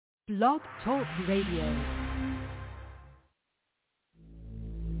Blog Talk Radio.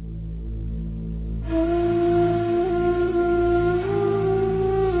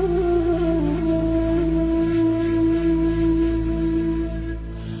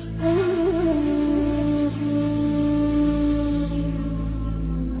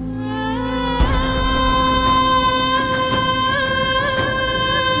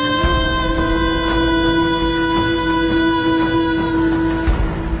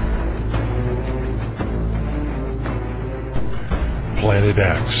 Planet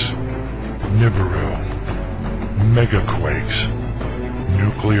X, Nibiru, megaquakes,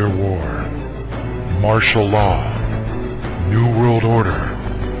 nuclear war, martial law, New World Order,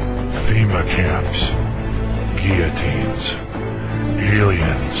 FEMA camps, guillotines,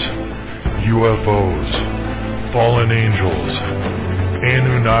 aliens, UFOs, fallen angels,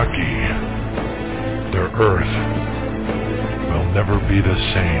 Anunnaki. Their Earth will never be the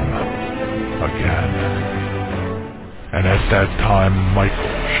same again. And at that time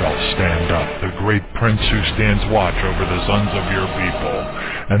Michael shall stand up, the great prince who stands watch over the sons of your people.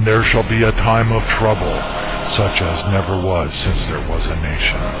 And there shall be a time of trouble, such as never was since there was a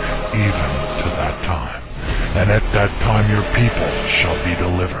nation, even to that time. And at that time your people shall be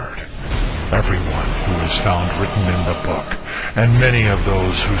delivered, everyone who is found written in the book. And many of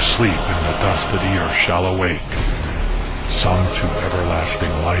those who sleep in the dust of the earth shall awake, some to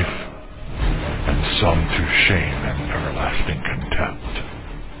everlasting life, and some to shame and everlasting contempt.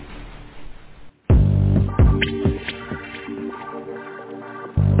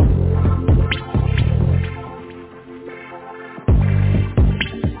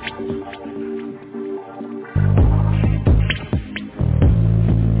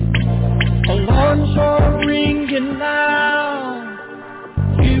 Alarms are ringing now.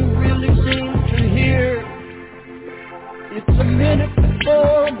 You really seem to hear. It's a minute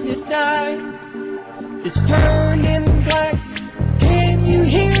before midnight. It's turning black. Can you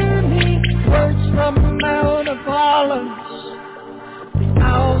hear me? Words from the Mount of Olives. The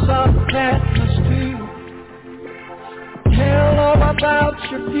owls of Patmos too. Tell all about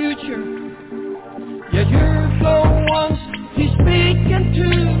your future. Yeah, you're the ones he's speaking to.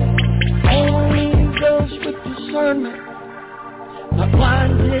 Only those with discernment, not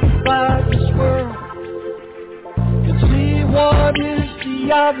blinded by this world, can see what is the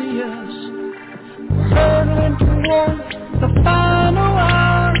obvious. Hurtling toward the final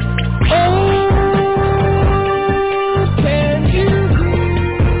hour. Oh, can you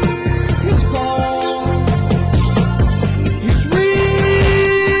hear his call? He's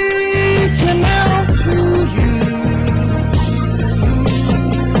reaching out to you.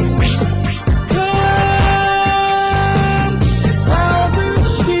 Come while there's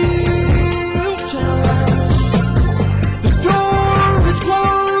still time. The door is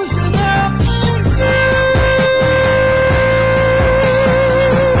closing up.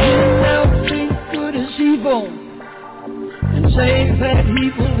 Say that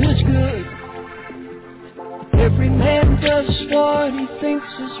evil is good. Every man does what he thinks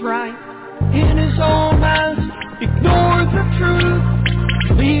is right. In his own eyes, ignore the truth.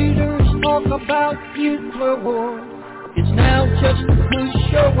 Leaders talk about nuclear war. It's now just a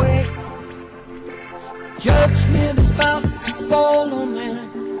push away. Judgment is about to fall on man.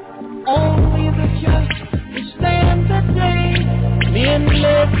 Only the just will stand the day. Men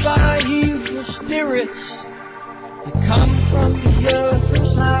led by evil spirits, they come from the other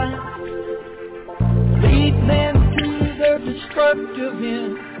side, lead men to their destructive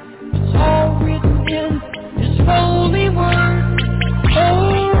end. It's all written in His holy word.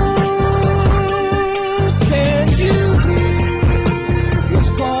 Oh, can you hear His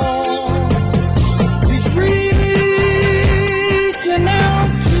call? He's reaching out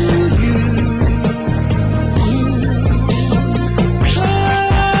to you.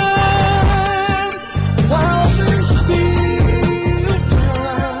 While there's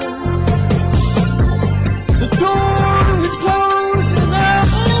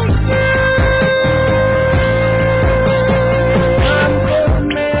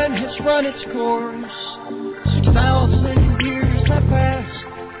its course, 6,000 years have passed.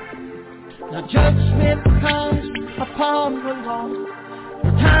 Now judgment comes upon the lost. No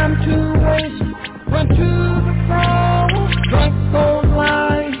time to waste, run to the cross. Drunk on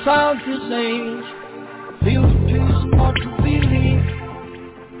lies of this age, feel too smart to believe.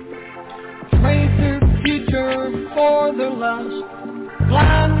 Trade their future for their lust.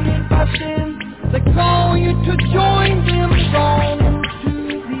 Blinded by sin, they call you to join them. Wrong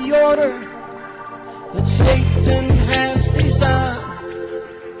into the order that Satan has designed.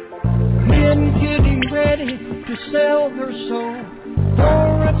 Men getting ready to sell their soul for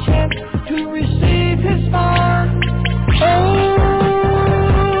a chance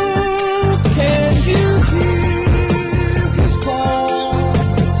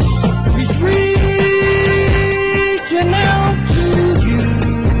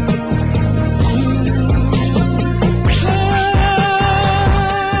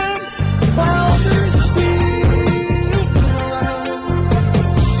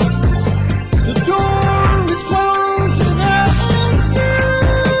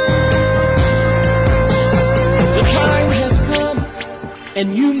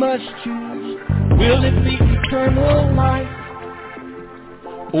and you must choose. Will it be eternal life,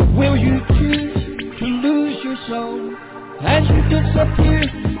 or will you choose to lose your soul as you disappear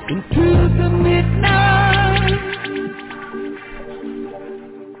into the midnight?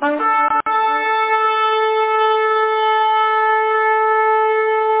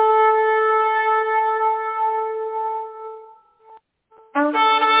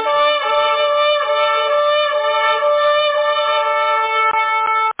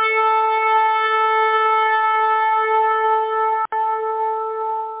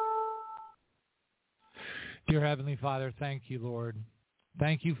 Dear Heavenly Father, thank you, Lord.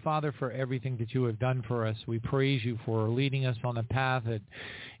 Thank you, Father, for everything that you have done for us. We praise you for leading us on a path that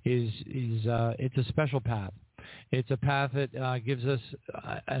it's a special path. It's a path that gives us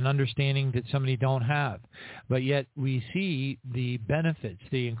an understanding that so many don't have. But yet we see the benefits,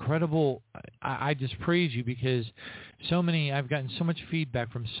 the incredible. I just praise you because I've gotten so much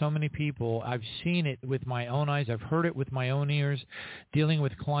feedback from so many people. I've seen it with my own eyes. I've heard it with my own ears, dealing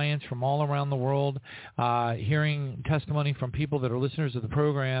with clients from all around the world, hearing testimony from people that are listeners of the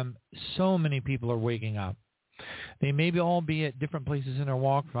program. So many people are waking up. They may all be at different places in their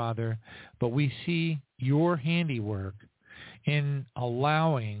walk, Father, but we see your handiwork in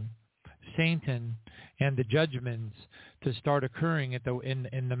allowing Satan and the judgments to start occurring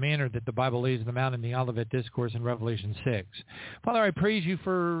in the manner that the Bible lays them out in the Olivet Discourse in Revelation 6. Father, I praise you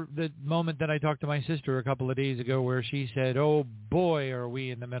for the moment that I talked to my sister a couple of days ago where she said, oh boy, are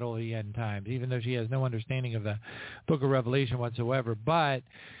we in the middle of the end times, even though she has no understanding of the book of Revelation whatsoever. But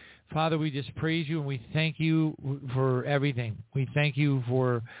Father, we just praise you and we thank you for everything. We thank you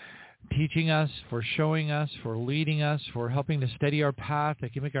for teaching us, for showing us, for leading us, for helping to steady our path,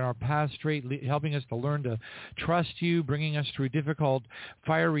 making our path straight, helping us to learn to trust you, bringing us through difficult,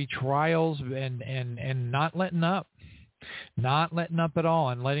 fiery trials and not letting up. Not letting up at all,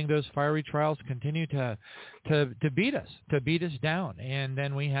 and letting those fiery trials continue to beat us down, and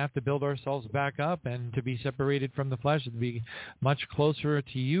then we have to build ourselves back up and to be separated from the flesh, and to be much closer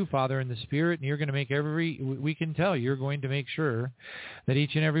to you, Father, in the Spirit. And you're going to make we can tell you're going to make sure that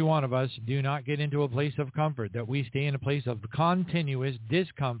each and every one of us do not get into a place of comfort, that we stay in a place of continuous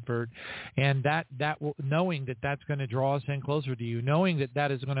discomfort, and that knowing that that's going to draw us in closer to you, knowing that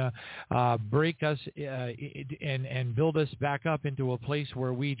is going to break us and build us back up into a place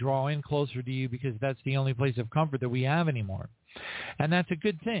where we draw in closer to you, because that's the only place of comfort that we have anymore. And that's a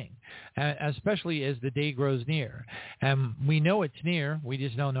good thing, especially as the day grows near. And we know it's near, we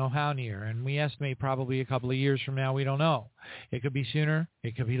just don't know how near. And we estimate probably a couple of years from now, we don't know. It could be sooner,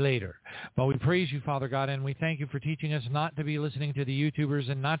 it could be later. But we praise you, Father God, and we thank you for teaching us not to be listening to the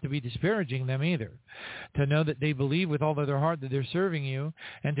YouTubers and not to be disparaging them either. To know that they believe with all of their heart that they're serving you,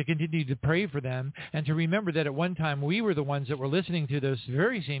 and to continue to pray for them, and to remember that at one time we were the ones that were listening to those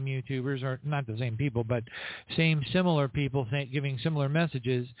very same YouTubers, or not the same people, but similar people giving similar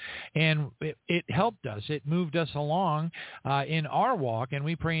messages, and it helped us. It moved us along in our walk, and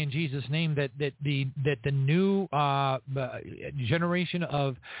we pray in Jesus' name that the new generation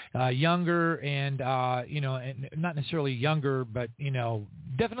of younger and not necessarily younger, but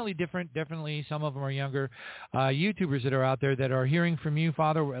definitely different. Definitely, some of them are younger YouTubers that are out there that are hearing from you,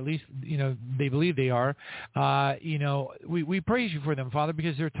 Father. Or at least they believe they are. We praise you for them, Father,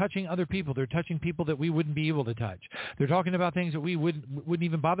 because they're touching other people. They're touching people that we wouldn't be able to touch. They're talking about things that we wouldn't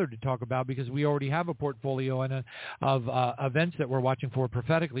even bother to talk about, because we already have a portfolio of events that we're watching for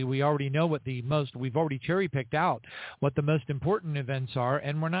prophetically. We already know we've already cherry picked out what the most important events are,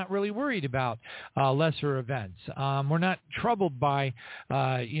 and we're not really worried about lesser events. We're not troubled by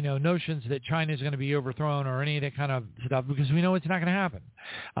notions that China is going to be overthrown or any of that kind of stuff, because we know it's not going to happen.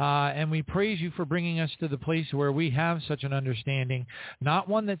 And we praise you for bringing us to the place where we have such an understanding, not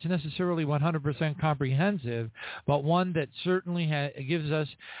one that's necessarily 100% comprehensive, but one that certainly gives us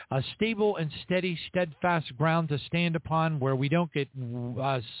a stable and steady, steadfast ground to stand upon, where we don't get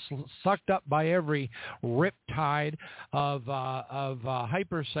sucked up by every riptide of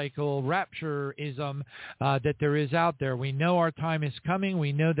hypercycle raptureism that there is out there. We know our time is coming.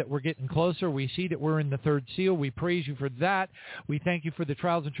 We know that we're getting closer. We see that we're in the third seal. We praise you for that. We thank you for the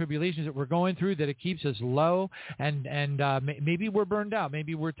trials and tribulations that we're going through, that it keeps us low, and maybe we're burned out.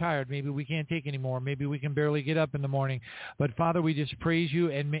 Maybe we're tired. Maybe we can't take anymore. Maybe we can barely get up in the morning. But Father, we just praise you,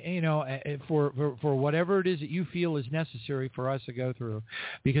 and for whatever it is that you feel is necessary for us to go through,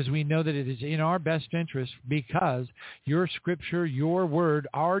 because we know that it is in our best interest, because your Scripture, your Word,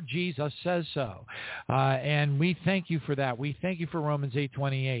 our Jesus says so, and we thank you for that. We thank you for Romans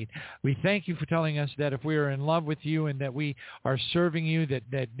 8:28. We thank you for telling us that if we are in love with you and that we are serving you, that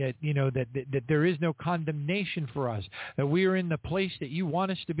there is no condemnation for us, that we are in the place that you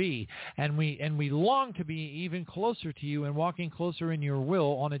want us to be, and we long to be even closer to you and walking closer in your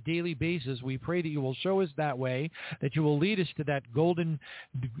will on a daily basis. We pray that you will show us that way, that you will lead us to that golden,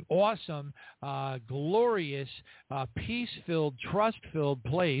 awesome, glorious, peace-filled, trust-filled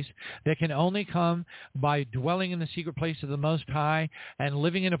place that can only come by dwelling in the secret place of the Most High and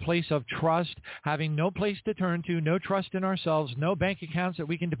living in a place of trust, having no place to turn to, no trust in ourselves, no bank accounts that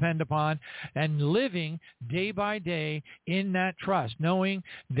we can depend upon, and living day by day in that trust, knowing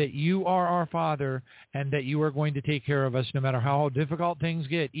that you are our Father and that you are going to take care of us no matter how difficult things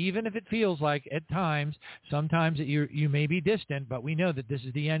get, even if it feels like at times, sometimes that you may be distant, but we know that this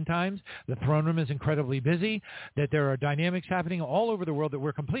is the end times. The throne room is incredibly busy, that there are dynamics happening all over the world that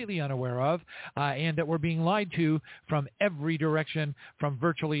we're completely unaware of, and that we're being lied to from every direction, from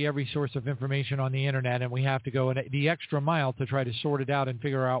virtually every source of information on the internet, and we have to go the extra mile to try to sort it out and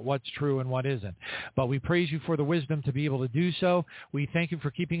figure out what's true and what isn't. But we praise you for the wisdom to be able to do so. We thank you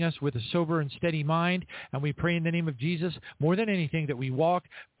for keeping us with a sober and steady mind, and we pray in the name of Jesus, more than anything, that we walk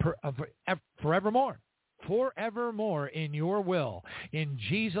forevermore in your will. In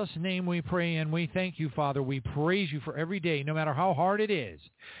Jesus' name we pray, and we thank you, Father. We praise you for every day, no matter how hard it is.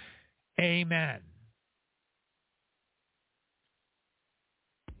 Amen.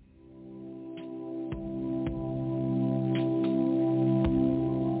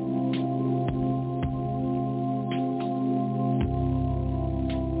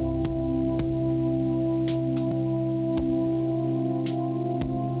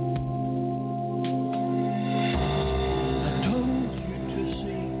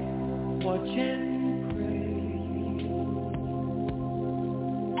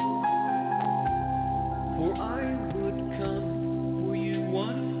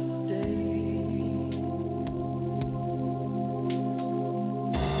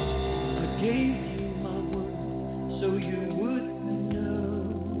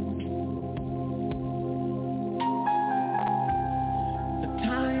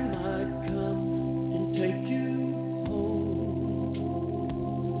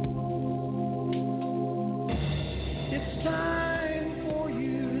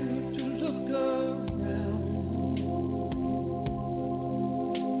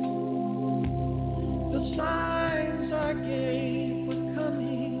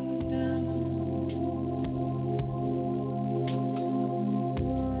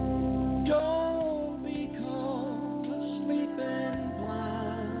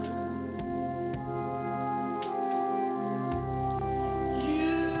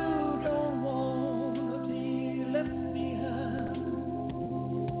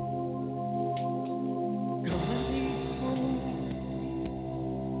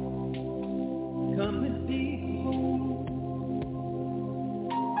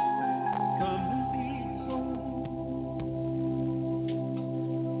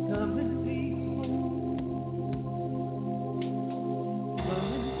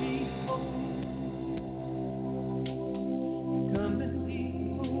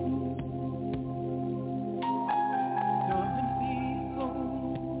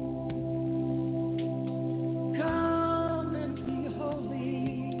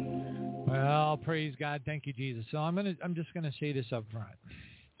 Praise God. Thank you, Jesus. So I'm just gonna say this up front,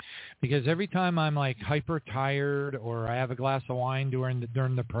 because every time I'm like hyper tired or I have a glass of wine during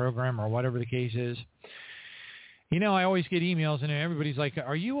the program or whatever the case is, I always get emails and everybody's like,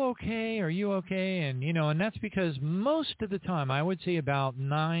 "Are you okay? Are you okay?" And that's because most of the time, I would say about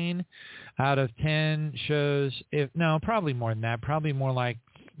 9 out of 10 shows, probably more than that, probably more like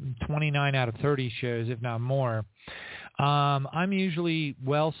 29 out of 30 shows, if not more. I'm usually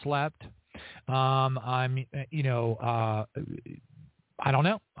well slept. I don't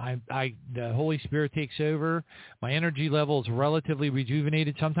know. The Holy Spirit takes over. My energy level is relatively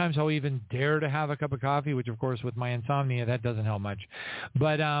rejuvenated. Sometimes I'll even dare to have a cup of coffee, which of course with my insomnia, that doesn't help much.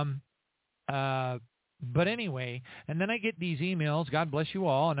 But anyway, and then I get these emails. God bless you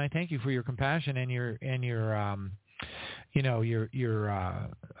all, and I thank you for your compassion and your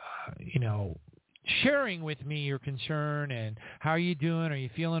sharing with me your concern and how are you doing? Are you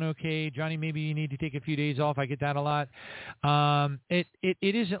feeling okay? Johnny, maybe you need to take a few days off. I get that a lot. It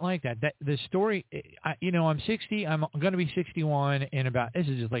isn't like that. The story, I'm 60. I'm going to be 61 in about, this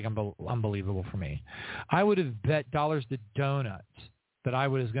is just like unbelievable for me. I would have bet dollars to donuts that I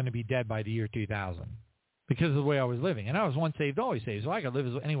was going to be dead by the year 2000 because of the way I was living. And I was once saved, always saved, so I could live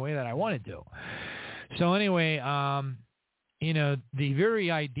any way that I wanted to. So anyway, the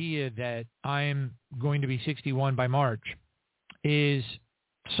very idea that I'm going to be 61 by March is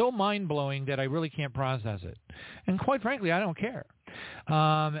so mind-blowing that I really can't process it. And quite frankly, I don't care.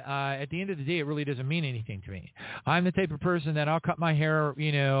 At the end of the day, it really doesn't mean anything to me. I'm the type of person that I'll cut my hair,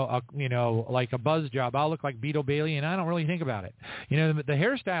 like a buzz job. I'll look like Beetle Bailey, and I don't really think about it. The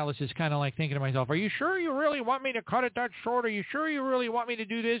hairstylist is kind of like thinking to myself, are you sure you really want me to cut it that short? Are you sure you really want me to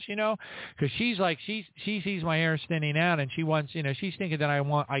do this? Because she's like, she sees my hair standing out, and she wants, she's thinking that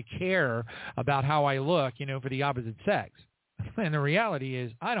I care about how I look, for the opposite sex. And the reality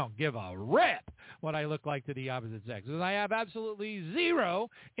is I don't give a rip what I look like to the opposite sex. Because I have absolutely zero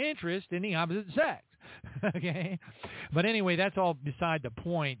interest in the opposite sex. Okay? But anyway, that's all beside the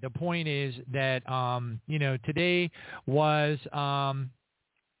point. The point is that, today was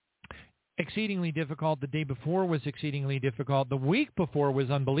exceedingly difficult. The day before was exceedingly difficult. The week before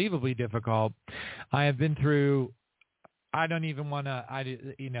was unbelievably difficult. I have been through... I don't even want to,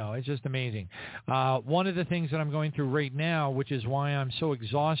 it's just amazing. One of the things that I'm going through right now, which is why I'm so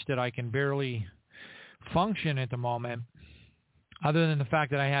exhausted, I can barely function at the moment, other than the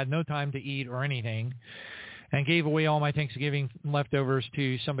fact that I had no time to eat or anything and gave away all my Thanksgiving leftovers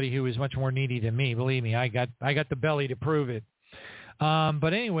to somebody who is much more needy than me. Believe me, I got the belly to prove it.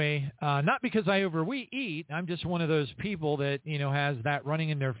 But anyway, not because I overeat. I'm just one of those people that, has that running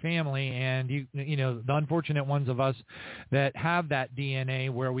in their family. And, the unfortunate ones of us that have that DNA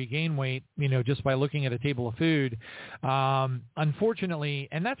where we gain weight, just by looking at a table of food, unfortunately,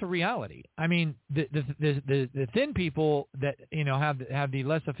 and that's a reality. I mean, the thin people that, have the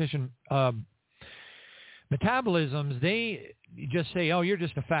less efficient metabolisms, they just say, oh, you're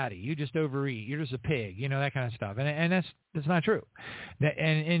just a fatty, you just overeat, you're just a pig, that kind of stuff. And that's not true.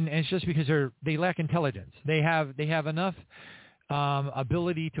 And it's just because they lack intelligence. They have enough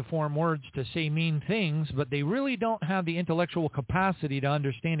ability to form words to say mean things, but they really don't have the intellectual capacity to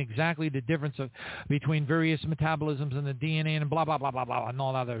understand exactly the difference between various metabolisms and the DNA and blah, blah, blah, blah, blah, and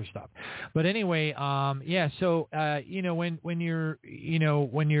all that other stuff. But anyway, so, when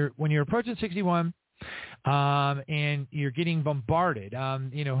you're approaching 61, and you're getting bombarded.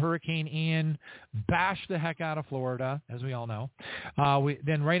 Hurricane Ian bashed the heck out of Florida, as we all know.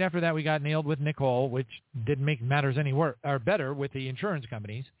 Then right after that, we got nailed with Nicole, which didn't make matters any worse or better with the insurance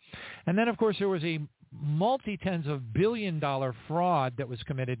companies. And then, of course, there was a multi-tens of billion-dollar fraud that was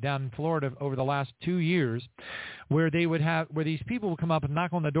committed down in Florida over the last 2 years, where these people would come up and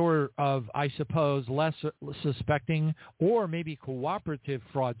knock on the door of, I suppose, less suspecting or maybe cooperative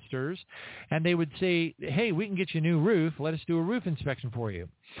fraudsters, and they would say, hey, we can get you a new roof. Let us do a roof inspection for you.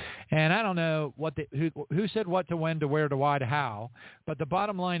 And I don't know who said what to when to where to why to how, but the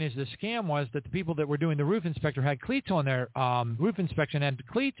bottom line is the scam was that the people that were doing the roof inspector had cleats on their roof inspection, had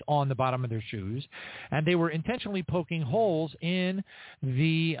cleats on the bottom of their shoes, and they were intentionally poking holes in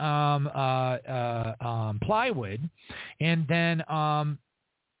the plywood, and then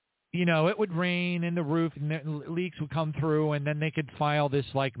it would rain and the roof and the leaks would come through, and then they could file this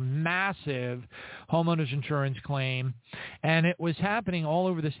like massive homeowners insurance claim. And it was happening all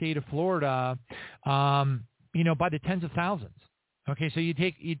over the state of Florida, by the tens of thousands. Okay, so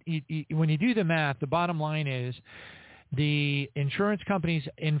when you do the math, the bottom line is the insurance companies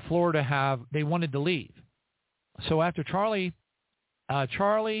in Florida they wanted to leave. So after Charlie,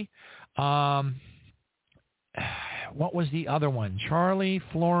 what was the other one? Charlie,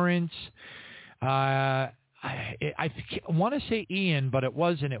 Florence, I want to say Ian, but it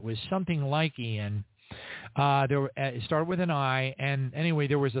wasn't. It was something like Ian. It started with an I, and anyway,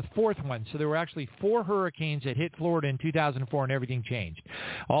 there was a fourth one. So there were actually 4 hurricanes that hit Florida in 2004, and everything changed.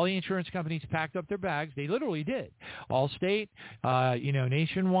 All the insurance companies packed up their bags. They literally did. Allstate,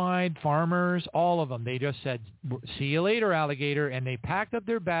 Nationwide, Farmers, all of them. They just said, see you later, alligator, and they packed up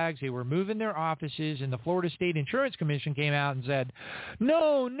their bags. They were moving their offices, and the Florida State Insurance Commission came out and said,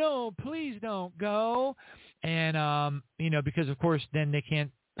 no, please don't go. And, because, of course, then they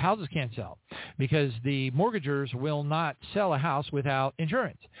can't houses can't sell because the mortgagors will not sell a house without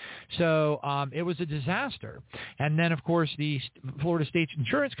insurance. So it was a disaster. And then, of course, the Florida State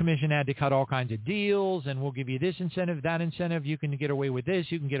Insurance Commission had to cut all kinds of deals, and we'll give you this incentive, that incentive. You can get away with this.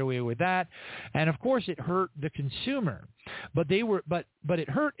 You can get away with that. And, of course, it hurt the consumer. But it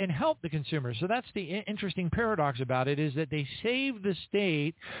hurt and helped the consumer. So that's the interesting paradox about it, is that they saved the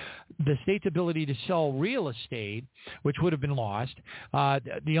state's ability to sell real estate, which would have been lost.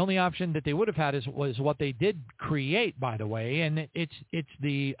 The only option that they would have had was what they did create, by the way, and it's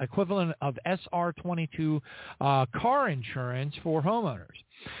the equivalent of SR22 car insurance for homeowners.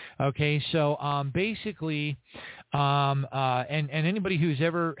 Okay, so basically, and anybody who's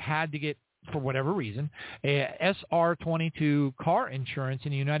ever had to get, for whatever reason, a SR22 car insurance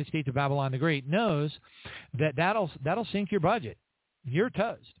in the United States of Babylon the Great knows that that'll sink your budget. You're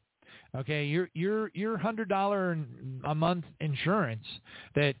toast. Okay, your $100 a month insurance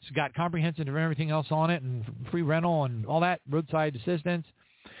that's got comprehensive and everything else on it and free rental and all that roadside assistance,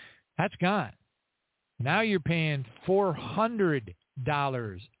 that's gone. Now you're paying $400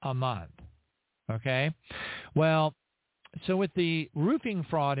 a month. Okay, well. So with the roofing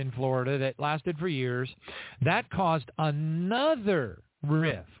fraud in Florida that lasted for years, that caused another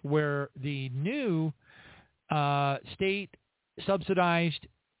rift where the new state-subsidized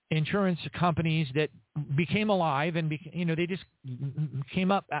insurance companies that became alive and they just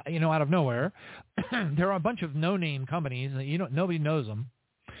came up out of nowhere. There are a bunch of no-name companies. Nobody knows them.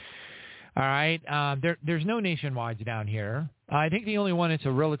 All right. There's no nationwides down here. I think the only one that's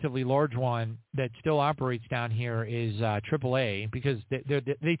a relatively large one that still operates down here is AAA, because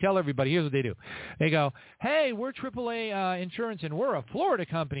they tell everybody, here's what they do. They go, hey, we're AAA insurance, and we're a Florida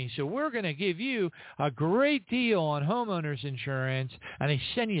company, so we're going to give you a great deal on homeowners insurance. And they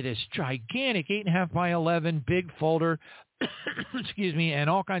send you this gigantic 8.5 by 11 big folder, excuse me, and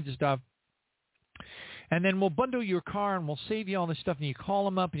all kinds of stuff. And then we'll bundle your car and we'll save you all this stuff. And you call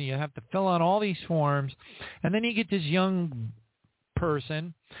them up and you have to fill out all these forms. And then you get this young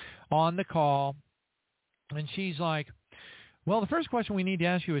person on the call. And she's like, well, the first question we need to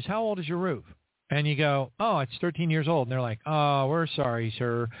ask you is, how old is your roof? And you go, oh, it's 13 years old. And they're like, oh, we're sorry,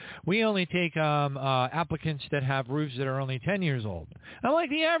 sir. We only take applicants that have roofs that are only 10 years old. I'm like,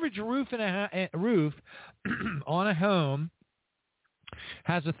 the average roof on a home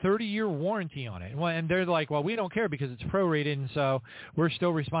has a 30-year warranty on it. And they're like, well, we don't care because it's prorated, and so we're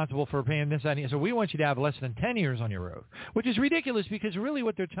still responsible for paying this. So we want you to have less than 10 years on your roof, which is ridiculous, because really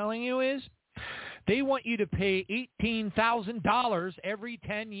what they're telling you is they want you to pay $18,000 every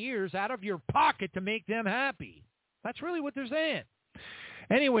 10 years out of your pocket to make them happy. That's really what they're saying.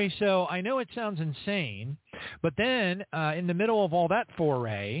 Anyway, so I know it sounds insane, but then in the middle of all that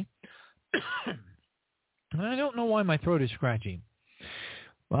foray, I don't know why my throat is scratchy.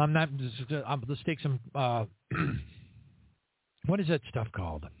 Well, let's take some, what is that stuff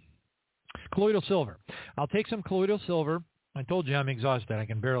called? Colloidal silver. I'll take some colloidal silver. I told you I'm exhausted.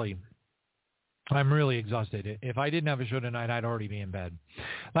 I'm really exhausted. If I didn't have a show tonight, I'd already be in bed.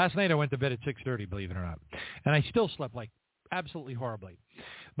 Last night I went to bed at 6:30, believe it or not. And I still slept like absolutely horribly.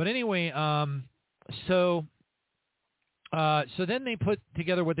 But anyway, so then they put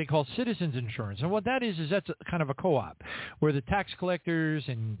together what they call citizens insurance. And what that is that's kind of a co-op where the tax collectors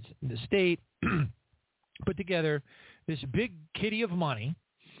and the state put together this big kitty of money,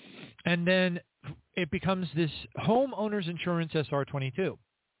 and then it becomes this homeowners insurance SR22.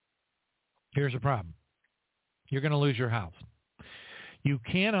 Here's the problem. You're going to lose your house. You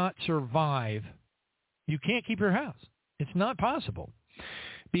cannot survive. You can't keep your house. It's not possible.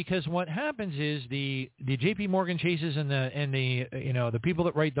 Because what happens is the J.P. Morgan Chases and the people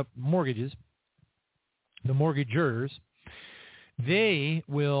that write the mortgages, the mortgagors, they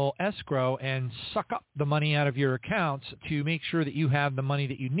will escrow and suck up the money out of your accounts to make sure that you have the money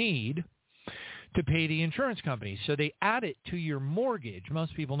that you need to pay the insurance companies. So they add it to your mortgage.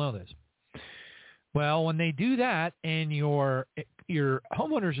 Most people know this. Well, when they do that, and your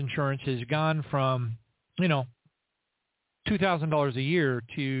homeowner's insurance has gone from, $2,000 a year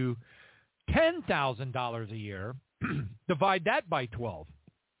to $10,000 a year, divide that by 12.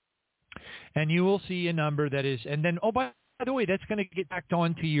 And you will see a number that is, and then, oh, by the way, that's going to get backed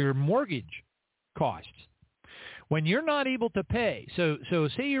on to your mortgage costs. When you're not able to pay, so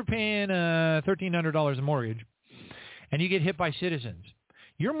say you're paying $1,300 a mortgage, and you get hit by Citizens,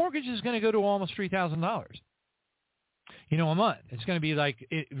 your mortgage is going to go to almost $3,000, a month. It's going to be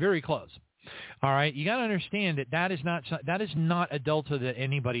very close. All right, you got to understand that is not a delta that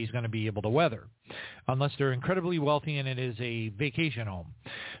anybody's going to be able to weather, unless they're incredibly wealthy and it is a vacation home.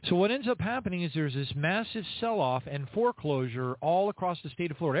 So what ends up happening is there's this massive sell-off and foreclosure all across the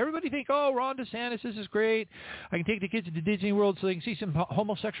state of Florida. Everybody think, oh, Ron DeSantis, this is great. I can take the kids to Disney World so they can see some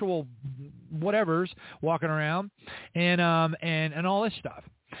homosexual whatevers walking around and all this stuff.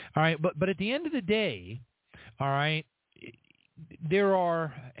 All right, but at the end of the day, all right, there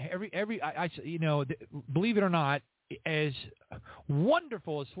are believe it or not, as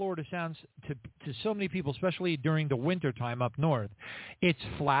wonderful as Florida sounds to so many people, especially during the winter time up north, it's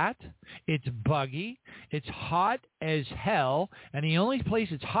flat, it's buggy, it's hot as hell, and the only place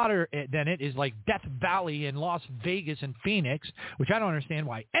it's hotter than it is like Death Valley in Las Vegas and Phoenix, which I don't understand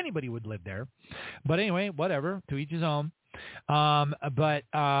why anybody would live there. But anyway, whatever, to each his own.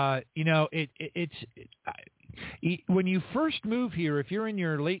 When you first move here, if you're in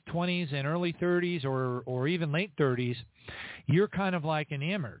your late 20s and early 30s or even late 30s, you're kind of like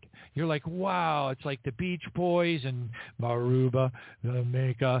enamored. You're like, wow, it's like the Beach Boys and Aruba,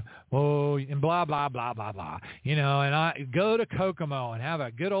 Jamaica, and blah, blah, blah, blah, blah. And I go to Kokomo and have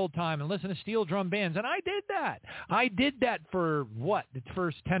a good old time and listen to steel drum bands. And I did that. I did that for, the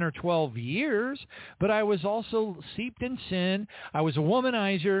first 10 or 12 years. But I was also steeped in sin. I was a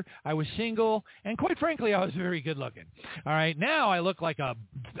womanizer. I was single. And quite frankly, I was very good looking. All right. Now I look like a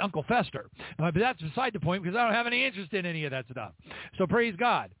Uncle Fester. But that's beside the point because I don't have any interest in any of that stuff. So praise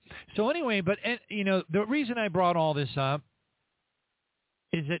God. So anyway, the reason I brought all this up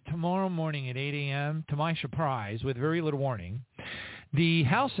is that tomorrow morning at 8 a.m., to my surprise, with very little warning, the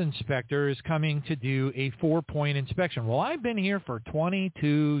house inspector is coming to do a 4-point inspection. Well, I've been here for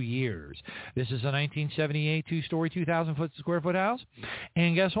 22 years. This is a 1978 two-story, 2,000 square foot house.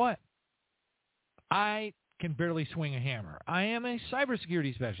 And guess what? I can barely swing a hammer. I am a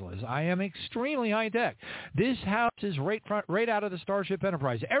cybersecurity specialist. I am extremely high tech. This house is right out of the Starship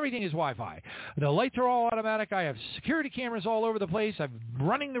Enterprise. Everything is Wi-Fi. The lights are all automatic. I have security cameras all over the place. I'm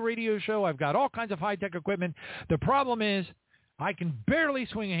running the radio show. I've got all kinds of high tech equipment. The problem is I can barely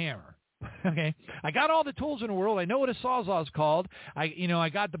swing a hammer. Okay, I got all the tools in the world. I know what a sawzall is called. I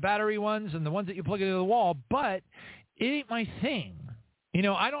got the battery ones and the ones that you plug into the wall, but it ain't my thing.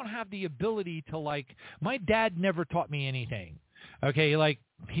 I don't have the ability to, my dad never taught me anything. Okay,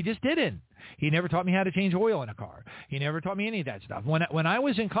 he just didn't. He never taught me how to change oil in a car. He never taught me any of that stuff. When I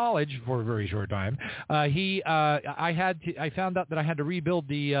was in college for a very short time, I found out that I had to rebuild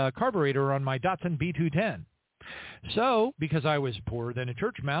the carburetor on my Datsun B210. So, because I was poorer than a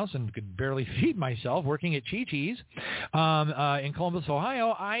church mouse and could barely feed myself working at Chi-Chi's in Columbus,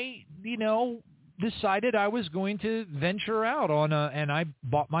 Ohio, I decided I was going to venture out and I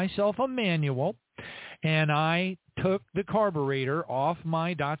bought myself a manual, and I took the carburetor off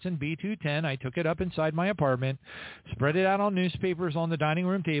my Datsun B210. I took it up inside my apartment, spread it out on newspapers on the dining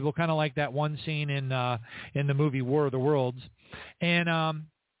room table, kind of like that one scene in the movie War of the Worlds, and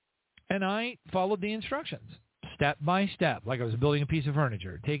I followed the instructions step by step, like I was building a piece of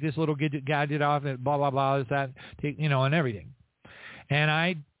furniture. Take this little gadget off, and blah blah blah, this that, and everything, and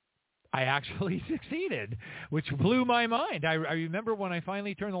I actually succeeded, which blew my mind. I remember when I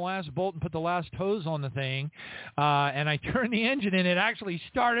finally turned the last bolt and put the last hose on the thing, and I turned the engine and it actually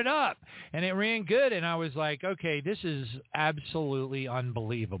started up and it ran good. And I was like, okay, this is absolutely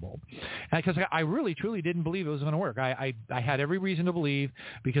unbelievable. Because I really, truly didn't believe it was going to work. I had every reason to believe,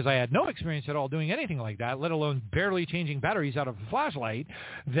 because I had no experience at all doing anything like that, let alone barely changing batteries out of a flashlight,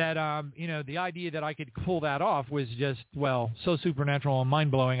 that, the idea that I could pull that off was just, so supernatural and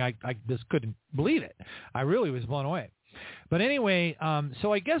mind-blowing. I just couldn't believe it. I really was blown away. But anyway,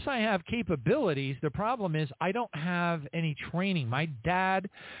 so I guess I have capabilities. The problem is I don't have any training. My dad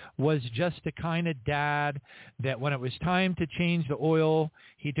was just the kind of dad that when it was time to change the oil,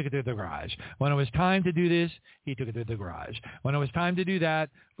 he took it to the garage. When it was time to do this, he took it to the garage. When it was time to do that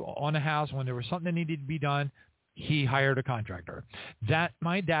on the house, when there was something that needed to be done, he hired a contractor.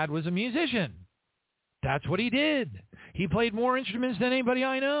 My dad was a musician. That's what he did. He played more instruments than anybody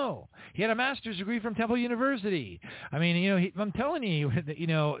I know. He had a master's degree from Temple University. I mean, I'm telling you,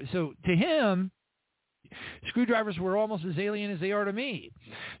 so to him, screwdrivers were almost as alien as they are to me.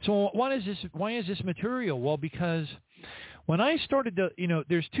 So why is this material? Well, because when I started to,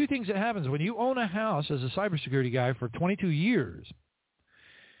 there's two things that happens. When you own a house as a cybersecurity guy for 22 years,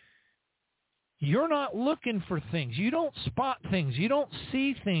 you're not looking for things. You don't spot things. You don't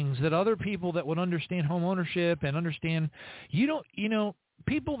see things that other people that would understand home ownership and understand.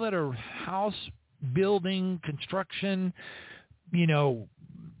 People that are house building, construction,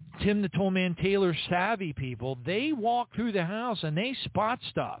 Tim the Tollman Taylor savvy people, they walk through the house and they spot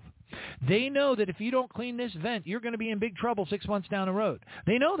stuff. They know that if you don't clean this vent, you're going to be in big trouble 6 months down the road.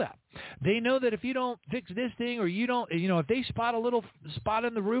 They know that. They know that if you don't fix this thing or you don't, if they spot a little spot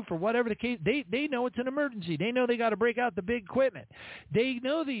in the roof or whatever the case, they know it's an emergency. They know they got to break out the big equipment. They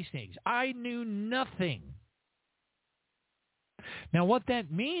know these things. I knew nothing. Now, what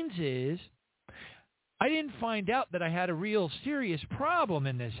that means is I didn't find out that I had a real serious problem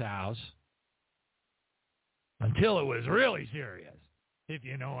in this house until it was really serious, if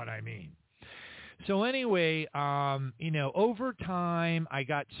you know what I mean. So anyway, over time, I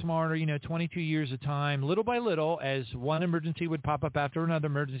got smarter, 22 years of time, little by little, as one emergency would pop up after another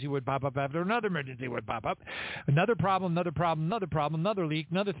emergency would pop up after another emergency would pop up, another problem, another leak,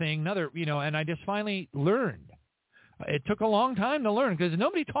 another thing, and I just finally learned. It took a long time to learn because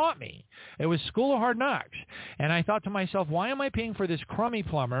nobody taught me. It was school of hard knocks. And I thought to myself, why am I paying for this crummy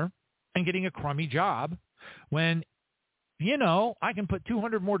plumber and getting a crummy job when, I can put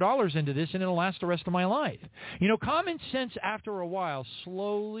 $200 more into this and it'll last the rest of my life? Common sense after a while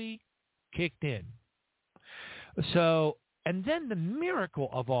slowly kicked in. So, and then the miracle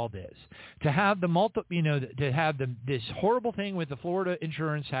of all this, to have this horrible thing with the Florida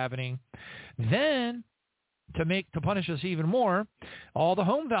insurance happening, then to punish us even more, all the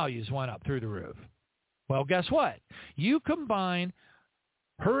home values went up through the roof. Well, guess what? You combine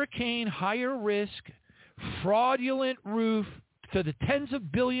hurricane, higher risk, fraudulent roof to the tens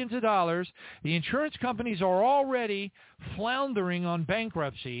of billions of dollars. The insurance companies are already floundering on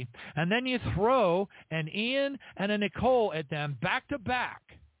bankruptcy, and then you throw an Ian and a Nicole at them back to back.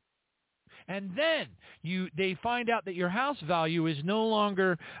 And then they find out that your house value is no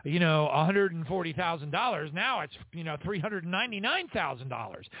longer, $140,000. Now it's,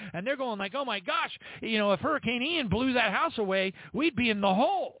 $399,000. And they're going like, oh my gosh, if Hurricane Ian blew that house away, we'd be in the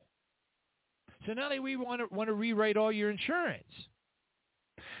hole. So now we want to rewrite all your insurance.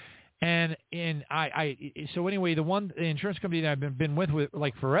 And so anyway, the insurance company that I've been with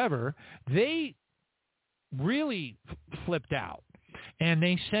like forever, they really flipped out, and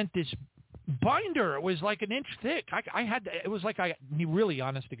they sent this binder. It was like an inch thick. It was like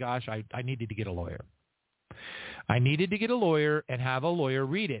honest to gosh, I needed to get a lawyer. I needed to get a lawyer and have a lawyer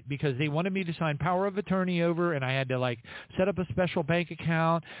read it because they wanted me to sign power of attorney over, and I had to set up a special bank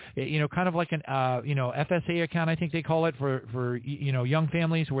account, kind of like an FSA account, I think they call it for young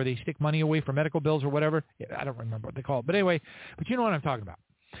families where they stick money away for medical bills or whatever. I don't remember what they call it, but anyway, but you know what I'm talking about.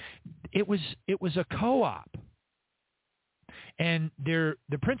 It was a co-op. And the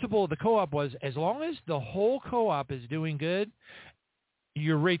principle of the co-op was, as long as the whole co-op is doing good,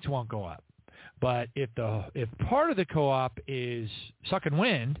 your rates won't go up. But if part of the co-op is sucking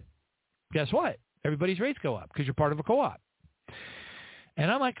wind, guess what? Everybody's rates go up because you're part of a co-op.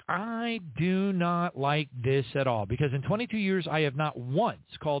 And I'm like, I do not like this at all, because in 22 years, I have not once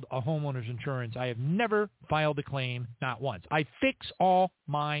called a homeowner's insurance. I have never filed a claim, not once. I fix all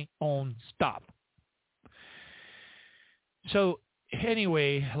my own stuff. So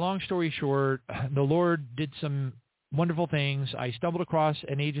anyway, long story short, the Lord did some wonderful things. I stumbled across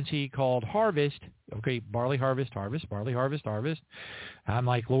an agency called Harvest. Okay, barley harvest. I'm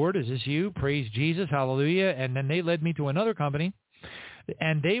like, Lord, is this you? Praise Jesus, hallelujah. And then they led me to another company,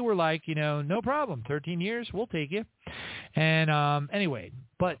 and they were like, no problem, 13 years, we'll take you. And anyway,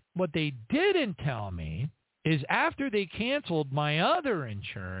 but what they didn't tell me is after they canceled my other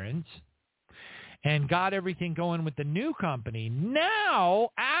insurance and got everything going with the new company, now,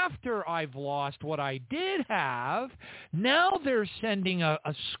 after I've lost what I did have, now they're sending a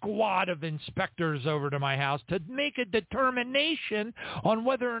squad of inspectors over to my house to make a determination on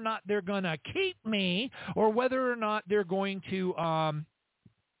whether or not they're going to keep me or whether or not they're going to,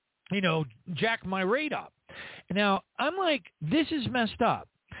 jack my rate up. Now, I'm like, this is messed up.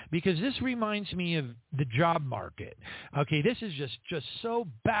 Because this reminds me of the job market. Okay, this is just so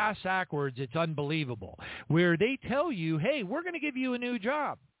bass-ackwards, it's unbelievable. Where they tell you, hey, we're going to give you a new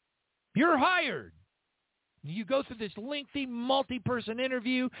job. You're hired. You go through this lengthy multi-person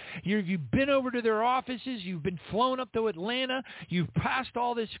interview. You've been over to their offices. You've been flown up to Atlanta. You've passed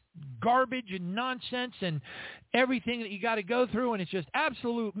all this garbage and nonsense and everything that you got to go through, and it's just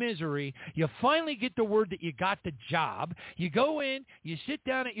absolute misery. You finally get the word that you got the job. You go in. You sit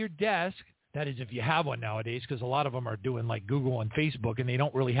down at your desk. That is, if you have one nowadays, because a lot of them are doing like Google and Facebook, and they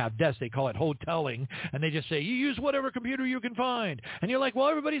don't really have desks. They call it hoteling, and they just say, you use whatever computer you can find. And you're like, well,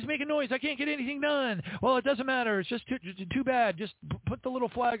 everybody's making noise. I can't get anything done. Well, it doesn't matter. It's just too bad. Just put the little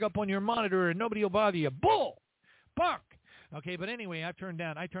flag up on your monitor, and nobody will bother you. Bull! Bunk! Okay, but anyway, I turned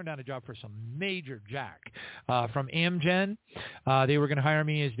down a job for some major jack from Amgen. They were going to hire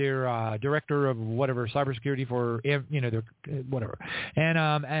me as their director of whatever cybersecurity for their whatever,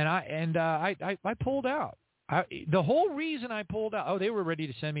 and I pulled out. The whole reason I pulled out, they were ready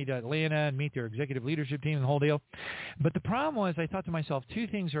to send me to Atlanta and meet their executive leadership team and the whole deal. But the problem was, I thought to myself, two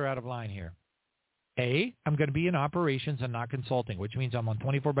things are out of line here. A, I'm going to be in operations and not consulting, which means I'm on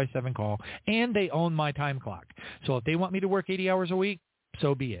 24/7 call, and they own my time clock. So if they want me to work 80 hours a week,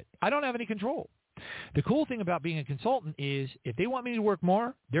 so be it. I don't have any control. The cool thing about being a consultant is if they want me to work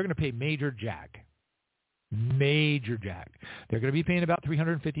more, they're going to pay major jack. Major jack. They're going to be paying about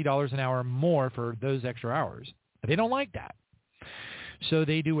 $350 an hour more for those extra hours. They don't like that. So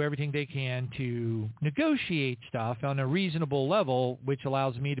they do everything they can to negotiate stuff on a reasonable level, which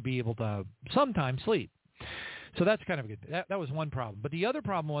allows me to be able to sometimes sleep. So that's kind of good. That was one problem. But the other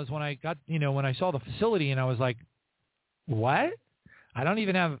problem was when I got, when I saw the facility and I was like, what? I don't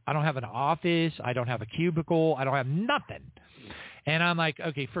have an office. I don't have a cubicle. I don't have nothing. And I'm like,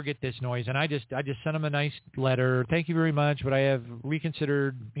 okay, forget this noise. And I just sent him a nice letter. Thank you very much, but I have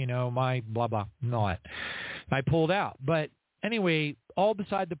reconsidered, my blah, blah, and all that. I pulled out. But anyway, all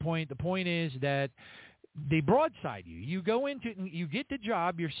beside the point. The point is that they broadside you. You go into, you get the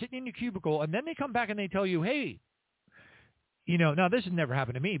job, you're sitting in your cubicle, and then they come back and they tell you, hey, now this has never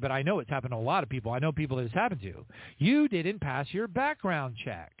happened to me, but I know it's happened to a lot of people. I know people that it's happened to. You didn't pass your background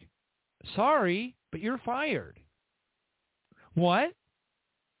check. Sorry, but you're fired. What?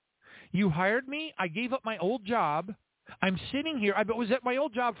 You hired me? I gave up my old job. I'm sitting here. I was at my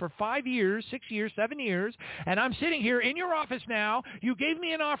old job for 5 years, 6 years, 7 years, and I'm sitting here in your office now. You gave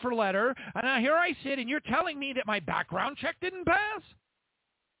me an offer letter, and now here I sit, and you're telling me that my background check didn't pass?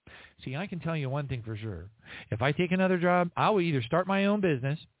 See, I can tell you one thing for sure. If I take another job, I will either start my own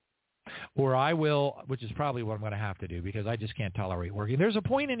business or I will, which is probably what I'm going to have to do because I just can't tolerate working. There's a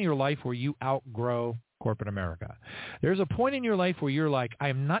point in your life where you outgrow corporate America. There's a point in your life where you're like,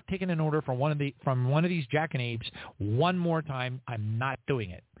 I'm not taking an order from one of these jackanapes one more time. I'm not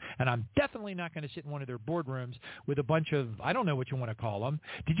doing it. And I'm definitely not going to sit in one of their boardrooms with a bunch of, I don't know what you want to call them.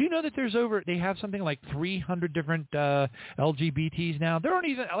 Did you know that they have something like 300 different LGBTs now? There aren't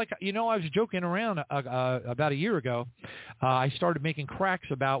even, I was joking around about a year ago. I started making cracks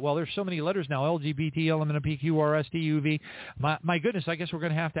about, there's so many letters now, LGBT, LMNOP, QRST, UV. My goodness, I guess we're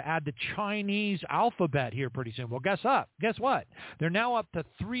going to have to add the Chinese alphabet here pretty soon. Well, guess what? They're now up to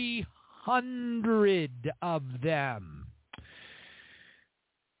 300 of them.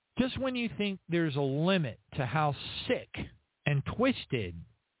 Just when you think there's a limit to how sick and twisted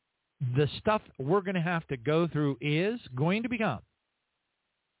the stuff we're going to have to go through is going to become,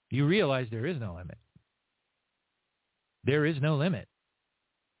 you realize there is no limit. There is no limit.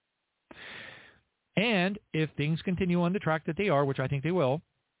 And if things continue on the track that they are, which I think they will,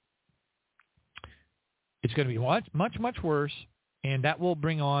 it's going to be much, much, much worse, and that will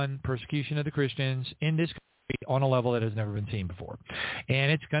bring on persecution of the Christians in this country on a level that has never been seen before.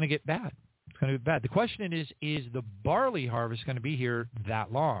 And it's going to get bad. It's going to get bad. The question is the barley harvest going to be here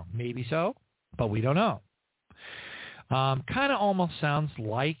that long? Maybe so, but we don't know. Kind of almost sounds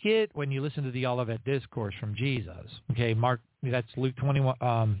like it when you listen to the Olivet Discourse from Jesus. Okay, that's Luke 21.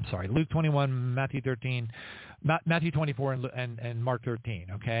 Luke 21, Matthew 13, Matthew 24, and Mark 13.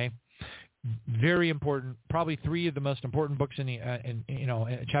 Okay, very important. Probably three of the most important books in the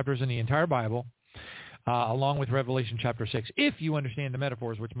chapters in the entire Bible. Along with Revelation chapter 6, if you understand the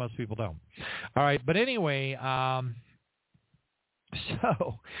metaphors, which most people don't. All right, but anyway,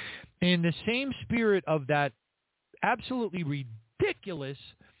 so in the same spirit of that absolutely ridiculous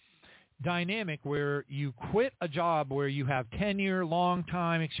dynamic where you quit a job where you have tenure, long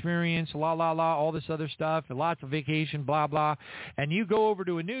time experience, all this other stuff, and lots of vacation, blah, blah, and you go over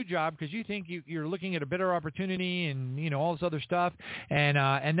to a new job because you think you're looking at a better opportunity and, all this other stuff,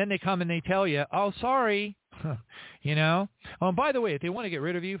 and then they come and they tell you, oh, sorry, Oh, and by the way, if they want to get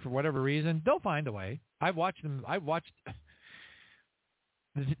rid of you for whatever reason, they'll find a way. I've watched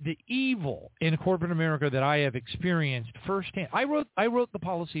the evil in corporate America that I have experienced firsthand. I wrote the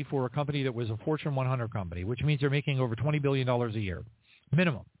policy for a company that was a Fortune 100 company, which means they're making over $20 billion a year,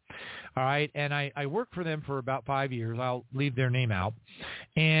 minimum. All right, and I worked for them for about 5 years. I'll leave their name out.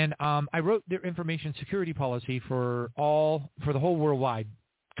 And I wrote their information security policy for the whole worldwide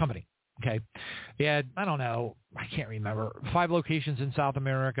company. Okay. They had, I don't know, I can't remember, 5 locations in South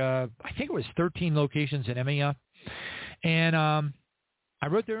America. I think it was 13 locations in EMEA. And I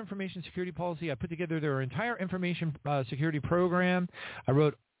wrote their information security policy. I put together their entire information security program. I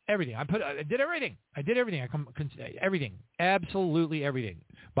wrote everything. I did everything. Everything, absolutely everything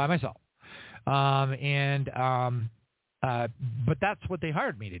by myself. And But that's what they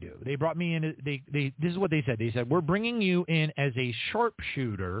hired me to do. They brought me in. This is what they said. They said, we're bringing you in as a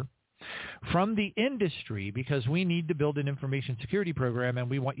sharpshooter from the industry because we need to build an information security program and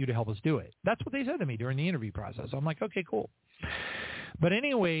we want you to help us do it. That's what they said to me during the interview process. I'm like, okay, cool. But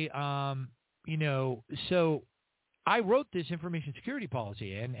anyway, so I wrote this information security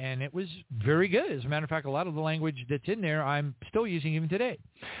policy, and it was very good. As a matter of fact, a lot of the language that's in there I'm still using even today.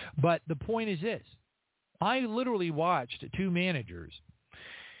 But the point is this. I literally watched two managers.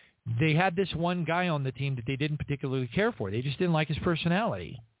 They had this one guy on the team that they didn't particularly care for. They just didn't like his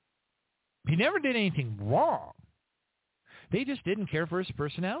personality. He never did anything wrong. They just didn't care for his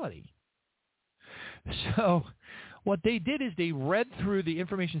personality. So what they did is they read through the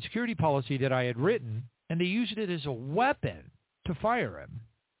information security policy that I had written, and they used it as a weapon to fire him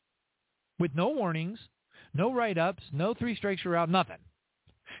with no warnings, no write-ups, no 3 strikes you're out, nothing.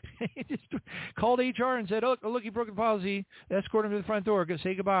 He just called HR and said, oh, look, you broke the policy, escort him to the front door, go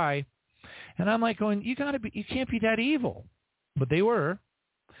say goodbye. And I'm like going, you can't be that evil. But they were.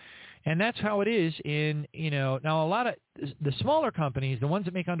 And that's how it is in, now a lot of the smaller companies, the ones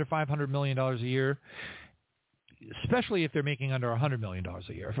that make under $500 million a year, especially if they're making under $100 million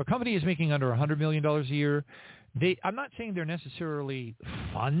a year. If a company is making under $100 million a year, I'm not saying they're necessarily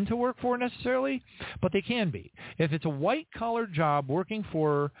fun to work for necessarily, but they can be. If it's a white-collar job working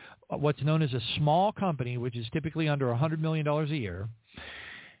for what's known as a small company, which is typically under $100 million a year,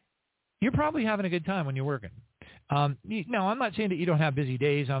 you're probably having a good time when you're working. Now, I'm not saying that you don't have busy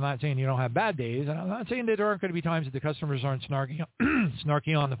days. I'm not saying you don't have bad days. And I'm not saying that there aren't going to be times that the customers aren't snarky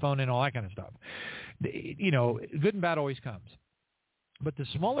on the phone and all that kind of stuff. Good and bad always comes. But the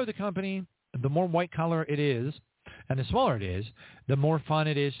smaller the company, the more white-collar it is, and the smaller it is, the more fun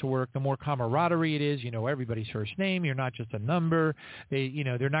it is to work, the more camaraderie it is. You know everybody's first name. You're not just a number.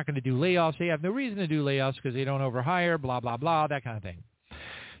 They're not going to do layoffs. They have no reason to do layoffs because they don't overhire, blah, blah, blah, that kind of thing.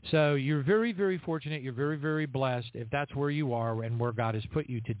 So you're very, very fortunate. You're very, very blessed if that's where you are and where God has put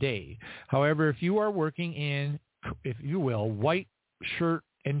you today. However, if you are working in, if you will, white shirt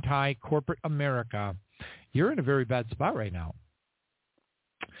and tie corporate America, you're in a very bad spot right now.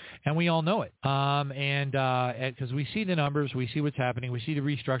 And we all know it. Because we see the numbers, we see what's happening, we see the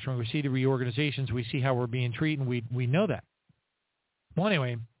restructuring, we see the reorganizations, we see how we're being treated, and we know that. Well,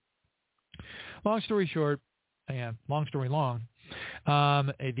 anyway, long story short, long story long,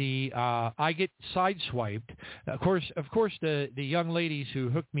 I get sideswiped. Of course, the young ladies who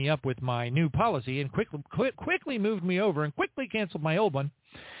hooked me up with my new policy and quickly moved me over and quickly canceled my old one,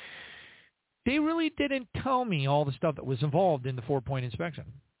 they really didn't tell me all the stuff that was involved in the 4-point inspection.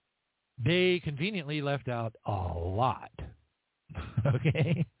 They conveniently left out a lot.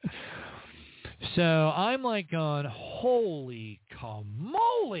 Okay? So I'm like going, holy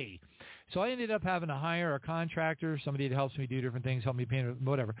camoly. So I ended up having to hire a contractor, somebody that helps me do different things, help me paint,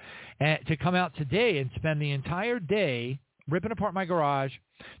 whatever, to come out today and spend the entire day ripping apart my garage,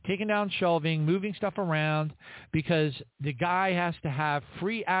 taking down shelving, moving stuff around, because the guy has to have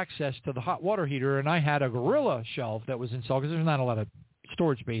free access to the hot water heater, and I had a gorilla shelf that was installed because there's not a lot of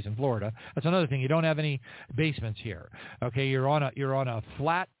storage space in Florida. That's another thing. You don't have any basements here. Okay, you're on a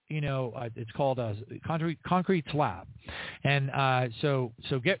flat, it's called a concrete slab, and so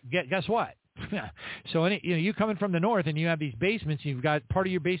guess what? So you coming from the north and you have these basements, you've got part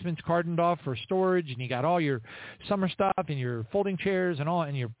of your basement's cordoned off for storage, and you got all your summer stuff and your folding chairs and all,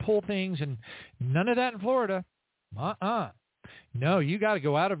 and your pull things, and none of that in Florida. No, you got to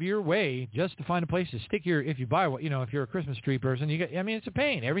go out of your way just to find a place to stick if you buy what, if you're a Christmas tree person, it's a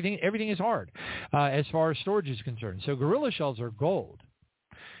pain. Everything is hard as far as storage is concerned. So gorilla shells are gold.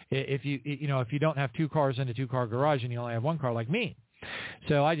 If you don't have 2 cars in a 2-car garage and you only have 1 car like me.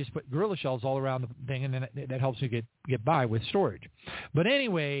 So I just put gorilla shells all around the thing, and then that helps me get by with storage. But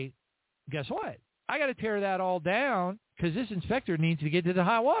anyway, guess what? I got to tear that all down because this inspector needs to get to the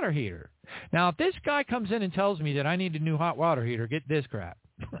hot water heater. Now, if this guy comes in and tells me that I need a new hot water heater, get this crap.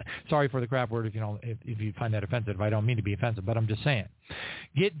 Sorry for the crap word if you find that offensive. I don't mean to be offensive, but I'm just saying.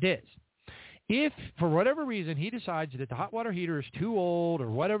 Get this. If, for whatever reason, he decides that the hot water heater is too old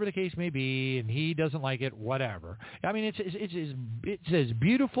or whatever the case may be, and he doesn't like it, whatever. It's as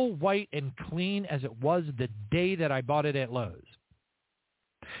beautiful, white, and clean as it was the day that I bought it at Lowe's.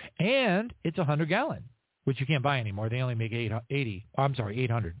 And it's 100 gallon, which you can't buy anymore. They only make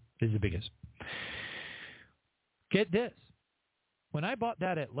 800 is the biggest. Get this. When I bought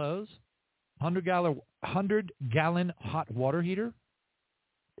that at Lowe's, 100 gallon hot water heater,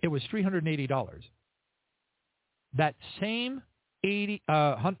 it was $380. That same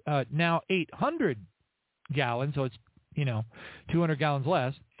now 800 gallons, so it's 200 gallons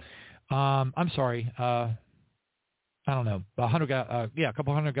less. I'm sorry, I don't know, a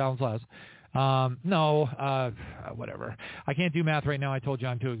couple hundred gallons less. Whatever. I can't do math right now. I told you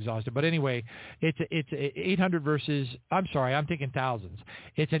I'm too exhausted. But anyway, it's 800 versus, I'm sorry, I'm thinking thousands.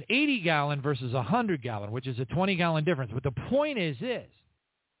 It's an 80-gallon versus a 100-gallon, which is a 20-gallon difference. But the point is this.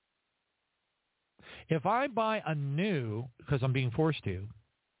 If I buy a new, because I'm being forced to,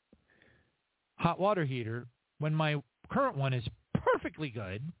 hot water heater, when my current one is perfectly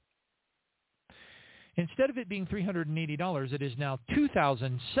good, instead of it being $380, it is now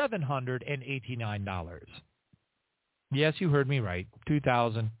 $2,789. Yes, you heard me right,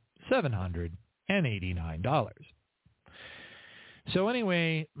 $2,789. So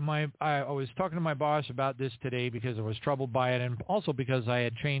anyway, I was talking to my boss about this today because I was troubled by it, and also because I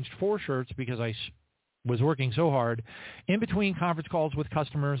had changed 4 shirts because I was working so hard in between conference calls with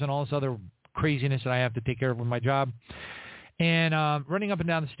customers and all this other craziness that I have to take care of with my job. And running up and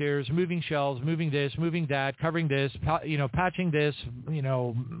down the stairs, moving shelves, moving this, moving that, covering this, patching this,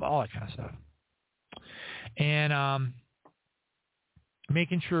 all that kind of stuff. And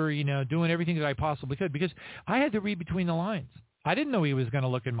making sure, doing everything that I possibly could, because I had to read between the lines. I didn't know he was going to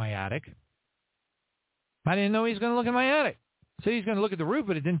look in my attic. I didn't know he was going to look in my attic. So he's going to look at the roof,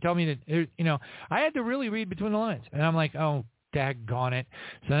 but it didn't tell me that, I had to really read between the lines. And I'm like, oh, daggone it.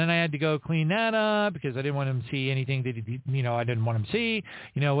 So then I had to go clean that up because I didn't want him to see anything that, I didn't want him to see,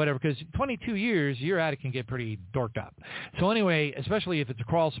 whatever. Because 22 years, your attic can get pretty dorked up. So anyway, especially if it's a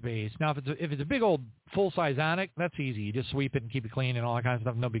crawl space. Now, if it's a big old full-size attic, that's easy. You just sweep it and keep it clean and all that kind of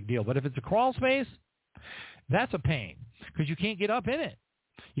stuff. No big deal. But if it's a crawl space, that's a pain because you can't get up in it.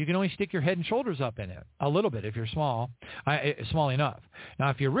 You can only stick your head and shoulders up in it a little bit if you're small enough. Now,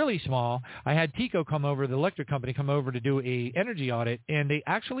 if you're really small, I had Tico come over, the electric company, come over to do a energy audit, and they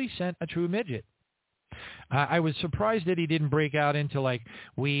actually sent a true midget. I was surprised that he didn't break out into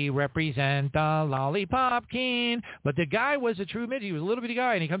we represent the Lollipop King. But the guy was a true midget. He was a little bitty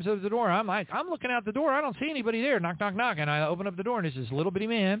guy, and he comes over the door. I'm looking out the door. I don't see anybody there. Knock, knock, knock. And I open up the door, and it's this little bitty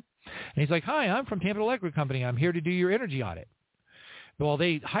man. And he's like, hi, I'm from Tampa Electric Company. I'm here to do your energy audit. Well,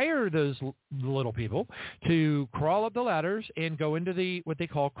 they hire those little people to crawl up the ladders and go into what they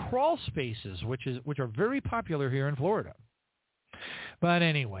call crawl spaces, which are very popular here in Florida. But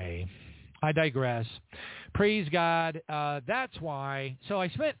anyway, I digress. Praise God. That's why. So I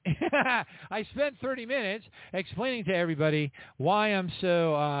spent 30 minutes explaining to everybody why I'm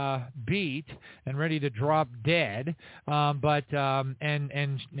so beat and ready to drop dead. And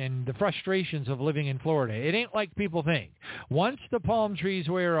the frustrations of living in Florida. It ain't like people think. Once the palm trees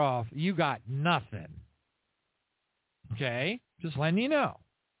wear off, you got nothing. Okay? Just letting you know.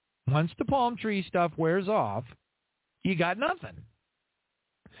 Once the palm tree stuff wears off, you got nothing.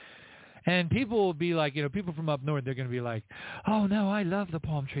 And people will be like, people from up north, they're going to be like, oh, no, I love the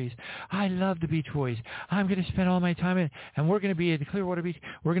palm trees. I love the beach boys. I'm going to spend all my time and we're going to be at the Clearwater Beach.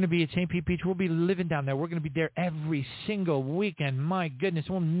 We're going to be at St. Pete Beach. We'll be living down there. We're going to be there every single weekend. My goodness,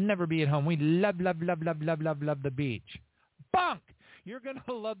 we'll never be at home. We love the beach. Bunk! You're going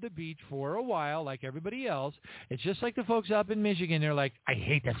to love the beach for a while like everybody else. It's just like the folks up in Michigan. They're like, I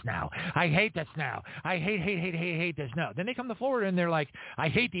hate the snow. I hate the snow. I hate the snow. Then they come to Florida and they're like, I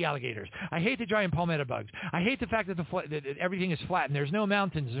hate the alligators. I hate the giant palmetto bugs. I hate the fact that that everything is flat and there's no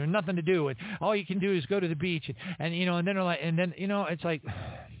mountains. There's nothing to do. And all you can do is go to the beach. And then they're like, it's like,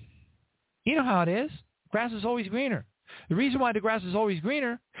 you know how it is. Grass is always greener. The reason why the grass is always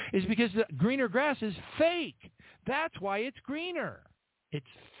greener is because the greener grass is fake. That's why it's greener. It's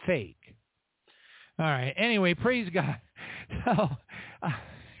fake. All right. Anyway, praise God. So,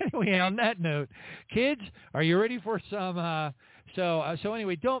 anyway, on that note, kids, are you ready for some? So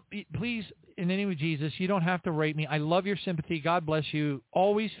anyway, please, in the name of Jesus, you don't have to rate me. I love your sympathy. God bless you.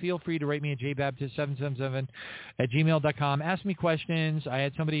 Always feel free to rate me at jbaptist777@gmail.com. Ask me questions. I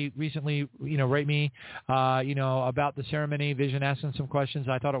had somebody recently, rate me, about the ceremony vision, asking some questions.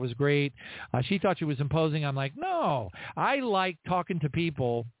 I thought it was great. She thought she was imposing. I'm like, no, I like talking to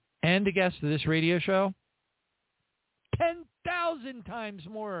people and the guests of this radio show 10,000 times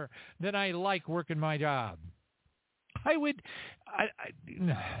more than I like working my job.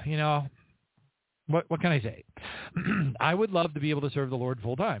 What can I say? I would love to be able to serve the Lord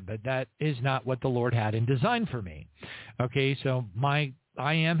full time, but that is not what the Lord had in design for me. Okay, so I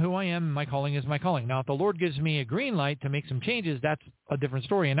am who I am. My calling is my calling. Now, if the Lord gives me a green light to make some changes, that's a different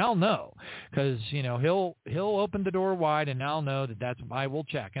story, and I'll know because He'll open the door wide, and I'll know I will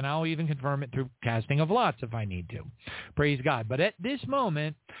check, and I'll even confirm it through casting of lots if I need to. Praise God. But at this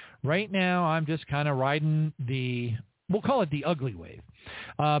moment, right now, I'm just kind of riding the We'll call it the ugly wave.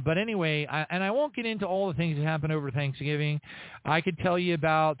 But anyway, I won't get into all the things that happened over Thanksgiving. I could tell you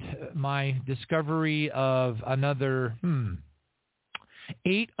about my discovery of another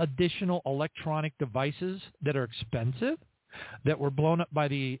 8 additional electronic devices that are expensive that were blown up by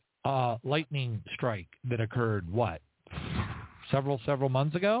the lightning strike that occurred, several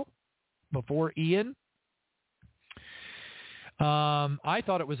months ago before Ian. I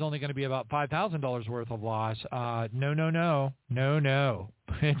thought it was only going to be about $5,000 worth of loss. No.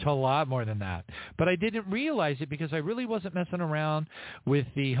 It's a lot more than that. But I didn't realize it because I really wasn't messing around with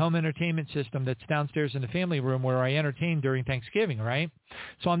the home entertainment system that's downstairs in the family room where I entertain during Thanksgiving, right?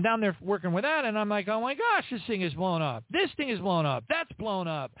 So I'm down there working with that, and I'm like, oh, my gosh, this thing is blown up. This thing is blown up. That's blown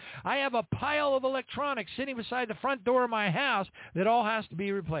up. I have a pile of electronics sitting beside the front door of my house that all has to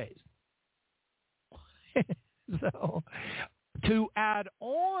be replaced. So to add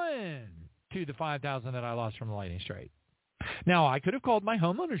on to the $5,000 that I lost from the lightning strike. Now, I could have called my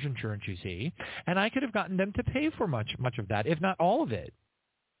homeowner's insurance, you see, and I could have gotten them to pay for much of that, if not all of it.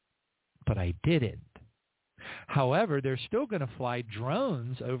 But I didn't. However, they're still going to fly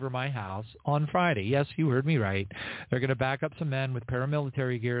drones over my house on Friday. Yes, you heard me right. They're going to back up some men with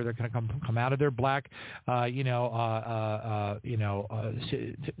paramilitary gear. They're going to come out of their black, what do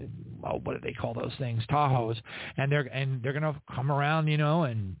they call those things? Tahoes, and they're going to come around,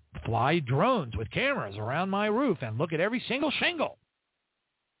 and fly drones with cameras around my roof and look at every single shingle.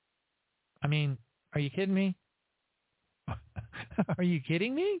 I mean, are you kidding me? Are you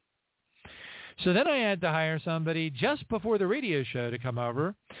kidding me? So then I had to hire somebody just before the radio show to come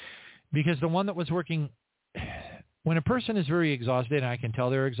over because the one that was working, when a person is very exhausted and I can tell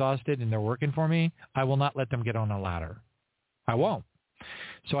they're exhausted and they're working for me, I will not let them get on a ladder. I won't.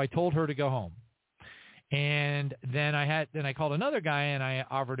 So I told her to go home. And then I called another guy and I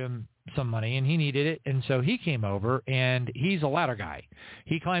offered him some money and he needed it. And so he came over and he's a ladder guy.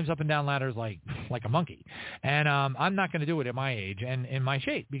 He climbs up and down ladders like a monkey. And I'm not going to do it at my age and in my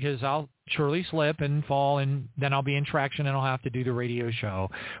shape because I'll surely slip and fall and then I'll be in traction and I'll have to do the radio show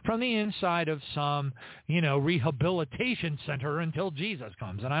from the inside of some, rehabilitation center until Jesus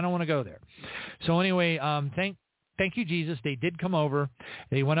comes. And I don't want to go there. So anyway, Thank you, Jesus. They did come over.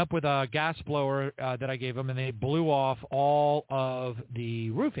 They went up with a gas blower that I gave them, and they blew off all of the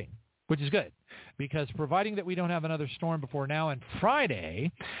roofing, which is good because providing that we don't have another storm before now and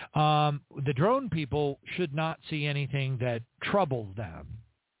Friday, the drone people should not see anything that troubles them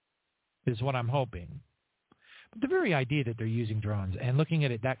is what I'm hoping. But the very idea that they're using drones and looking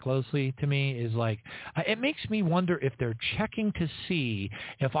at it that closely to me is like, it makes me wonder if they're checking to see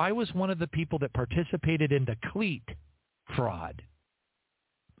if I was one of the people that participated in the cleat fraud.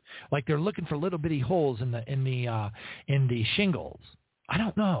 Like they're looking for little bitty holes in the shingles. I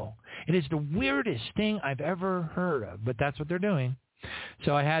don't know. It is the weirdest thing I've ever heard of, but that's what they're doing.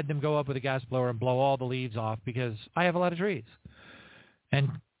 So I had them go up with a gas blower and blow all the leaves off because I have a lot of trees. And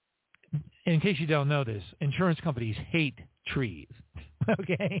in case you don't know this, insurance companies hate trees,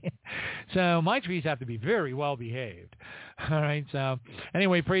 okay? So my trees have to be very well behaved, all right? So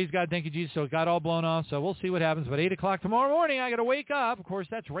anyway, praise God, thank you, Jesus. So it got all blown off, so we'll see what happens. But 8 o'clock tomorrow morning, I got to wake up. Of course,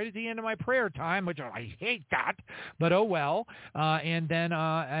 that's right at the end of my prayer time, which I hate that, but oh well. And then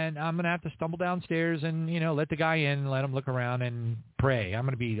and I'm going to have to stumble downstairs and, let the guy in and let him look around and pray. I'm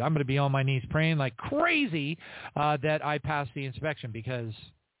going to be on my knees praying like crazy that I pass the inspection because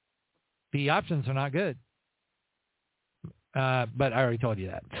the options are not good. But I already told you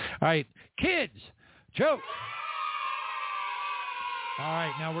that. All right, kids, joke. All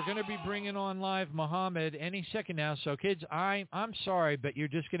right, now we're going to be bringing on live Mohamad any second now. So, kids, I'm sorry, but you're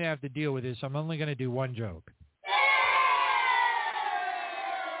just going to have to deal with this. I'm only going to do one joke.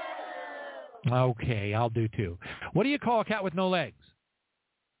 Okay, I'll do two. What do you call a cat with no legs?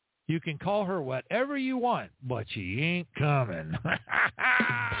 You can call her whatever you want, but she ain't coming.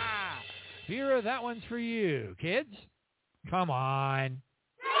 Vera, that one's for you. Kids, come on.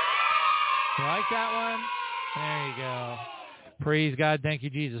 You like that one? There you go. Praise God. Thank you,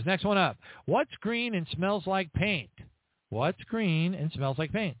 Jesus. Next one up. What's green and smells like paint? What's green and smells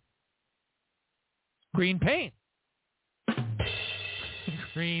like paint? Green paint.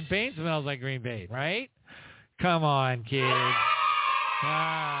 Green paint smells like green paint, right? Come on, kids. All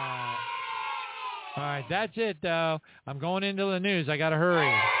right, that's it, though. I'm going into the news. I got to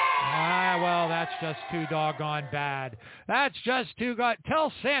hurry. Well, that's just too doggone bad. That's just too good.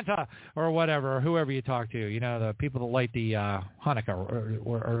 Tell Santa or whatever, or whoever you talk to, the people that light the Hanukkah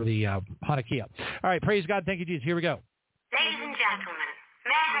or the Hanukkah. All right, praise God. Thank you, Jesus. Here we go. Ladies and gentlemen,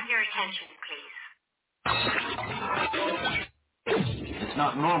 may I have your attention, please? It's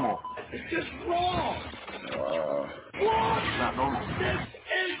not normal. It's just wrong. This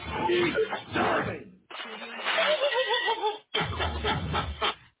is disturbing.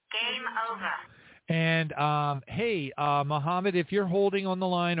 Game over. And, hey, Mohamad, if you're holding on the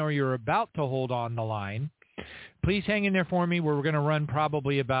line or you're about to hold on the line, please hang in there for me. We're going to run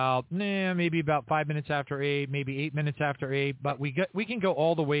probably about, maybe about 5 minutes after 8, maybe 8 minutes after 8. But we can go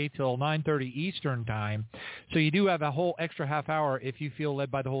all the way till 9:30 Eastern time. So you do have a whole extra half hour if you feel led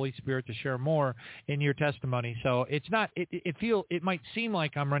by the Holy Spirit to share more in your testimony. So it's not, it might seem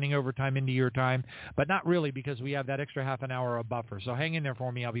like I'm running overtime into your time, but not really, because we have that extra half an hour of buffer. So hang in there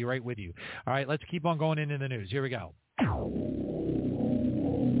for me. I'll be right with you. All right, let's keep on going into the news. Here we go.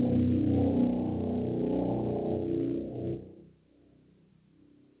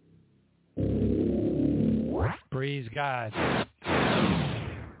 Praise God.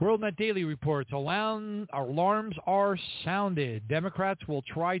 WorldNet Daily reports alarms are sounded. Democrats will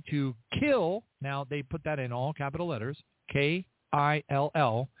try to kill, now they put that in all capital letters,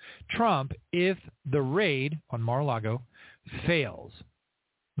 K-I-L-L, Trump if the raid on Mar-a-Lago fails.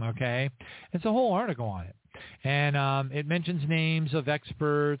 Okay? It's a whole article on it. And it mentions names of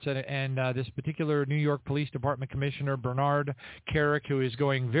experts and this particular New York Police Department Commissioner, Bernard Carrick, who is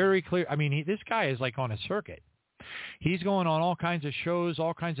going very clear. I mean, this guy is like on a circuit. He's going on all kinds of shows,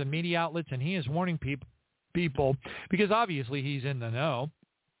 all kinds of media outlets, and he is warning people, because obviously he's in the know,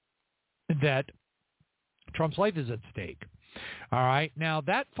 that Trump's life is at stake. All right. Now,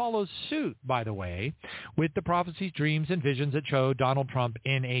 that follows suit, by the way, with the prophecies, dreams, and visions that show Donald Trump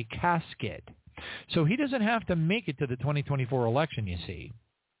in a casket. So he doesn't have to make it to the 2024 election, you see.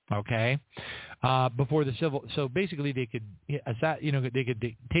 Okay. Before the civil. So basically they could, they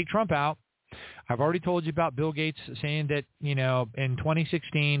could take Trump out. I've already told you about Bill Gates saying that, in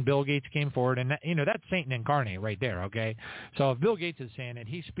 2016, Bill Gates came forward, and, that's Satan incarnate right there, okay? So if Bill Gates is saying it,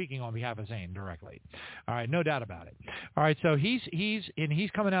 he's speaking on behalf of Satan directly. All right, no doubt about it. All right, so he's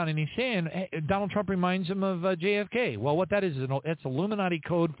coming out and he's saying Donald Trump reminds him of JFK. Well, what that is it's Illuminati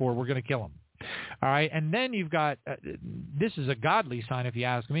code for we're going to kill him. All right, and then you've got, this is a godly sign if you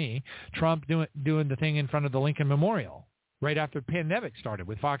ask me, Trump doing the thing in front of the Lincoln Memorial right after the pandemic started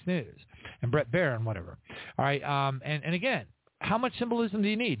with Fox News and Brett Baer and whatever. All right, and again, how much symbolism do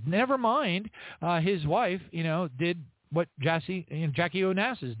you need? Never mind, his wife, did what Jackie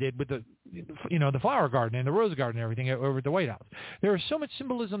Onassis did with the flower garden and the rose garden and everything over at the White House. There is so much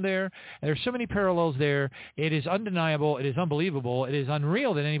symbolism there, and there's so many parallels there. It is undeniable. It is unbelievable. It is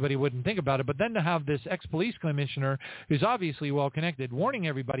unreal that anybody wouldn't think about it. But then to have this ex-police commissioner who's obviously well-connected warning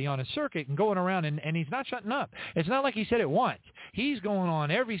everybody on a circuit and going around, and he's not shutting up. It's not like he said it once. He's going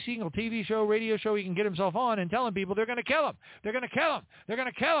on every single TV show, radio show he can get himself on and telling people they're going to kill him. They're going to kill him. They're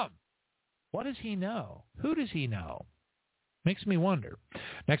going to kill him. What does he know? Who does he know? Makes me wonder.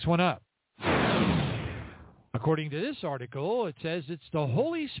 Next one up. According to this article, it says it's the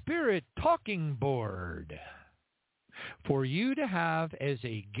Holy Spirit talking board for you to have as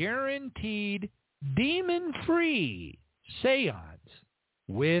a guaranteed demon-free seance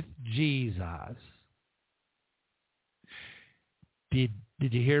with Jesus. Did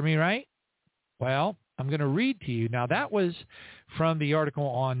you hear me right? Well, I'm going to read to you. Now, that was from the article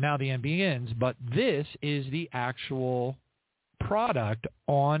on Now the End Begins, but this is the actual product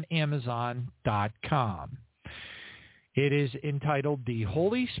on Amazon.com. It is entitled The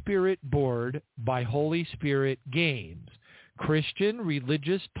Holy Spirit Board by Holy Spirit Games, Christian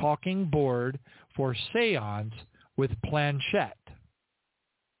Religious Talking Board for Seance with Planchette.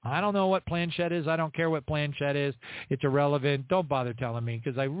 I don't know what Planchette is. I don't care what Planchette is. It's irrelevant. Don't bother telling me,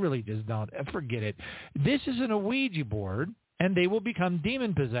 because I really just don't. Forget it. This isn't a Ouija board, and they will become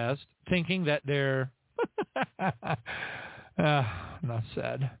demon-possessed thinking that they're... Enough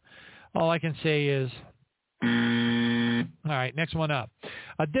said. All I can say is, all right, next one up.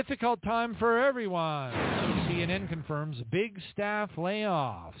 A difficult time for everyone. CNN confirms big staff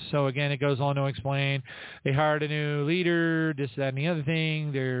layoff. So again, it goes on to explain they hired a new leader, this, that, and the other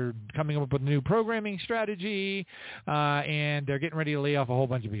thing. They're coming up with a new programming strategy, and they're getting ready to lay off a whole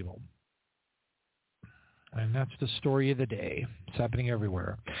bunch of people. And that's the story of the day. It's happening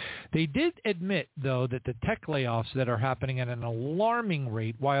everywhere. They did admit, though, that the tech layoffs that are happening at an alarming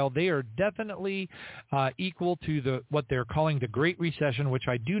rate, while they are definitely equal to what they're calling the Great Recession, which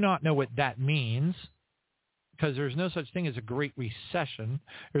I do not know what that means, because there's no such thing as a Great Recession.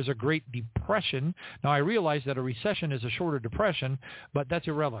 There's a Great Depression. Now, I realize that a recession is a shorter depression, but that's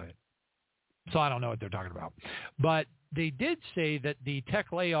irrelevant. So I don't know what they're talking about. But they did say that the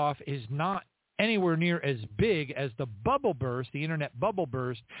tech layoff is not anywhere near as big as the bubble burst, the internet bubble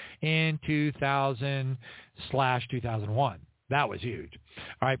burst in 2000/2001. That was huge.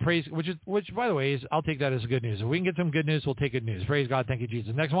 All right, praise, which by the way, I'll take that as good news. If we can get some good news, we'll take good news. Praise God. Thank you,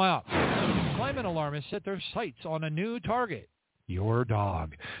 Jesus. Next one up. Climate alarmists set their sights on a new target. Your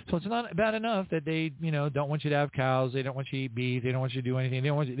dog. So it's not bad enough that they, don't want you to have cows. They don't want you to eat beef. They don't want you to do anything.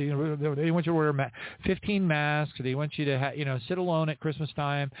 They want you to wear 15 masks. They want you to, sit alone at Christmas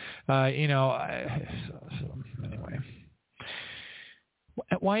time. Anyway.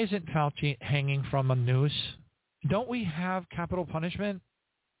 Why isn't Fauci hanging from a noose? Don't we have capital punishment?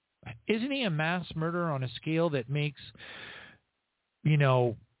 Isn't he a mass murderer on a scale that makes,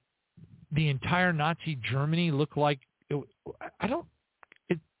 the entire Nazi Germany look like,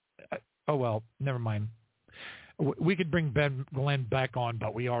 never mind. We could bring Glenn back on,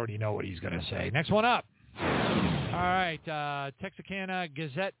 but we already know what he's going to say. Next one up. All right. Texarkana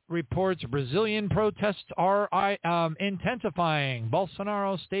Gazette reports Brazilian protests are intensifying.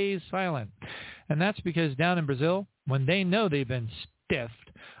 Bolsonaro stays silent. And that's because down in Brazil, when they know they've been stiffed,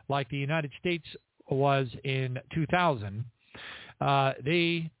 like the United States was in 2000,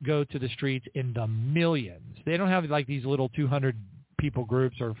 they go to the streets in the millions. They don't have like these little 200 people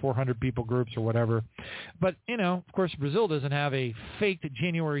groups or 400 people groups or whatever. But, of course, Brazil doesn't have a faked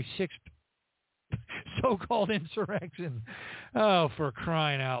January 6th so-called insurrection. Oh, for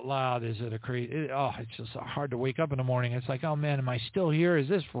crying out loud. Is it a crazy? It's just hard to wake up in the morning. It's like, oh, man, am I still here? Is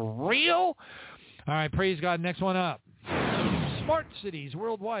this for real? All right, praise God. Next one up. Smart cities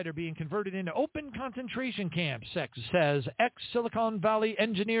worldwide are being converted into open concentration camps, says ex-Silicon Valley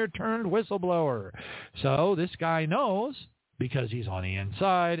engineer turned whistleblower. So this guy knows, because he's on the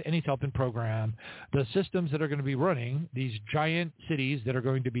inside and he's helping program the systems that are going to be running these giant cities that are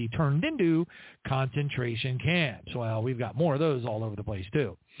going to be turned into concentration camps. Well, we've got more of those all over the place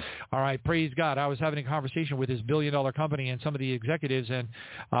too. All right, praise God. I was having a conversation with this billion-dollar company and some of the executives, and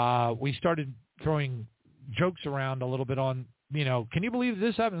we started throwing jokes around a little bit on, can you believe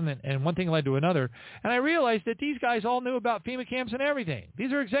this happened? And one thing led to another. And I realized that these guys all knew about FEMA camps and everything.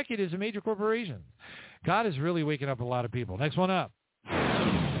 These are executives of major corporations. God is really waking up a lot of people. Next one up.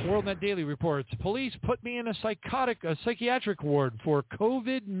 WorldNet Daily reports, police put me in a psychiatric ward for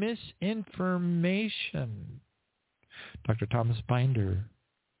COVID misinformation. Dr. Thomas Binder.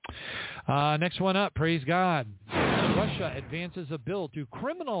 Next one up, praise God. Russia advances a bill to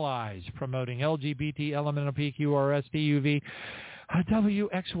criminalize promoting LGBT, LMNOP, W,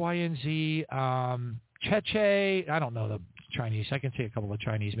 X, Y, and Z, Cheche. I don't know the Chinese. I can say a couple of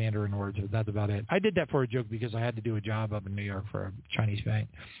Chinese Mandarin words, but that's about it. I did that for a joke because I had to do a job up in New York for a Chinese bank.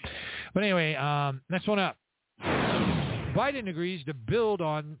 But anyway, next one up. Biden agrees to build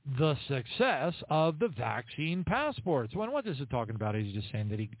on the success of the vaccine passports. Well, what this is talking about is just saying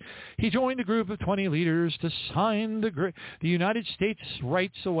that he joined a group of 20 leaders to sign the United States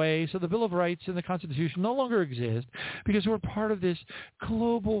rights away, so the Bill of Rights and the Constitution no longer exist because we're part of this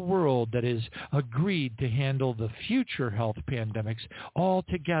global world that is agreed to handle the future health pandemics all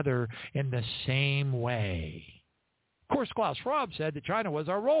together in the same way. Of course, Klaus Schwab said that China was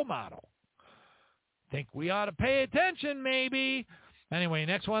our role model. Think we ought to pay attention, maybe. Anyway,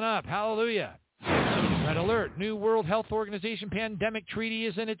 next one up. Hallelujah. Red alert. New World Health Organization pandemic treaty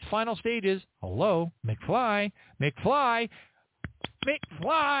is in its final stages. Hello, McFly.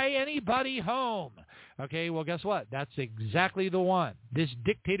 Anybody home? Okay, well, guess what? That's exactly the one. This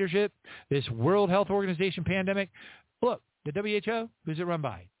dictatorship, this World Health Organization pandemic. Look, the WHO, who's it run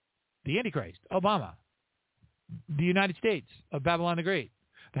by? The Antichrist, Obama. The United States of Babylon the Great.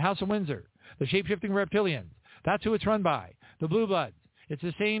 The House of Windsor. The shape-shifting reptilians. That's who it's run by. The Blue Bloods. It's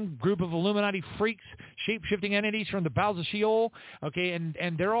the same group of Illuminati freaks, shape-shifting entities from the bowels of Sheol, okay, and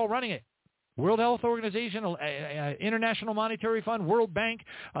they're all running it. World Health Organization, International Monetary Fund, World Bank,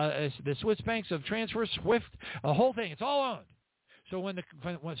 the Swiss banks of transfer, SWIFT, the whole thing. It's all owned. So when the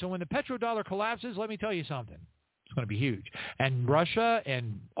petrodollar collapses, let me tell you something. It's going to be huge. And Russia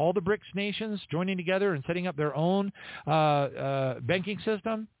and all the BRICS nations joining together and setting up their own banking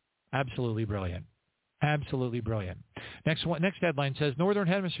system, absolutely brilliant. Absolutely brilliant. Next headline says, Northern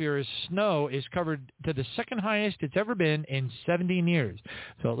Hemisphere snow is covered to the second highest it's ever been in 17 years.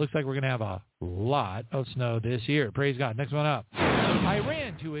 So it looks like we're going to have a lot of snow this year. Praise God. Next one up.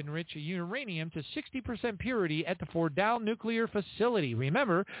 Iran to enrich uranium to 60% purity at the Fordow nuclear facility.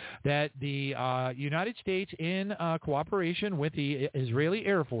 Remember that the United States, in cooperation with the Israeli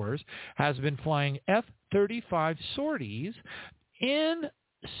Air Force, has been flying F-35 sorties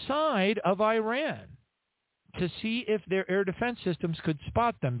inside of Iran to see if their air defense systems could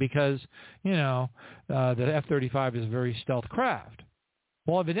spot them because, the F-35 is a very stealth craft.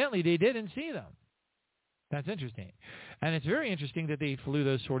 Well, evidently they didn't see them. That's interesting. And it's very interesting that they flew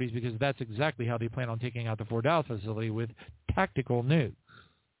those sorties because that's exactly how they plan on taking out the Fort Dallas facility with tactical nukes.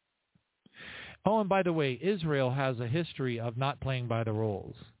 Oh, and by the way, Israel has a history of not playing by the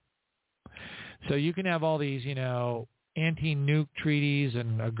rules. So you can have all these, anti-nuke treaties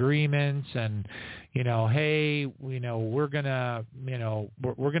and agreements and, hey, we're going to,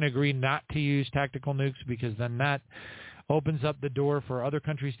 we're going to agree not to use tactical nukes because then that opens up the door for other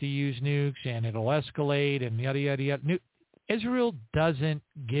countries to use nukes and it'll escalate and yada, yada, yada. Israel doesn't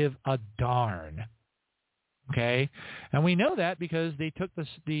give a darn. Okay, and we know that because they took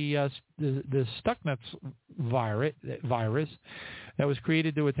the Stuxnet virus that was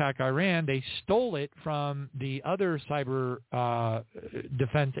created to attack Iran. They stole it from the other cyber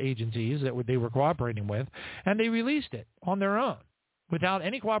defense agencies that they were cooperating with, and they released it on their own without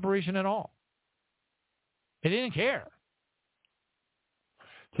any cooperation at all. They didn't care.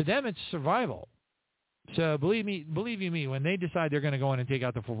 To them, it's survival. So believe you me, when they decide they're going to go in and take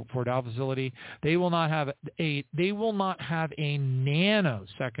out the Fort Dallas facility, they will not have a nanosecond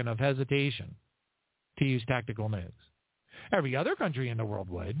of hesitation to use tactical nukes. Every other country in the world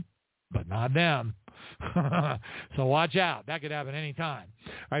would, but not them. So watch out. That could happen any time.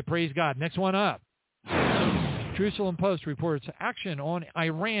 All right, praise God. Next one up. Jerusalem Post reports action on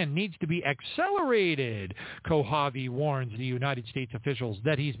Iran needs to be accelerated. Kohavi warns the United States officials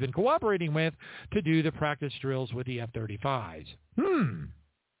that he's been cooperating with to do the practice drills with the F-35s.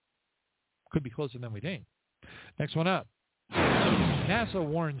 Could be closer than we think. Next one up. NASA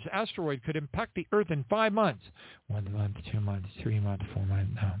warns asteroid could impact the Earth in 5 months. 1 month, 2 months, 3 months, 4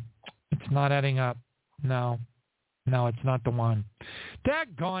 months. No. It's not adding up. No, it's not the one.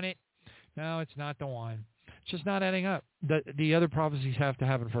 Daggone it. No, it's not the one. It's just not adding up. The other prophecies have to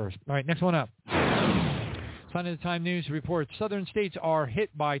happen first. All right, next one up. Sign of the Time News reports southern states are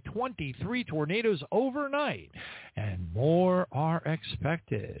hit by 23 tornadoes overnight, and more are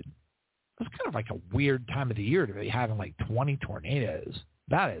expected. It's kind of like a weird time of the year to be having like 20 tornadoes.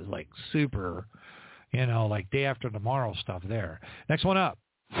 That is like super, like day after tomorrow stuff there. Next one up.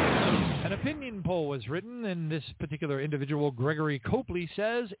 An opinion poll was written, and this particular individual, Gregory Copley,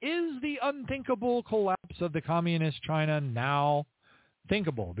 says, is the unthinkable collapse of the communist China now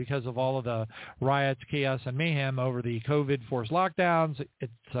thinkable because of all of the riots, chaos, and mayhem over the COVID forced lockdowns,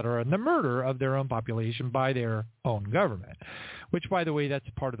 etc., and the murder of their own population by their own government, which, by the way, that's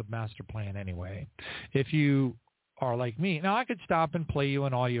part of the master plan anyway. If you are like me. Now, I could stop and play you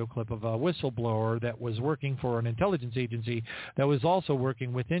an audio clip of a whistleblower that was working for an intelligence agency that was also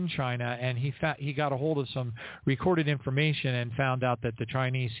working within China, and he got a hold of some recorded information and found out that the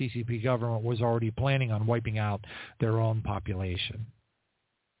Chinese CCP government was already planning on wiping out their own population.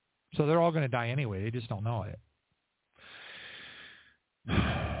 So they're all going to die anyway. They just don't know it.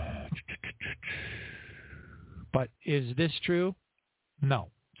 But is this true? No,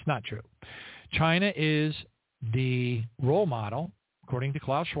 it's not true. China is the role model, according to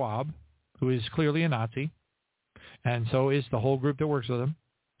Klaus Schwab, who is clearly a Nazi, and so is the whole group that works with him.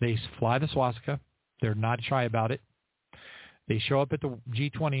 They fly the swastika. They're not shy about it. They show up at the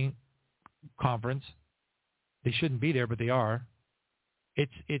G20 conference. They shouldn't be there, but they are.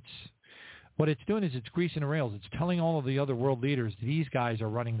 It's what it's doing is it's greasing the rails. It's telling all of the other world leaders these guys are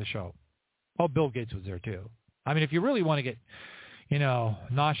running the show. Oh, Bill Gates was there too. I mean, if you really want to get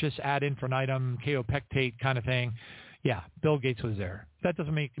nauseous ad infinitum, kaopectate kind of thing. Yeah, Bill Gates was there. That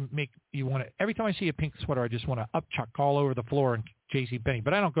doesn't make you want to. Every time I see a pink sweater, I just want to upchuck all over the floor in JCPenney.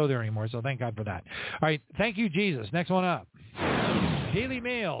 But I don't go there anymore, so thank God for that. All right, thank you, Jesus. Next one up. Daily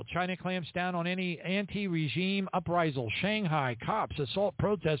Mail. China clamps down on any anti-regime uprisal. Shanghai cops assault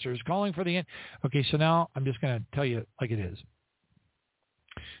protesters calling for the end. Okay, so now I'm just going to tell you like it is.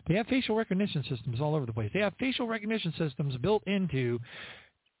 They have facial recognition systems all over the place. They have facial recognition systems built into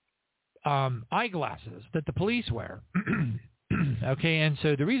eyeglasses that the police wear. Okay, and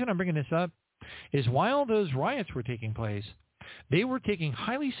so the reason I'm bringing this up is while those riots were taking place, they were taking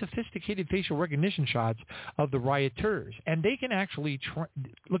highly sophisticated facial recognition shots of the rioters, and they can actually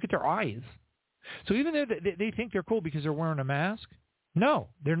look at their eyes. So even though they think they're cool because they're wearing a mask, no,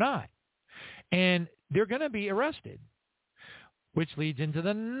 they're not. And they're going to be arrested. Which leads into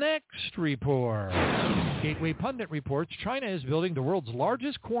the next report. Gateway Pundit reports China is building the world's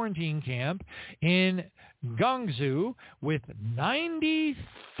largest quarantine camp in Guangzhou with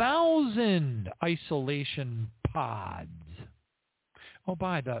 90,000 isolation pods. Oh,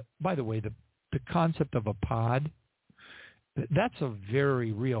 by the way, the concept of a pod, that's a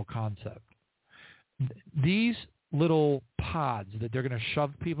very real concept. These little pods that they're going to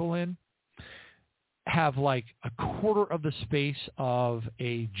shove people in have like a quarter of the space of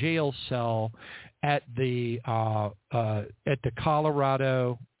a jail cell at the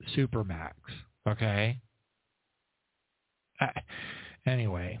Colorado Supermax. Okay.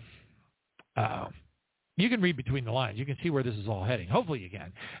 Anyway, you can read between the lines. You can see where this is all heading. Hopefully you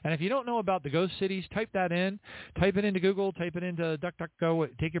can. And if you don't know about the ghost cities, type that in. Type it into Google. Type it into DuckDuckGo.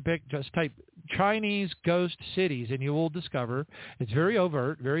 Take your pick. Just type Chinese ghost cities, and you will discover, it's very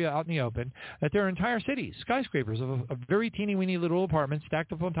overt, very out in the open, that there are entire cities, skyscrapers of very teeny-weeny little apartments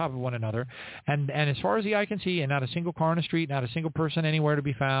stacked up on top of one another. And as far as the eye can see, and not a single car on the street, not a single person anywhere to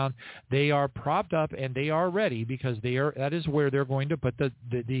be found, they are propped up and they are ready because that is where they're going to put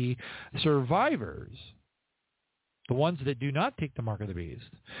the survivors. The ones that do not take the mark of the beast,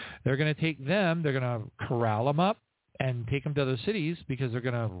 they're going to take them, they're going to corral them up and take them to those cities because they're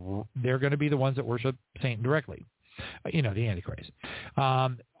going to be the ones that worship Satan directly, the Antichrist.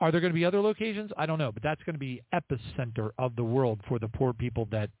 Are there going to be other locations? I don't know, but that's going to be epicenter of the world for the poor people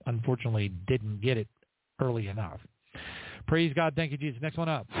that unfortunately didn't get it early enough. Praise God. Thank you, Jesus. Next one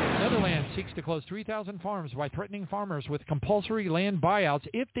up. Netherlands seeks to close 3,000 farms by threatening farmers with compulsory land buyouts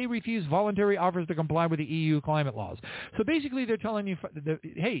if they refuse voluntary offers to comply with the EU climate laws. So basically they're telling you,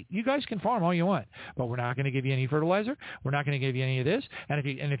 hey, you guys can farm all you want, but we're not going to give you any fertilizer. We're not going to give you any of this. And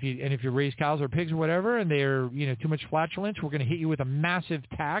if you raise cows or pigs or whatever and they're, too much flatulence, we're going to hit you with a massive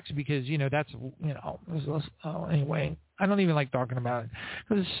tax because, anyway. I don't even like talking about it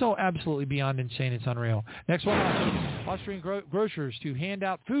because it's so absolutely beyond insane. It's unreal. Next one, Austrian grocers to hand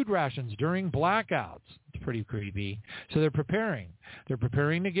out food rations during blackouts. It's pretty creepy. So they're preparing. They're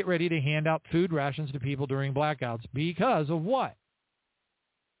preparing to get ready to hand out food rations to people during blackouts because of what?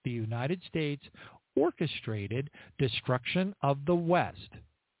 The United States orchestrated destruction of the West.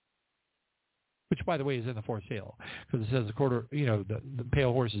 Which, by the way, is in the fourth seal, because it says a quarter, the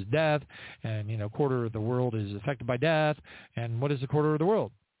pale horse is death, and, a quarter of the world is affected by death. And what is a quarter of the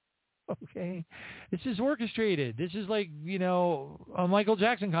world? Okay. This is orchestrated. This is like, a Michael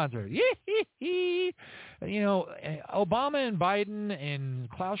Jackson concert. Obama and Biden and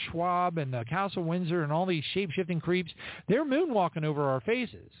Klaus Schwab and the Castle Windsor and all these shape-shifting creeps, they're moonwalking over our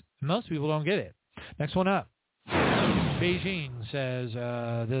faces. Most people don't get it. Next one up. Beijing says,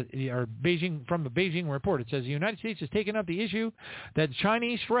 from the Beijing report, it says the United States has taken up the issue that the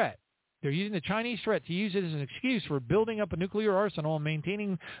Chinese threat. They're using the Chinese threat to use it as an excuse for building up a nuclear arsenal and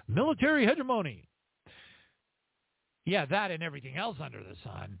maintaining military hegemony. Yeah, that and everything else under the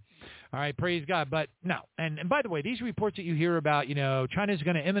sun. All right, praise God. But no, and by the way, these reports that you hear about, China's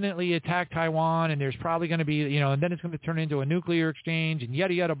going to imminently attack Taiwan, and there's probably going to be, and then it's going to turn into a nuclear exchange and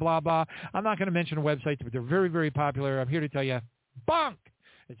yada, yada, blah, blah. I'm not going to mention websites, but they're very, very popular. I'm here to tell you, bunk!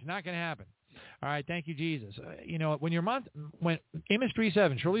 It's not going to happen. All right, thank you, Jesus. When Amos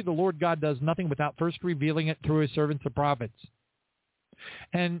 3:7, surely the Lord God does nothing without first revealing it through his servants, the prophets.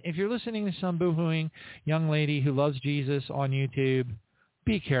 And if you're listening to some boohooing young lady who loves Jesus on YouTube,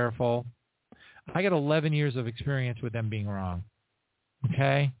 be careful. I got 11 years of experience with them being wrong.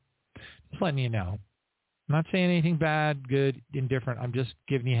 Okay? Just letting you know. I'm not saying anything bad, good, indifferent. I'm just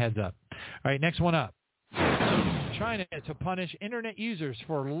giving you a heads up. All right, next one up. China to punish Internet users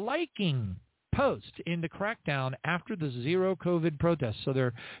for liking posts in the crackdown after the zero COVID protests.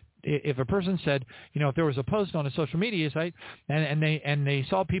 So if a person said, if there was a post on a social media site and they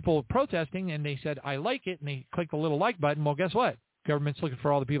saw people protesting and they said, I like it, and they clicked the little like button, well, guess what? Government's looking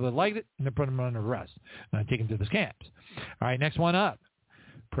for all the people that liked it, and they're putting them under arrest and taking them to the camps. All right, next one up.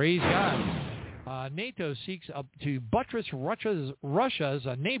 Praise God. NATO seeks to buttress Russia's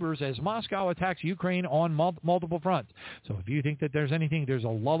neighbors as Moscow attacks Ukraine on multiple fronts. So if you think that there's a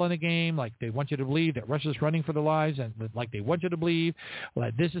lull in the game, like they want you to believe that Russia's running for their lives, and like they want you to believe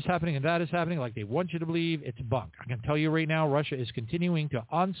that this is happening and that is happening, like they want you to believe, it's bunk. I can tell you right now, Russia is continuing to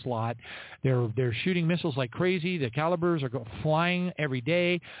onslaught. They're shooting missiles like crazy. The calibers are flying every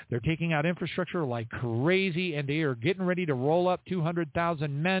day. They're taking out infrastructure like crazy, and they are getting ready to roll up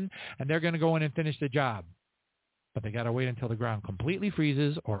 200,000 men, and they're going to go in and finish the job. But they got to wait until the ground completely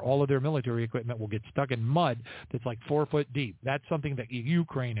freezes, or all of their military equipment will get stuck in mud that's like 4 foot deep. That's something that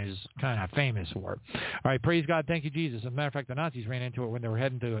Ukraine is kind of famous for. All right, praise God. Thank you, Jesus. As a matter of fact, the Nazis ran into it when they were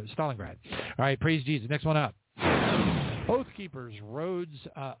heading to Stalingrad. All right, praise Jesus. Next one up. Oath Keepers Rhodes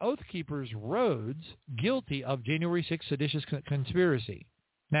guilty of January 6th seditious conspiracy.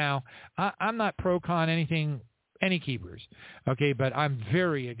 Now, I'm not pro-con any keepers, okay, but I'm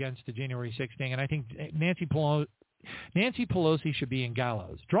very against the January 6th thing, and I think Nancy Pelosi should be in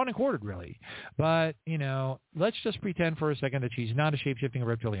gallows, drawn and quartered, really. But, let's just pretend for a second that she's not a shape-shifting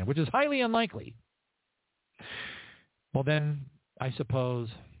reptilian, which is highly unlikely. Well, then, I suppose,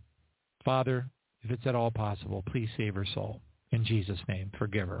 Father, if it's at all possible, please save her soul. In Jesus' name,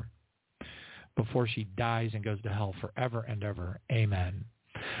 forgive her. before she dies and goes to hell forever and ever. Amen.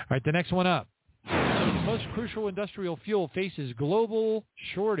 All right, the next one up. Most crucial industrial fuel faces global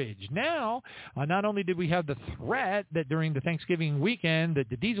shortage. Now, not only did we have the threat that during the Thanksgiving weekend that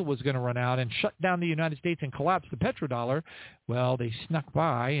the diesel was going to run out and shut down the United States and collapse the petrodollar, well, they snuck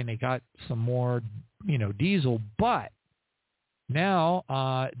by and they got some more, diesel. But now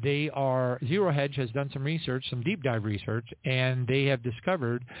Zero Hedge has done some research, some deep dive research, and they have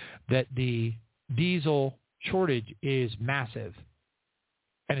discovered that the diesel shortage is massive.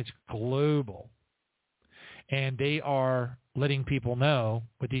 And it's global. And they are letting people know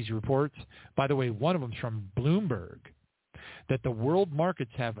with these reports, by the way, one of them is from Bloomberg, that the world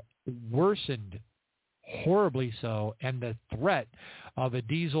markets have worsened horribly so, and the threat of a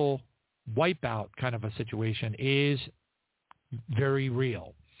diesel wipeout kind of a situation is very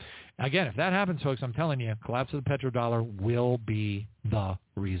real. Again, if that happens, folks, I'm telling you, collapse of the petrodollar will be the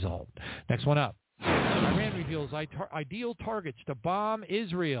result. Next one up. Iran reveals ideal targets to bomb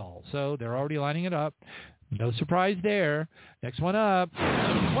Israel. So they're already lining it up. No surprise there. Next one up.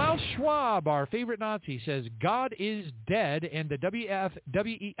 Klaus Schwab, our favorite Nazi, says God is dead and the WEF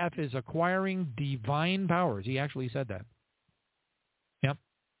is acquiring divine powers. He actually said that.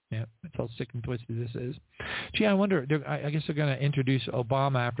 Yep, that's how sick and twisted this is. Gee, I wonder, I guess they're going to introduce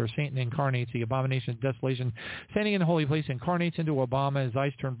Obama after Satan incarnates the abomination of desolation. Standing in the holy place incarnates into Obama. His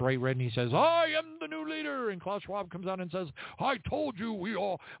eyes turn bright red, and he says, I am the new leader. And Klaus Schwab comes out and says, I told you we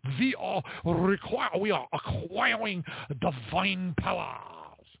are acquiring divine powers.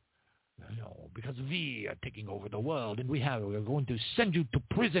 Because we are taking over the world, and we are going to send you to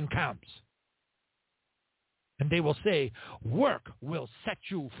prison camps. And they will say, work will set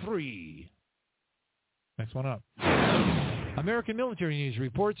you free. Next one up. American military news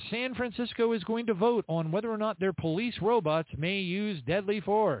reports San Francisco is going to vote on whether or not their police robots may use deadly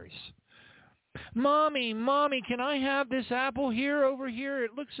force. Mommy, can I have this apple over here?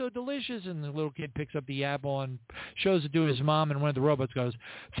 It looks so delicious. And the little kid picks up the apple and shows it to his mom, and one of the robots goes,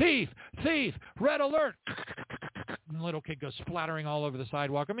 thief, red alert. And the little kid goes splattering all over the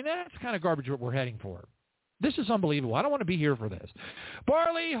sidewalk. I mean, that's kind of garbage what we're heading for. This is unbelievable. I don't want to be here for this.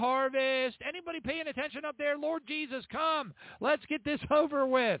 Barley harvest. Anybody paying attention up there? Lord Jesus, come. Let's get this over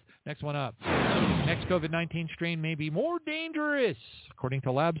with. Next one up. Next COVID-19 strain may be more dangerous, according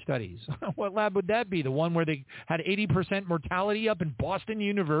to lab studies. What lab would that be? The one where they had 80% mortality up in Boston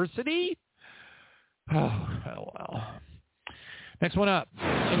University? Oh, well. Next one up.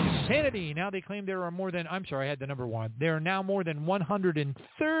 Insanity. Now they claim there are more than, I had the number one. There are now more than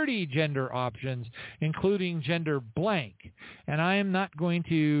 130 gender options, including gender blank. And I am not going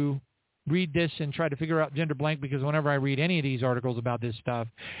to read this and try to figure out gender blank, because whenever I read any of these articles about this stuff,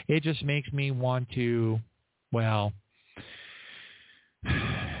 it just makes me want to,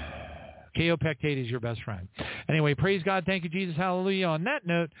 Kaopectate is your best friend. Anyway, praise God. Thank you, Jesus. Hallelujah. On that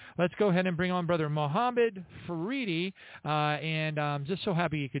note, let's go ahead and bring on Brother Mohamad Faridi. And I'm just so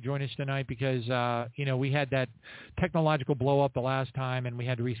happy you could join us tonight because, we had that technological blow up the last time and we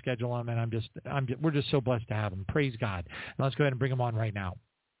had to reschedule him. And we're just so blessed to have him. Praise God. And let's go ahead and bring him on right now.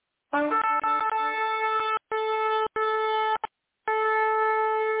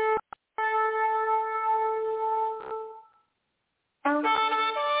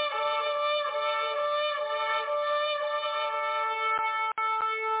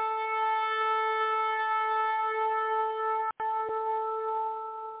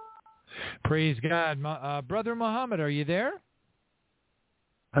 Praise God. Brother Mohamad, are you there?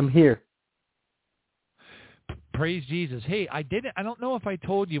 I'm here. Praise Jesus. Hey, I don't know if I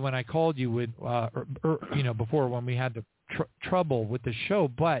told you when I called you with, before when we had the trouble with the show,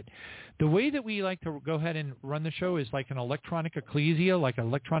 but the way that we like to go ahead and run the show is like an electronic ecclesia, like an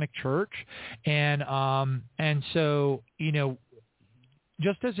electronic church. And so,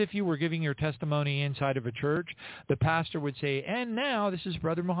 just as if you were giving your testimony inside of a church, the pastor would say, and now this is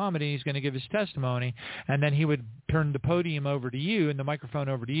Brother Mohamad, and he's going to give his testimony, and then he would turn the podium over to you and the microphone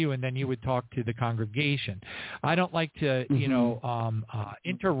over to you, and then you would talk to the congregation. I don't like to,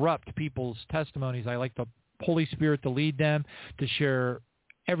 interrupt people's testimonies. I like the Holy Spirit to lead them to share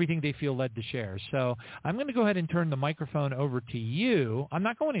everything they feel led to share. So I'm going to go ahead and turn the microphone over to you. I'm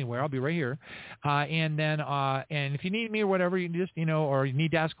not going anywhere. I'll be right here. And then, and if you need me or whatever, you just, or you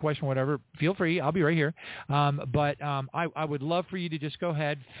need to ask a question or whatever, feel free. I'll be right here. But I would love for you to just go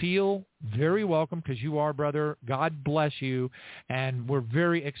ahead, feel very welcome because you are, brother. God bless you. And we're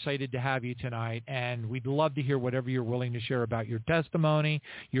very excited to have you tonight. And we'd love to hear whatever you're willing to share about your testimony,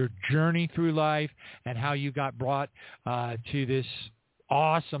 your journey through life, and how you got brought to this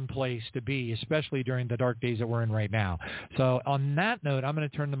awesome place to be, especially during the dark days that we're in right now. So on that note, I'm going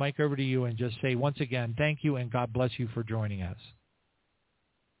to turn the mic over to you and just say once again, thank you and God bless you for joining us.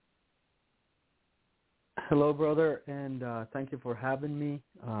 Hello, brother, and thank you for having me.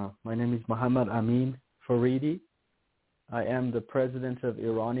 My name is Mohamad Faridi. I am the president of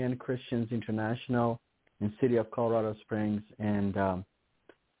Iranian Christians International in city of Colorado Springs, and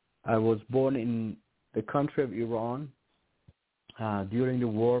I was born in the country of Iran during the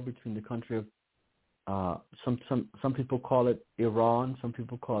war between the country of some people call it Iran, some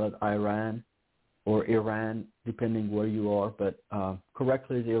people call it Iran or Iran, depending where you are, but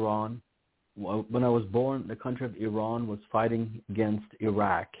correctly is Iran. When I was born, the country of Iran was fighting against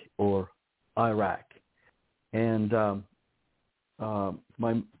Iraq or Iraq, and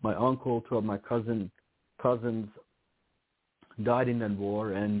my uncle, two of my cousins died in that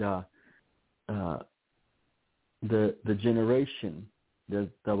war, and the generation that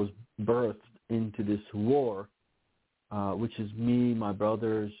was birthed into this war, which is me, my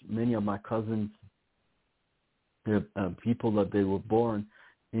brothers, many of my cousins, the people that they were born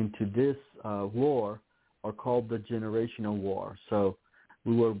into this war are called the generational war. So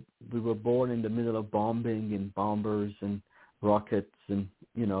we were born in the middle of bombing and bombers and rockets and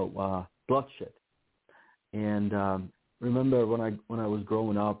bloodshed. And remember when I was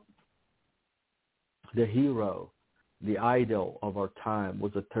growing up, the hero, the idol of our time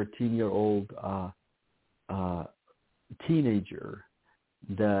was a 13-year-old teenager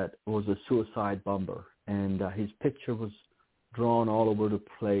that was a suicide bomber, and his picture was drawn all over the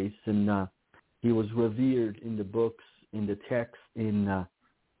place, and he was revered in the books, in the text, on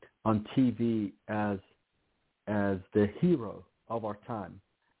TV as the hero of our time.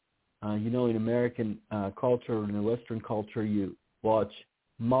 In American culture, in the Western culture, you watch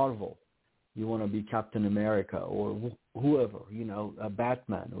Marvel. You want to be Captain America or whoever,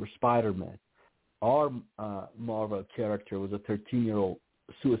 Batman or Spider-Man. Our Marvel character was a 13-year-old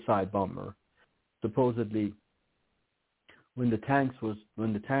suicide bomber. Supposedly, when the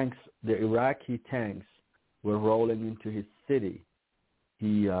Iraqi tanks were rolling into his city,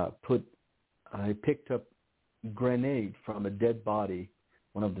 he picked up a grenade from a dead body,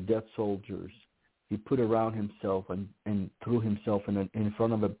 one of the dead soldiers. He put around himself and threw himself in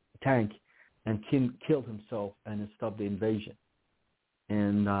front of a tank and killed himself and stopped the invasion.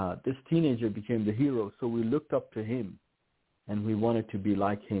 And this teenager became the hero, so we looked up to him, and we wanted to be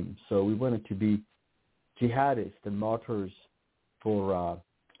like him. So we wanted to be jihadists and martyrs for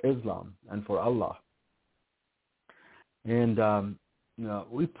Islam and for Allah. And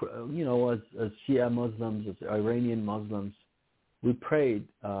we, as Shia Muslims, as Iranian Muslims, we prayed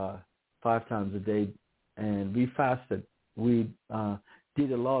 5 times a day, and we fasted. We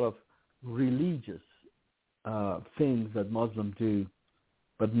did a lot of religious things that Muslims do,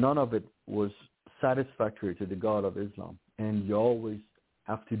 but none of it was satisfactory to the God of Islam. And you always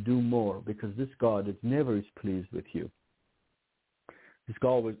have to do more, because this God is never is pleased with you. This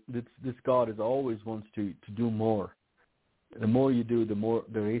God is always wants to do more. The more you do, the more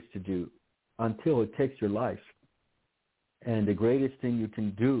there is to do, until it takes your life. And the greatest thing you can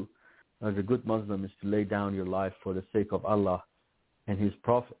do as a good Muslim is to lay down your life for the sake of Allah and His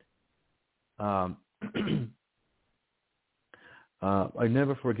Prophet. I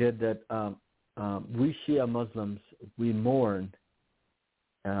never forget that we Shia Muslims, we mourn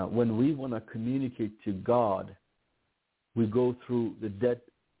when we want to communicate to God. We go through the dead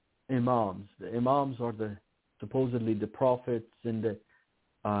imams. The imams are supposedly the prophets and the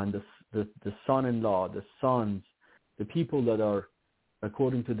son-in-law, the sons, the people that are,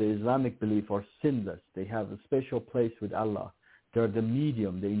 according to the Islamic belief, are sinless. They have a special place with Allah. They're the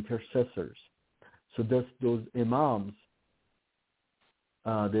medium, the intercessors. So those imams,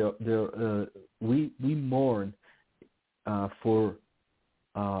 we mourn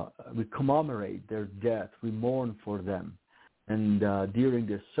we commemorate their death. We mourn for them. And during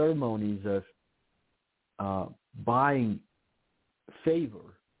the ceremonies of buying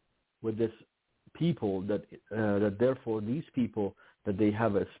favor with this people, that therefore these people, that they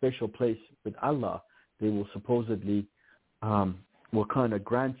have a special place with Allah, they will supposedly will kind of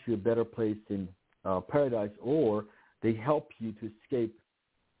grant you a better place in paradise, or they help you to escape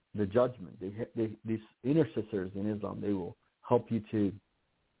the judgment. These intercessors in Islam, they will help you to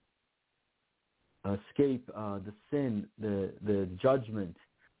escape the sin, the judgment,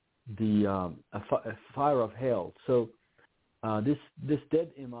 the fire of hell. So this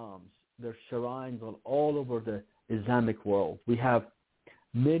dead imams, their shrines are all over the Islamic world. We have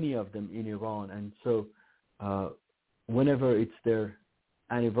many of them in Iran, and so whenever it's their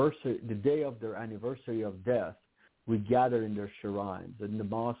anniversary, the day of their anniversary of death, we gather in their shrines, in the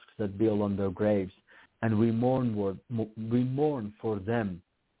mosques that build on their graves, and we mourn for them.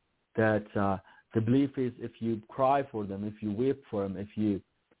 That the belief is, if you cry for them, if you weep for them, if you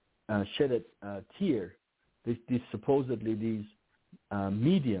shed a tear, these supposedly these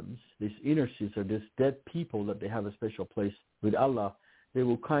mediums, these intercessors, or these dead people that they have a special place with Allah, they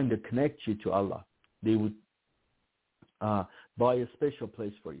will kind of connect you to Allah. They would buy a special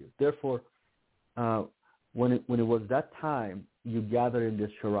place for you. Therefore, when it was that time, you gather in the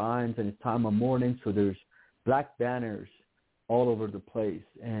shrines, and it's time of mourning, so there's black banners all over the place,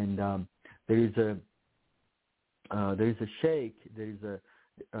 and there is a sheikh, there is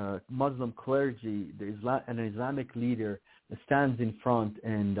a Muslim clergy, an Islamic leader that stands in front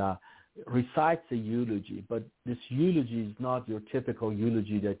and recites a eulogy. But this eulogy is not your typical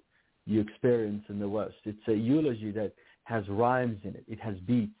eulogy that you experience in the West. It's a eulogy that has rhymes in it. It has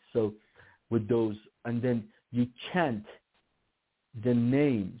beats. So with those, and then you chant the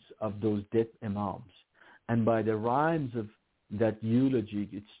names of those dead imams. And by the rhymes of that eulogy,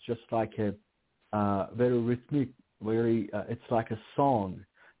 it's just like a very rhythmic, it's like a song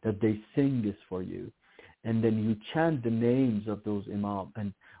that they sing this for you. And then you chant the names of those imams.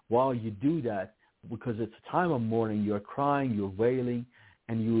 And while you do that, because it's a time of mourning, you're crying, you're wailing,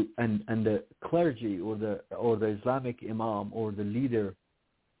 and the clergy or the Islamic imam or the leader,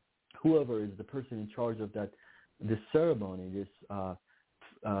 whoever is the person in charge of this ceremony, this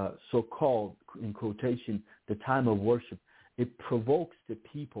so-called, in quotation, the time of worship, it provokes the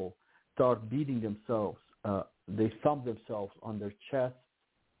people start beating themselves. They thump themselves on their chest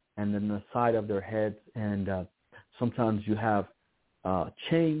and then the side of their heads, and sometimes you have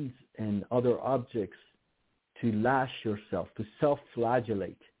chains and other objects to lash yourself, to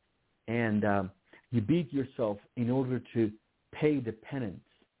self-flagellate, and you beat yourself in order to pay the penance,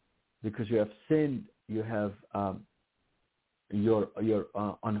 because you have sinned, you have you're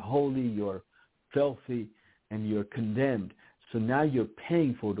unholy, you're filthy, and you're condemned. So now you're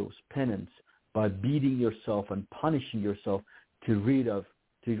paying for those penance by beating yourself and punishing yourself to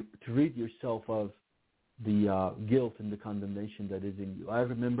rid yourself of the guilt and the condemnation that is in you. I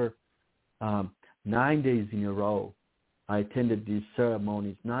remember 9 days in a row, I attended these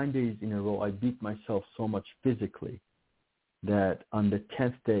ceremonies. 9 days in a row, I beat myself so much physically that on the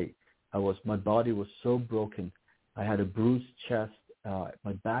 10th day, my body was so broken. I had a bruised chest.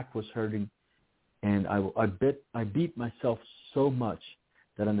 My back was hurting, and I beat myself so much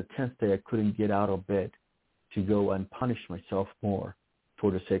that on the 10th day, I couldn't get out of bed to go and punish myself more for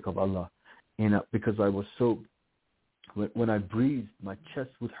the sake of Allah. And because I was so, when I breathed, my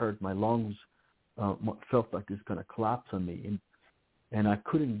chest would hurt, my lungs felt like it's going to collapse on me. And I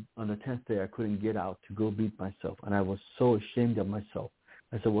couldn't, on the 10th day, I couldn't get out to go beat myself. And I was so ashamed of myself.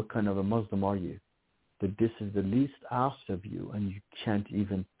 I said, what kind of a Muslim are you? That this is the least asked of you, and you can't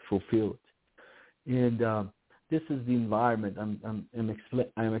even fulfill it. And this is the environment. I'm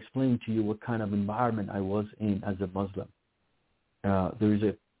explaining to you what kind of environment I was in as a Muslim.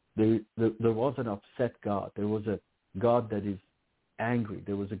 There was an upset God. There was a God that is angry.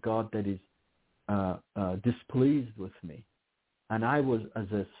 There was a God that is displeased with me. And I was, as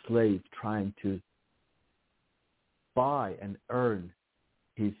a slave, trying to buy and earn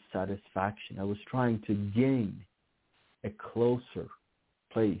his satisfaction. I was trying to gain a closer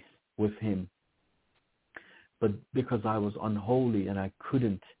place with him. But because I was unholy and I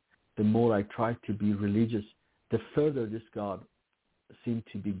couldn't, the more I tried to be religious, the further this God seemed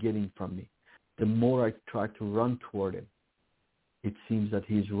to be getting from me. The more I tried to run toward him, it seems that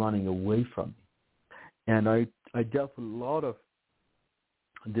he's running away from me. And I dealt with a lot of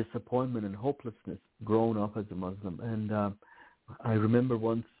disappointment and hopelessness growing up as a Muslim. And I remember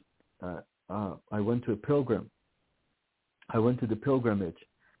once I went to the pilgrimage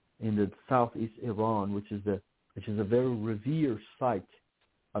in the southeast Iran, which is a very revered site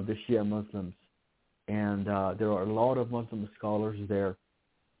of the Shia Muslims. And there are a lot of Muslim scholars there.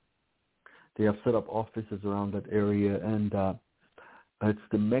 They have set up offices around that area, and it's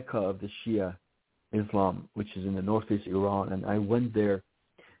the Mecca of the Shia Islam, which is in the northeast Iran. And I went there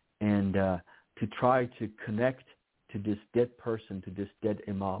and to try to connect to this dead person, to this dead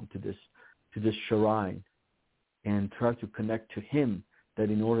imam, to this shrine, and try to connect to him, that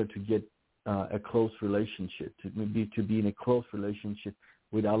in order to get a close relationship, to be in a close relationship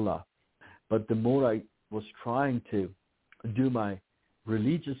with Allah. But the more I was trying to do my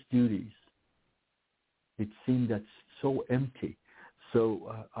religious duties, it seemed that's so empty.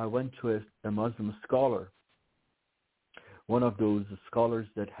 So I went to a Muslim scholar, one of those scholars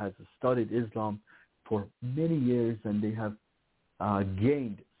that has studied Islam for many years, and they have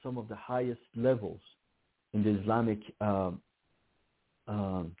gained some of the highest levels in the Islamic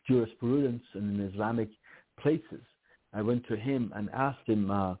jurisprudence and in Islamic places. I went to him and asked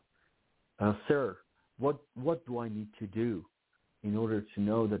him, sir, what do I need to do in order to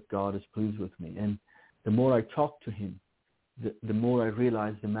know that God is pleased with me? And the more I talked to him, the more I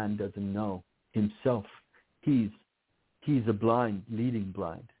realized the man doesn't know himself. He's a blind leading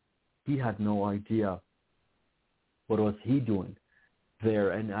blind. He had no idea what was he doing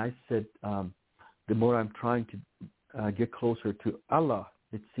there. And I said, the more I'm trying to get closer to Allah,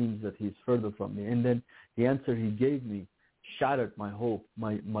 it seems that he's further from me. And then the answer he gave me shattered my hope,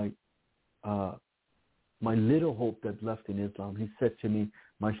 my little hope that left in Islam. He said to me,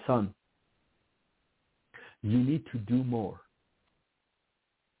 my son, you need to do more.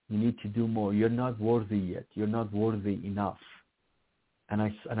 You need to do more. You're not worthy yet. You're not worthy enough. And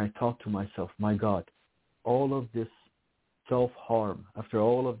I thought to myself, my God, all of this self-harm, after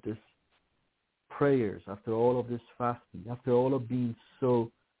all of this prayers, after all of this fasting, after all of being so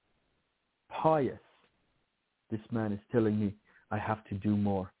pious, this man is telling me I have to do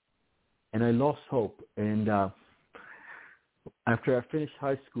more. And I lost hope. And after I finished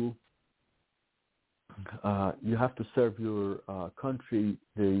high school, you have to serve your country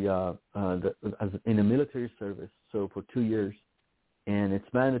in a military service, so for 2 years, and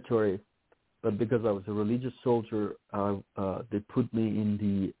it's mandatory. But because I was a religious soldier, they put me in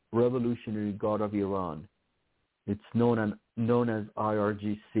the Revolutionary Guard of Iran. It's known as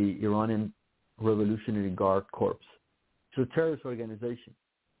IRGC, Iranian Revolutionary Guard Corps. It's a terrorist organization.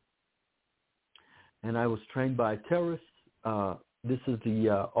 And I was trained by terrorists. This is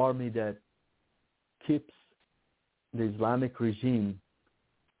the army that keeps the Islamic regime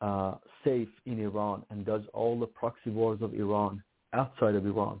safe in Iran and does all the proxy wars of Iran outside of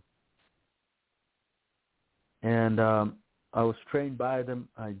Iran. And I was trained by them.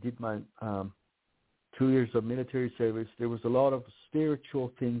 I did my 2 years of military service. There was a lot of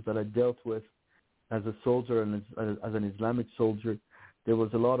spiritual things that I dealt with as a soldier and as an Islamic soldier. There was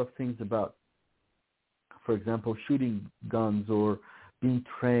a lot of things about, for example, shooting guns or being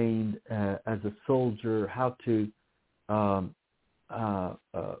trained as a soldier, how to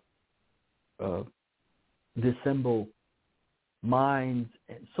disassemble mines,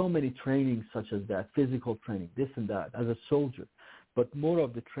 and so many trainings such as that, physical training, this and that, as a soldier. But more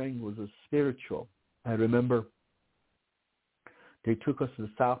of the training was a spiritual. I remember they took us to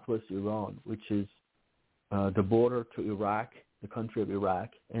the southwest Iran, which is the border to Iraq, the country of Iraq,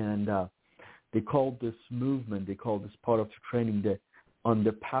 and they called this movement, they called this part of the training the On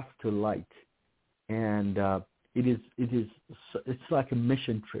the Path to Light. And it's like a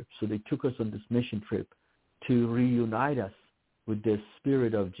mission trip. So they took us on this mission trip to reunite us with the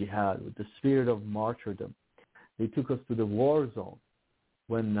spirit of jihad, with the spirit of martyrdom. They took us to the war zone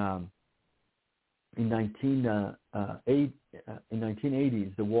when in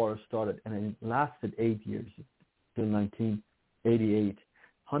 1980s the war started, and it lasted 8 years till 1988.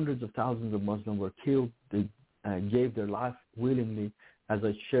 Hundreds of thousands of Muslims were killed. They gave their life willingly. As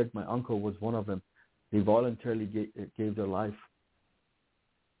I shared, my uncle was one of them. They voluntarily gave their life,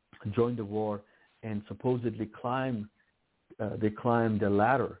 joined the war, and supposedly they climbed the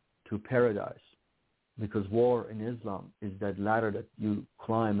ladder to paradise, because war in Islam is that ladder that you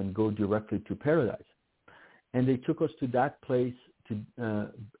climb and go directly to paradise. And they took us to that place,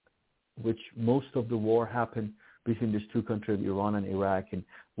 which most of the war happened between these two countries, Iran and Iraq. And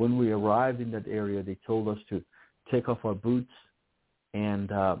when we arrived in that area, they told us to take off our boots,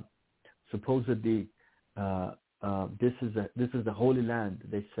 and supposedly this is the Holy Land,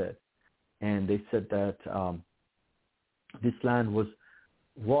 they said. And they said that this land was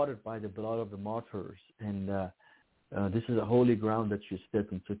watered by the blood of the martyrs, and this is a holy ground that you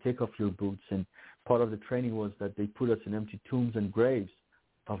step in, so take off your boots. And part of the training was that they put us in empty tombs and graves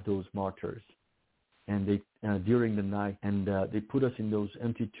of those martyrs, and they during the night, and they put us in those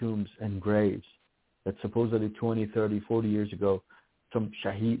empty tombs and graves that supposedly 20, 30, 40 years ago, some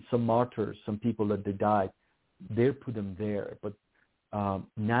shaheed, some martyrs, some people that they died, they put them there. But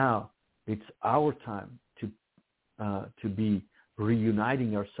now it's our time to be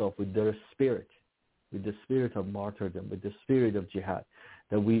reuniting ourselves with their spirit, with the spirit of martyrdom, with the spirit of jihad,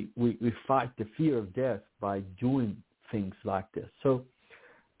 that we fight the fear of death by doing things like this. So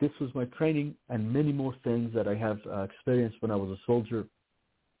this was my training, and many more things that I have experienced when I was a soldier.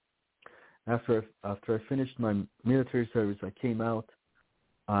 After I finished my military service, I came out.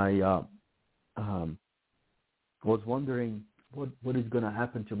 I was wondering what is going to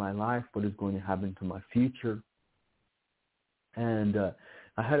happen to my life, what is going to happen to my future. And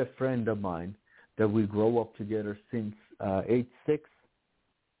I had a friend of mine that we grew up together since age 6,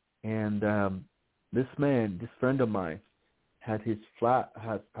 and this friend of mine, had his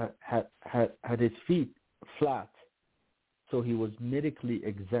his feet flat, so he was medically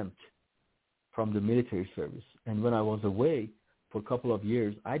exempt from the military service. And when I was away for a couple of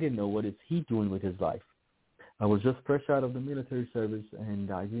years, I didn't know what is he doing with his life. I was just fresh out of the military service,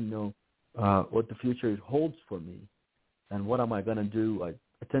 and I didn't know what the future holds for me, and what am I going to do. I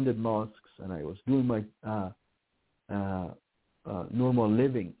attended mosques, and I was doing my normal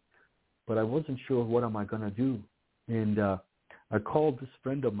living, but I wasn't sure what am I going to do. And I called this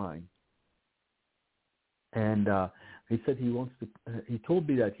friend of mine, and he said he told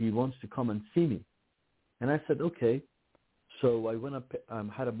me that he wants to come and see me. And I said, okay. So I went up,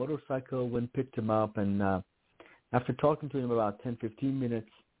 had a motorcycle, went, picked him up, and after talking to him about 10, 15 minutes,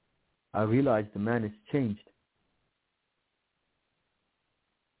 I realized the man has changed.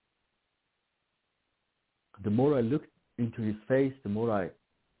 The more I looked into his face, the more I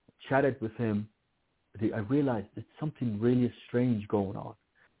chatted with him, I realized there's something really strange going on.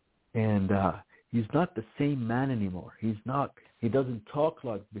 And he's not the same man anymore. He doesn't talk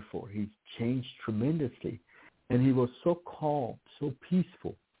like before. He's changed tremendously. And he was so calm, so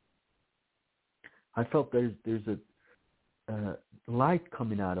peaceful. I felt there's a light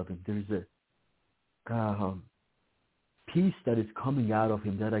coming out of him. There's a peace that is coming out of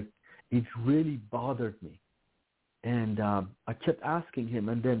him that it really bothered me. And I kept asking him,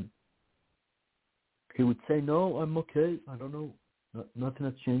 and then he would say, no, I'm okay. I don't know. Nothing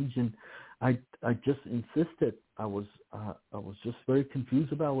has changed. And I just insisted. I was just very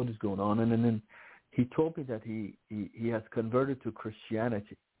confused about what is going on. And then he told me that he has converted to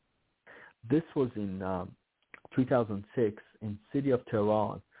Christianity. This was in 2006 in city of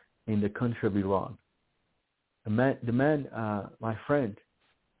Tehran, in the country of Iran. The man, my friend,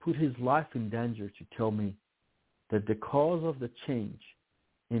 put his life in danger to tell me that the cause of the change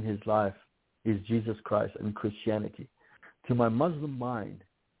in his life is Jesus Christ and Christianity. To my Muslim mind,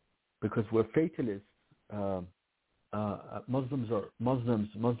 because we're fatalists,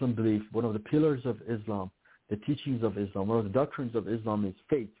 Muslim belief, one of the pillars of Islam, the teachings of Islam, one of the doctrines of Islam is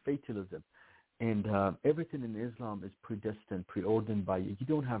faith, fatalism. And everything in Islam is predestined, preordained by you. You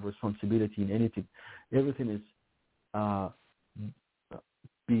don't have responsibility in anything. Everything is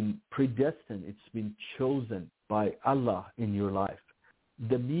been predestined. It's been chosen by Allah in your life.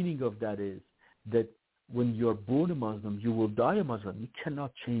 The meaning of that is that when you're born a Muslim, you will die a Muslim. You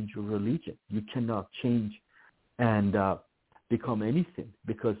cannot change your religion. You cannot change and become anything,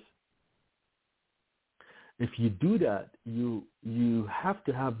 because if you do that, you have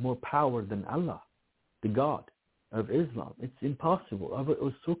to have more power than Allah, the God of Islam. It's impossible. I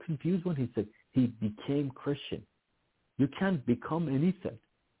was so confused when he said he became Christian. You can't become anything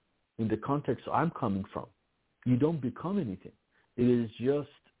in the context I'm coming from. You don't become anything. It is just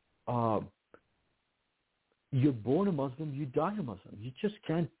you're born a Muslim, you die a Muslim. You just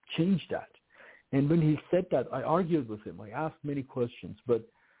can't change that. And when he said that, I argued with him. I asked many questions, but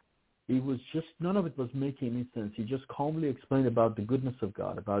it was just, none of it was making any sense. He just calmly explained about the goodness of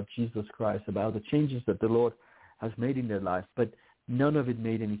God, about Jesus Christ, about the changes that the Lord has made in their life, but none of it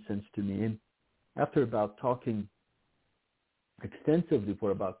made any sense to me. And after about talking extensively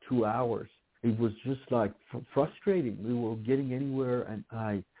for about 2 hours, it was just like frustrating. We were getting anywhere, and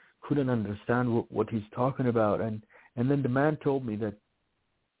I couldn't understand what he's talking about. And then the man told me that,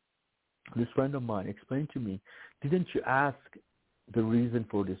 this friend of mine explained to me, didn't you ask the reason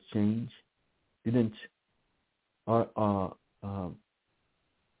for this change? Why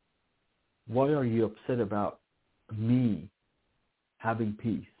are you upset about me having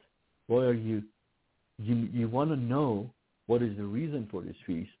peace? Why are you want to know what is the reason for this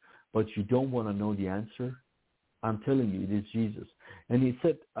peace, but you don't want to know the answer? I'm telling you, it is Jesus. And he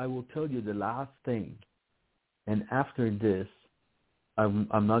said, I will tell you the last thing, and after this,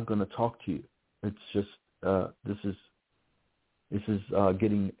 I'm not going to talk to you. It's just this is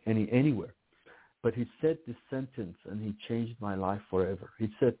getting anywhere. But he said this sentence, and he changed my life forever. He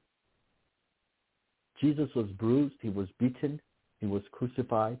said, Jesus was bruised, he was beaten, he was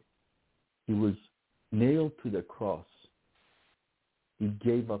crucified, he was nailed to the cross. He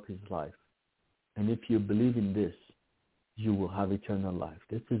gave up his life. And if you believe in this, you will have eternal life.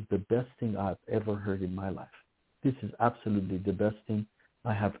 This is the best thing I've ever heard in my life. This is absolutely the best thing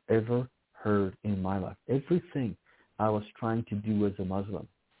I have ever heard in my life. Everything I was trying to do as a Muslim,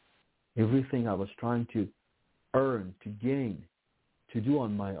 everything I was trying to earn, to gain, to do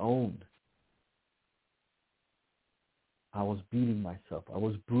on my own, I was beating myself. I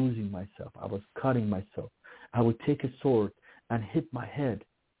was bruising myself. I was cutting myself. I would take a sword and hit my head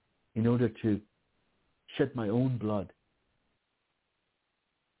in order to shed my own blood,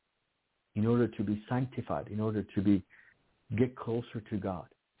 in order to be sanctified, in order to get closer to God.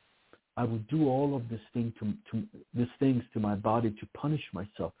 I would do all of these things to my body to punish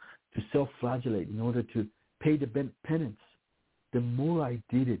myself, to self-flagellate in order to pay the penance. The more I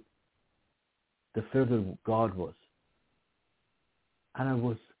did it, the further God was. And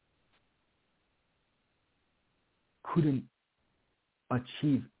I couldn't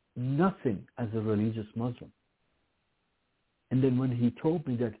achieve nothing as a religious Muslim. And then when he told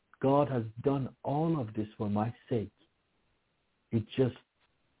me that God has done all of this for my sake, it just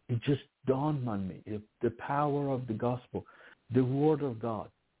dawned on me. The power of the gospel, the word of God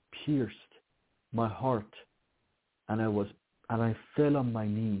pierced my heart, and I fell on my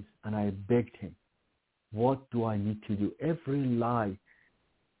knees and I begged him, what do I need to do? Every lie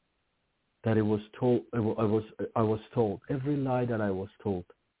that I was told, every lie that I was told,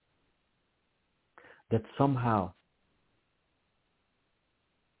 that somehow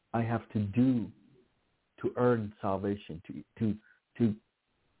I have to do to earn salvation, to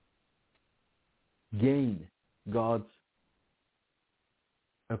gain God's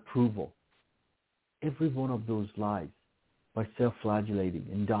approval. Every one of those lies, by self-flagellating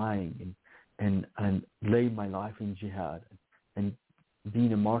and dying and laying my life in jihad and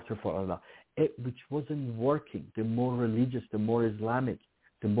being a martyr for Allah, which wasn't working. The more religious, the more Islamic,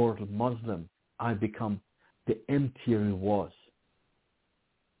 the more Muslim I become, the emptier it was.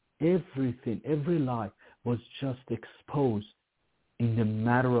 Everything, every lie was just exposed in a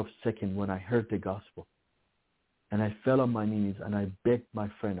matter of seconds when I heard the gospel. And I fell on my knees and I begged my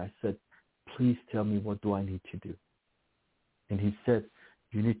friend. I said, please tell me, what do I need to do? And he said,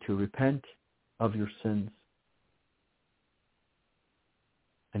 you need to repent of your sins.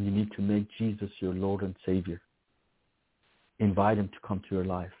 And you need to make Jesus your Lord and Savior. Invite him to come to your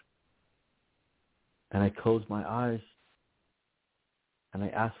life. And I closed my eyes and I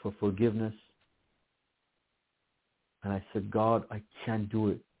asked for forgiveness. And I said, God, I can't do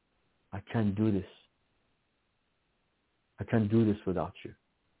it. I can't do this. I can't do this without you.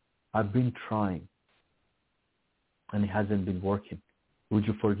 I've been trying, and it hasn't been working. Would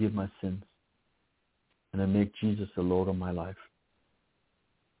you forgive my sins? And I make Jesus the Lord of my life.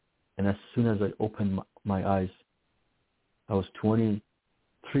 And as soon as I opened my eyes, I was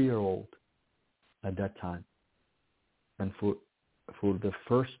 23-year-old at that time. And for the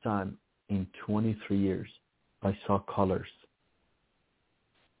first time in 23 years, I saw colors.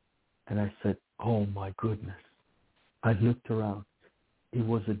 And I said, oh my goodness. I looked around. It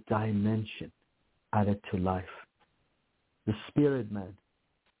was a dimension added to life. The spirit man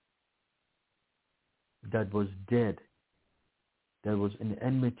that was dead, that was in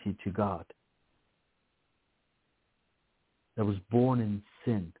enmity to God, that was born in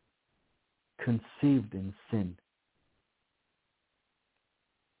sin, conceived in sin,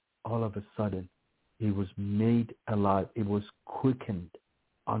 all of a sudden, it was made alive. It was quickened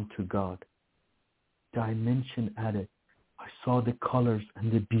unto God. Dimension added. I saw the colors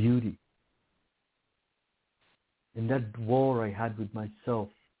and the beauty. In that war I had with myself,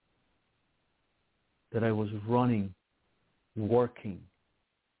 that I was running, working,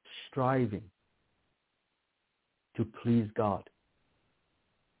 striving to please God.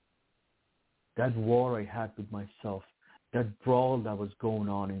 That war I had with myself, that brawl that was going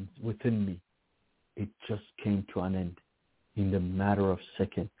on within me, it just came to an end in the matter of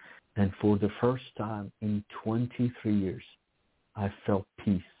seconds. And for the first time in 23 years, I felt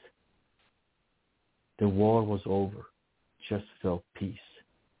peace. The war was over. Just felt peace.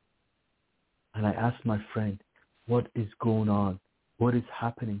 And I asked my friend, what is going on? What is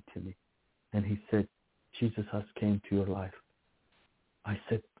happening to me? And he said, Jesus has came to your life. I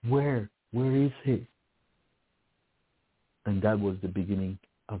said, where? Where is he? And that was the beginning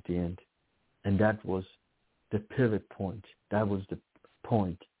of the end. And that was the pivot point. That was the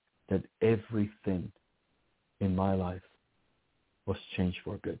point that everything in my life was changed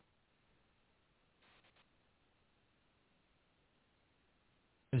for good.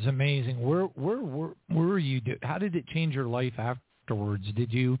 It's amazing. Where were you? How did it change your life afterwards?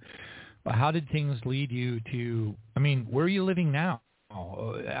 How did things lead you to, where are you living now?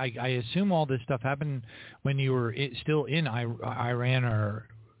 I assume all this stuff happened when you were still in Iran, or,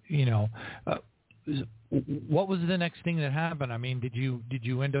 what was the next thing that happened? I mean, did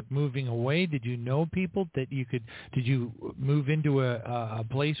you end up moving away? Did you know people that you could? Did you move into a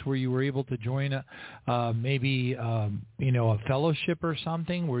place where you were able to join maybe a fellowship or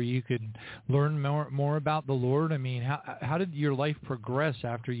something where you could learn more about the Lord? I mean, how did your life progress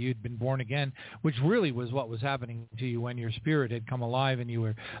after you'd been born again, which really was what was happening to you when your spirit had come alive and you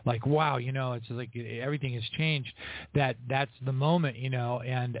were like, wow, it's like everything has changed. That's the moment,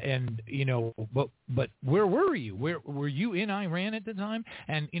 but where were you? Where were you in Iran at the time?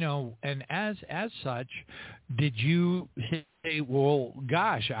 And and as such, did you say, well,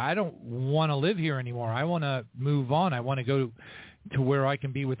 gosh, I don't want to live here anymore. I want to move on. I want to go to where I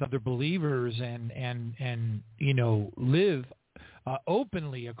can be with other believers and live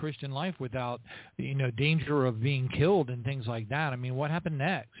openly a Christian life without danger of being killed and things like that. I mean, what happened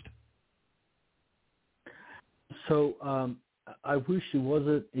next? So I wish it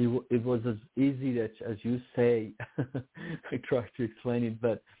wasn't. It was as easy as you say. I tried to explain it,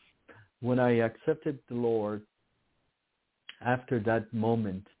 but when I accepted the Lord, after that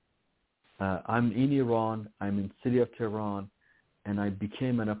moment, I'm in Iran. I'm in the city of Tehran, and I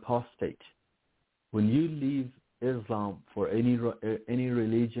became an apostate. When you leave Islam for any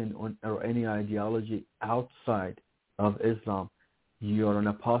religion or any ideology outside of Islam, you are an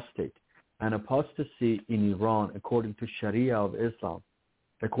apostate. An apostasy in Iran, according to Sharia of Islam,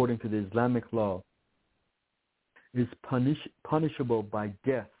 according to the Islamic law, is punishable by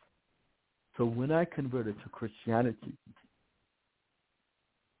death. So when I converted to Christianity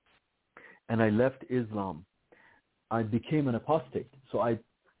and I left Islam, I became an apostate. So I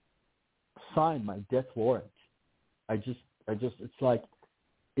signed my death warrant. It's like,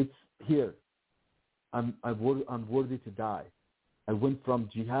 it's here. I'm worthy to die. I went from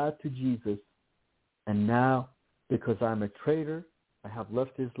jihad to Jesus, and now, because I'm a traitor, I have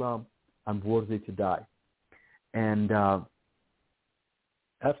left Islam, I'm worthy to die. And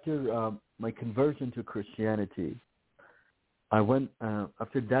after my conversion to Christianity, I went,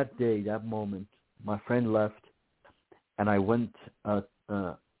 after that day, that moment, my friend left, and I went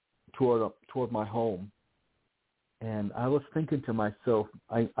toward my home, and I was thinking to myself,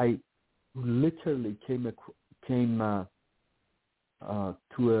 I literally came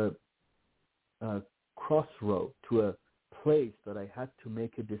to a crossroad, to a place that I had to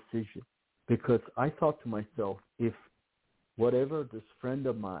make a decision, because I thought to myself, if whatever this friend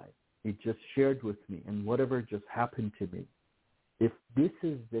of mine, he just shared with me, and whatever just happened to me, if this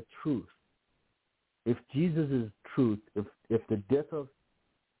is the truth, if Jesus is truth, if the death,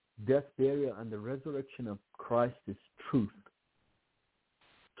 burial, and the resurrection of Christ is truth,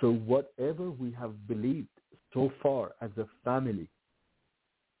 so whatever we have believed so far as a family,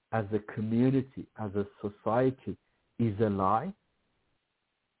 as a community, as a society, is a lie.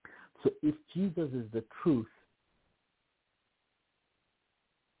 So if Jesus is the truth,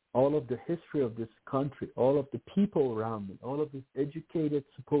 all of the history of this country, all of the people around me, all of these educated,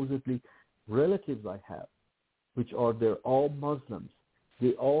 supposedly relatives I have, which they're all Muslims,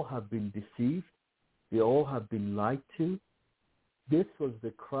 they all have been deceived, they all have been lied to. This was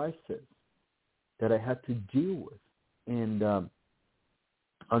the crisis that I had to deal with. And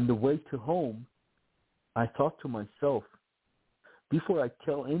on the way to home, I thought to myself, before I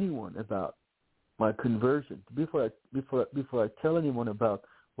tell anyone about my conversion, before I tell anyone about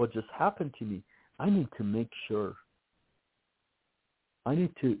what just happened to me, I need to make sure. I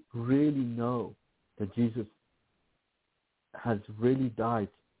need to really know that Jesus has really died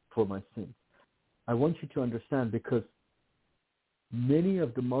for my sins. I want you to understand, because many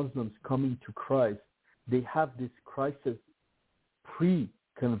of the Muslims coming to Christ, they have this crisis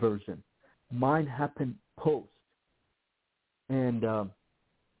pre-conversion. Mine happened post. And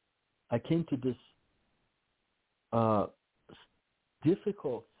I came to this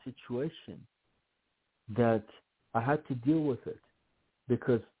difficult situation that I had to deal with it,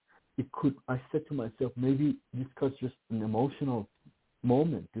 because I said to myself, maybe this was just an emotional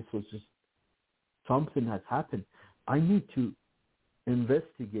moment. This was just something has happened. I need to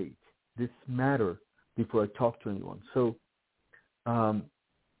investigate this matter before I talk to anyone. So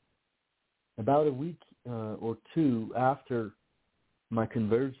about a week or two after my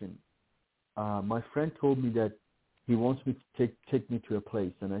conversion, my friend told me that he wants me to take me to a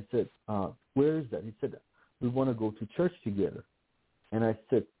place. And I said, where is that? He said, we want to go to church together. And I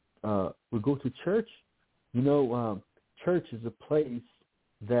said, we go to church? Church is a place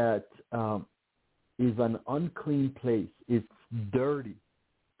that is an unclean place. It's dirty.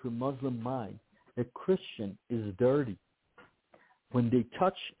 To a Muslim mind, a Christian is dirty. When they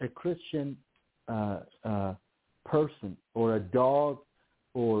touch a Christian person or a dog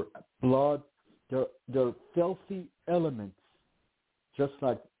or blood, They're filthy elements, just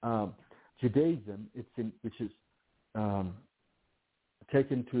like Judaism, which is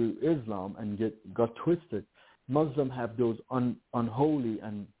taken to Islam and got twisted. Muslims have those unholy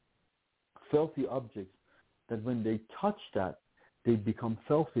and filthy objects that when they touch that, they become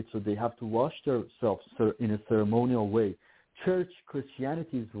filthy, so they have to wash themselves in a ceremonial way. Church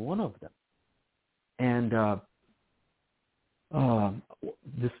Christianity is one of them. And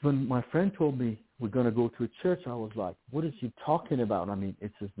when my friend told me we're going to go to a church, I was like, what is he talking about? I mean,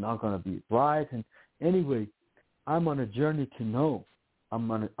 it's just not going to be right. And anyway, I'm on a journey to know.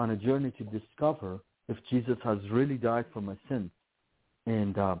 I'm on a journey to discover if Jesus has really died for my sins.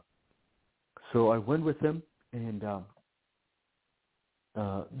 And so I went with him, and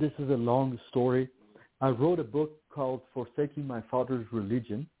this is a long story. I wrote a book called Forsaking My Father's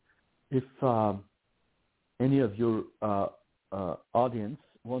Religion. If any of your audience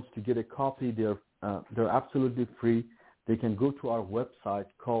wants to get a copy, they're absolutely free. They can go to our website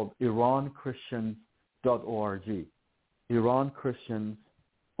called IranChristians.org. Iran Christians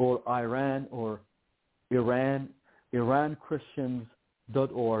or Iran or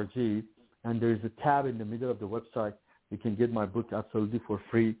IranChristians.org, and there's a tab in the middle of the website. You can get my book absolutely for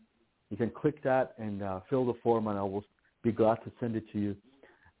free. You can click that and fill the form, and I will be glad to send it to you.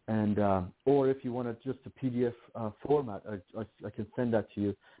 And or if you want just a PDF format, I can send that to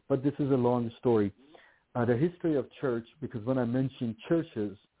you. But this is a long story. The history of church, because when I mention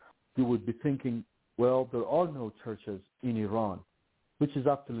churches, you would be thinking, well, there are no churches in Iran, which is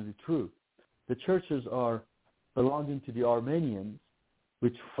absolutely true. The churches are belonging to the Armenians,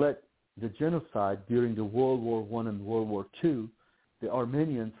 which fled the genocide during the World War I and World War II. The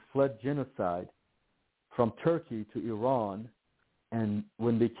Armenians fled genocide from Turkey to Iran, and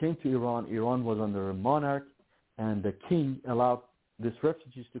when they came to Iran, Iran was under a monarch, and the king allowed these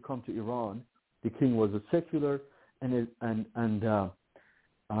refugees to come to Iran. The king was a secular, and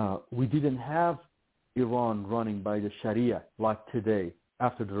we didn't have Iran running by the Sharia like today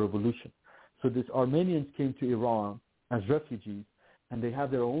after the revolution. So these Armenians came to Iran as refugees, and they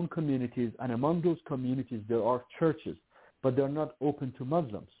have their own communities, and among those communities there are churches, but they're not open to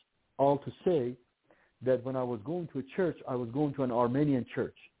Muslims. All to say that when I was going to a church, I was going to an Armenian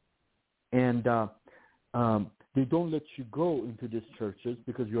church, and they don't let you go into these churches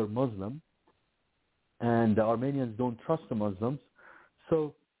because you're Muslim, and the Armenians don't trust the Muslims.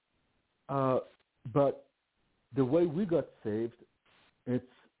 So, but the way we got saved, it's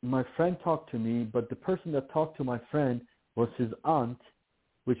my friend talked to me, but the person that talked to my friend was his aunt,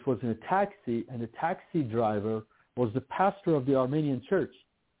 which was in a taxi, and the taxi driver was the pastor of the Armenian church.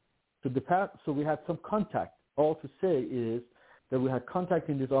 So we had some contact. All to say is that we had contact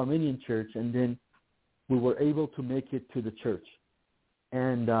in this Armenian church, and then we were able to make it to the church.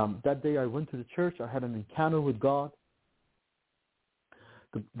 And that day I went to the church. I had an encounter with God.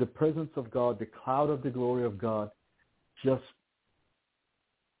 The presence of God, the cloud of the glory of God, just,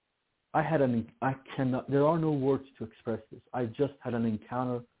 there are no words to express this. I just had an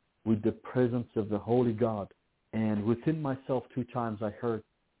encounter with the presence of the Holy God. And within myself 2 times I heard,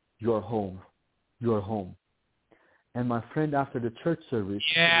 "You're home. You're home." And my friend after the church service.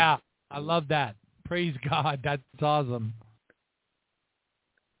 Yeah, I love that. Praise God. That's awesome.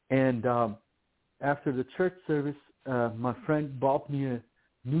 And after the church service, my friend bought me a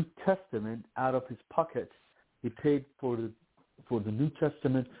New Testament out of his pocket. He paid for the New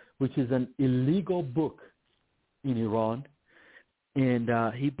Testament, which is an illegal book in Iran. And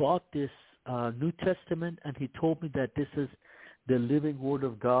he bought this New Testament, and he told me that this is the living Word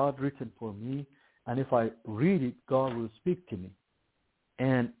of God written for me, and if I read it, God will speak to me.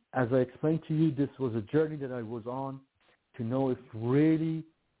 And as I explained to you, this was a journey that I was on to know if really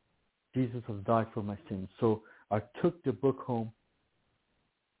Jesus has died for my sins. So I took the book home.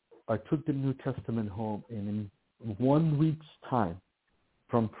 I took the New Testament home, and in 1 week's time,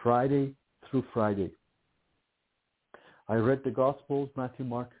 from Friday through Friday, I read the Gospels, Matthew,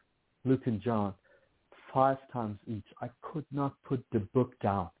 Mark, Luke, and John, 5 times each. I could not put the book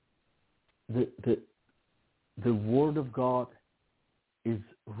down. The Word of God is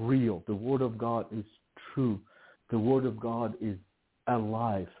real. The Word of God is true. The Word of God is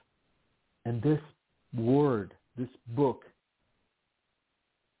alive. And this Word, this book,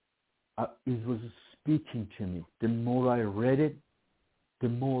 it was speaking to me. The more I read it, the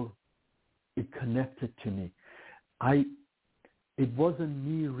more it connected to me. It wasn't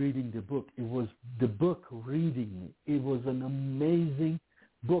me reading the book. It was the book reading me. It was an amazing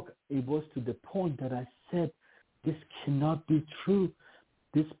book. It was to the point that I said, this cannot be true.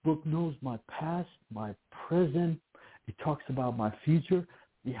 This book knows my past, my present. It talks about my future.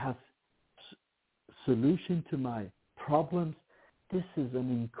 It has solution to my problems. This is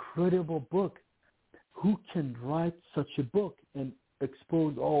an incredible book. Who can write such a book and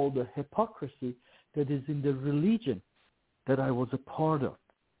expose all the hypocrisy that is in the religion that I was a part of?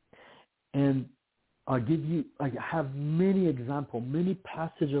 And I have many examples, many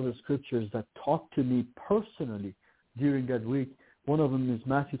passages of the scriptures that talk to me personally during that week. One of them is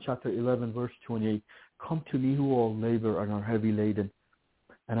Matthew chapter 11, verse 28. Come to me who all labor and are heavy laden,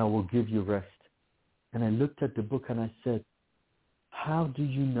 and I will give you rest. And I looked at the book and I said, how do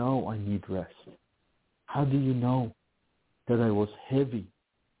you know I need rest? How do you know that I was heavy,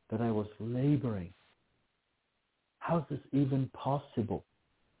 that I was laboring? How is this even possible?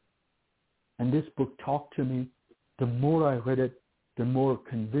 And this book talked to me. The more I read it, the more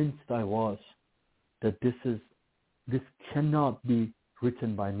convinced I was that this cannot be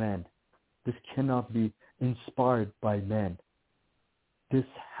written by man. This cannot be inspired by man. This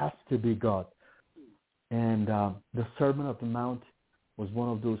has to be God. And the Sermon on the Mount was one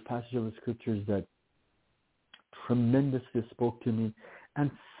of those passages of the scriptures that tremendously spoke to me, and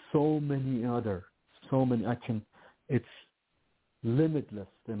so many. It's limitless,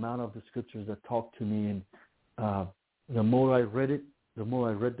 the amount of the scriptures that talk to me. And the more I read it, the more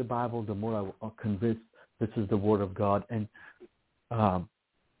I read the Bible, the more I was convinced this is the Word of God. And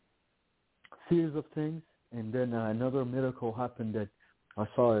series of things. And then another miracle happened that I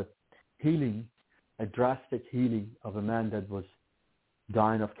saw a drastic healing of a man that was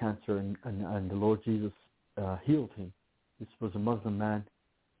dying of cancer, and the Lord Jesus healed him. This was a Muslim man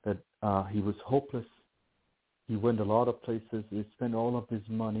that he was hopeless. He went a lot of places. He spent all of his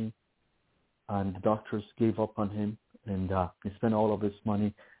money, and the doctors gave up on him. And he spent all of his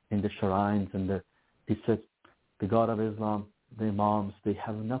money in the shrines. And he said, the God of Islam, the Imams, they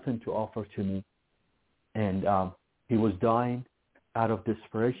have nothing to offer to me. And he was dying out of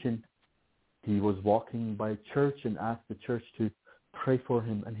desperation. He was walking by church and asked the church to pray for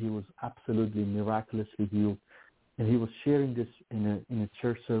him, and he was absolutely miraculously healed. And he was sharing this in a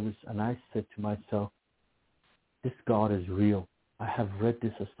church service, and I said to myself, this God is real. I have read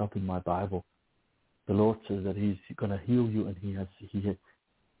this stuff in my Bible. The Lord says that He's going to heal you, and He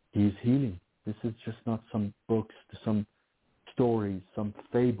is healing. This is just not some books, some stories, some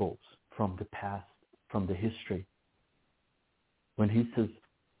fables from the past, from the history. When He says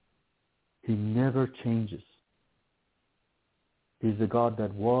He never changes. He's the God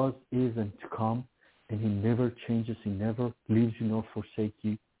that was, is, and to come, and He never changes. He never leaves you nor forsakes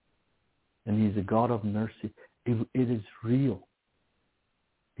you. And He's a God of mercy. It is real.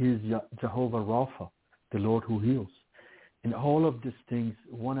 He is Jehovah Rapha, the Lord who heals. And all of these things,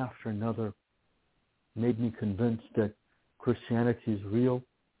 one after another, made me convinced that Christianity is real,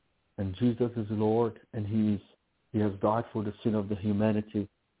 and Jesus is Lord, and He has died for the sin of the humanity.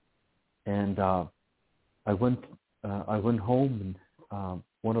 And I went home and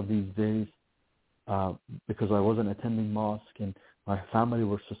one of these days because I wasn't attending mosque, and my family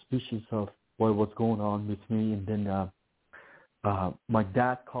were suspicious of what was going on with me. And then my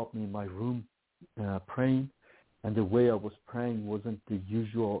dad caught me in my room praying, and the way I was praying wasn't the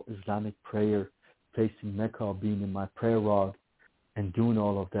usual Islamic prayer, facing Mecca, being in my prayer rod and doing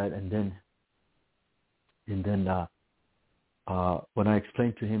all of that. And then when I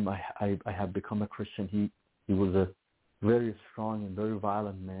explained to him I had become a Christian, he was a very strong and very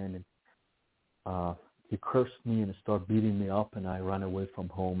violent man, and he cursed me and started beating me up, and I ran away from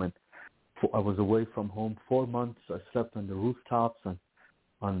home. And I was away from home 4 months. I slept on the rooftops and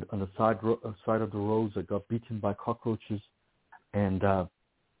on the side of the roads. I got beaten by cockroaches. And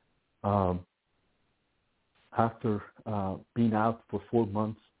after being out for 4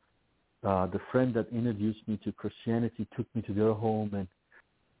 months, the friend that introduced me to Christianity took me to their home, and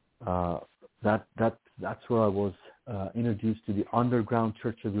that's where I was introduced to the underground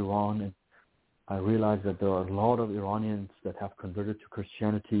Church of Iran. And I realized that there are a lot of Iranians that have converted to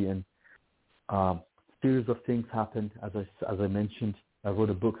Christianity, and series of things happened. As I mentioned, I wrote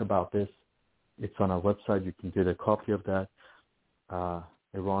a book about this. It's on our website. You can get a copy of that,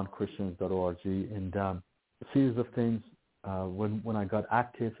 iranchristians.org. And a series of things. When I got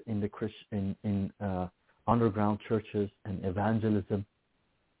active in the underground churches and evangelism,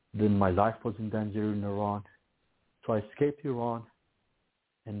 then my life was in danger in Iran. So I escaped Iran,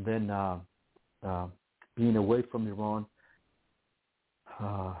 and then being away from Iran,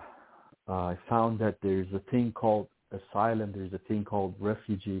 I found that there's a thing called asylum, there's a thing called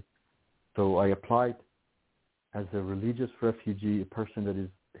refugee. So I applied as a religious refugee, a person that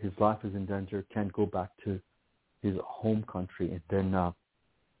his life is in danger, can't go back to his home country. And then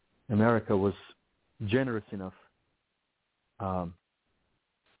America was generous enough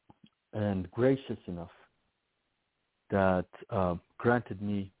and gracious enough that granted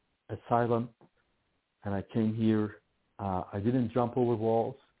me asylum, and I came here. I didn't jump over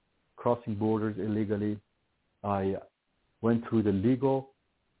walls, crossing borders illegally. I went through the legal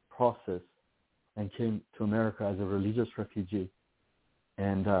process and came to America as a religious refugee.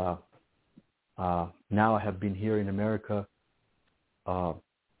 And now I have been here in America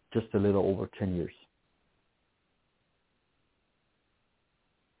just a little over 10 years.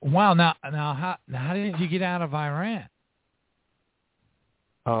 Wow. Now, how did you get out of Iran?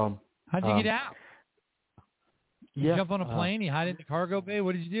 How'd you get out? You jump on a plane? You hide in the cargo bay?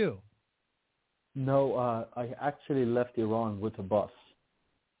 What did you do? No, I actually left Iran with a bus,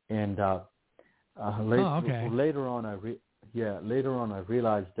 and later on I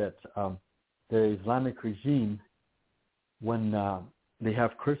realized that the Islamic regime, when they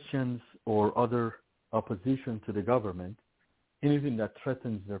have Christians or other opposition to the government, anything that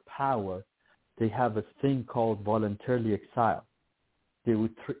threatens their power, they have a thing called voluntarily exile. They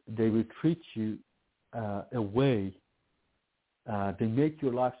would treat you away. They make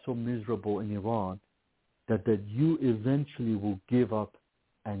your life so miserable in Iran that you eventually will give up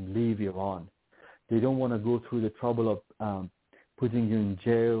and leave Iran. They don't want to go through the trouble of putting you in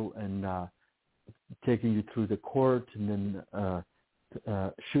jail and taking you through the court and then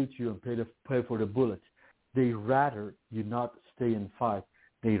shoot you and pay for the bullet. They rather you not stay and fight.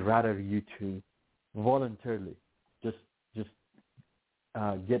 They rather you to voluntarily just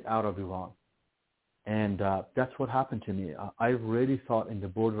get out of Iran. And that's what happened to me. I really thought in the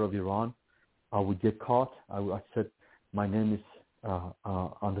border of Iran I would get caught. I said my name is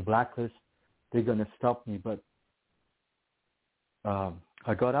on the blacklist. They're going to stop me. But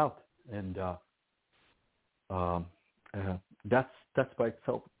I got out. And that's by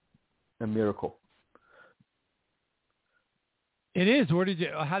itself a miracle. It is.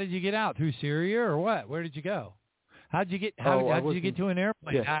 How did you get out? Through Syria or what? Where did you go? How did you get to an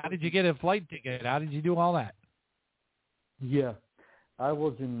airplane? Yeah. How did you get a flight ticket? How did you do all that? Yeah, I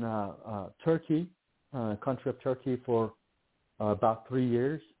was in Turkey, country of Turkey, for about 3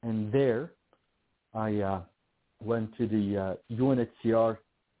 years, and there I went to the UNHCR.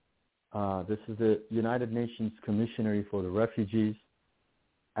 This is the United Nations Commissioner for the Refugees.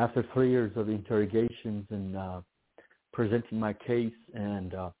 After 3 years of interrogations and presenting my case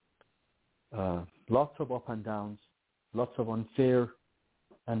and lots of up and downs, lots of unfair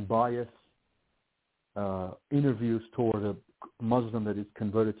and biased interviews toward a Muslim that is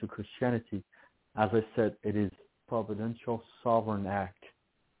converted to Christianity. As I said, it is providential sovereign act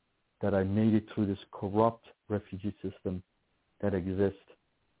that I made it through this corrupt refugee system that exists.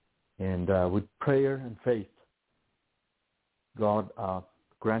 And with prayer and faith, God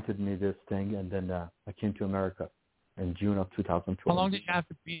granted me this thing, and then I came to America in June of 2012. How long did you have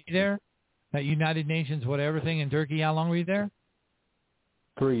to be there? That United Nations whatever thing in Turkey, how long were you there?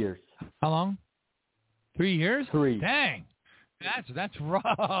 3 years. How long? 3 years? 3. Dang. That's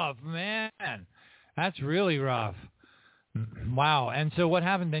rough, man. That's really rough. Wow. And so what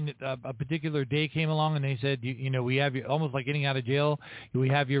happened then? A particular day came along and they said, you know, we have you, almost like getting out of jail, we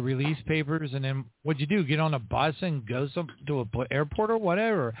have your release papers. And then what'd you do? Get on a bus and go to an airport or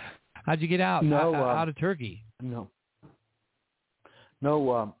whatever? How'd you get out? Out of Turkey?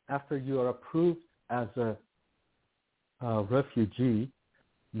 No, after you are approved as a refugee,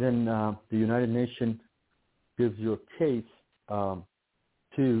 then the United Nations gives you a case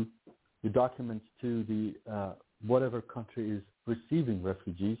to the documents to the whatever country is receiving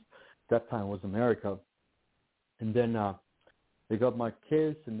refugees. That time was America. And then they got my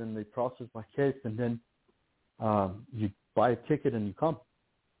case, and then they processed my case, and then you buy a ticket and you come.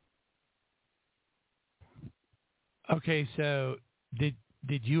 Okay, so did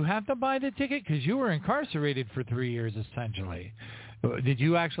you have to buy the ticket? Because you were incarcerated for 3 years, essentially. Did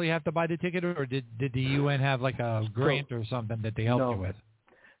you actually have to buy the ticket, or did the UN have like a grant or something that they helped you with?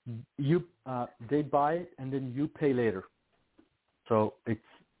 They buy it and then you pay later. So it's.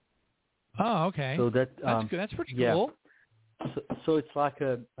 Oh, okay. So that's good. That's pretty cool. So it's like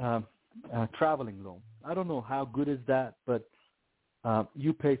a traveling loan. I don't know how good is that, but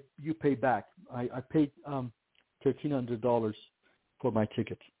you pay back. I paid $1,300 for my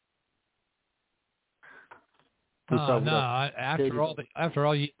ticket. Oh no! After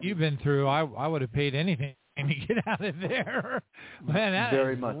all you've been through, I would have paid anything to get out of there. Man, that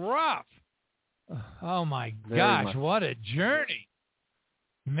is rough. Oh my gosh, what a journey!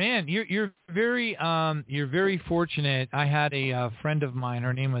 Man, you're very fortunate. I had a friend of mine.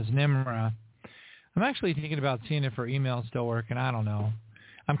 Her name was Nimra. I'm actually thinking about seeing if her email's still working. I don't know.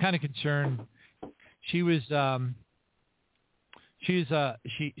 I'm kind of concerned. She was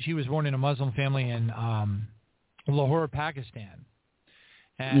She was born in a Muslim family in Lahore, Pakistan,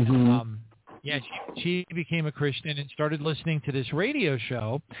 and she became a Christian and started listening to this radio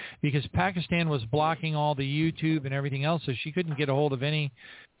show because Pakistan was blocking all the YouTube and everything else, so she couldn't get a hold of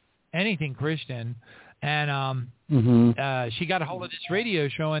anything Christian. And she got a hold of this radio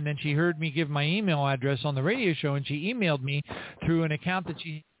show, and then she heard me give my email address on the radio show, and she emailed me through an account that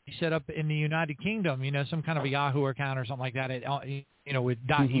she set up in the United Kingdom, some kind of a Yahoo account or something like that, with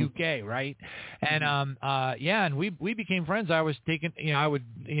 .uk, right? And and we became friends. I was taking, I would,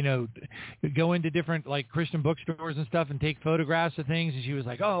 go into different like Christian bookstores and stuff and take photographs of things, and she was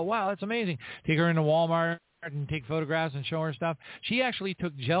like, "Oh, wow, that's amazing." Take her into Walmart and take photographs and show her stuff. She actually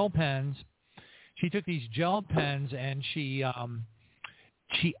took gel pens. She took these gel pens and she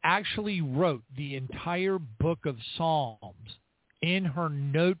actually wrote the entire book of Psalms in her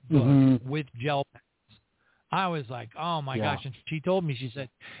notebook with gel pens. I was like, oh my gosh. And she told me, she said,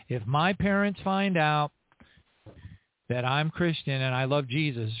 if my parents find out that I'm Christian and I love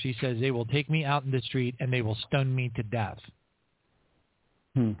Jesus, she says, they will take me out in the street and they will stone me to death.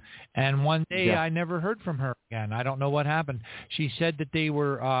 And one day I never heard from her again. I don't know what happened. She said that they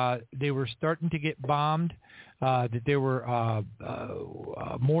were starting to get bombed, that there were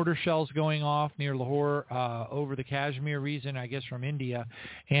mortar shells going off near Lahore over the Kashmir region, I guess from India,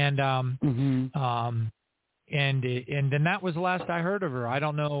 and then that was the last I heard of her. I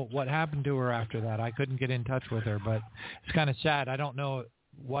don't know what happened to her after that. I couldn't get in touch with her, but it's kind of sad. I don't know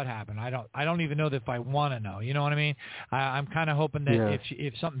what happened. I don't even know if I want to know. You know what I mean? I'm kind of hoping that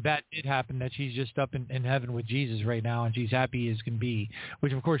if something bad did happen, that she's just up in heaven with Jesus right now, and she's happy as can be,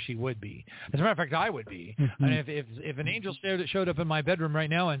 which of course she would be. As a matter of fact, I would be. And if an angel showed up in my bedroom right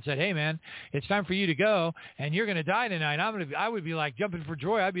now and said, "Hey man, it's time for you to go, and you're going to die tonight," I would be like jumping for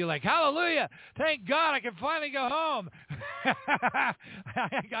joy. I'd be like, "Hallelujah! Thank God, I can finally go home."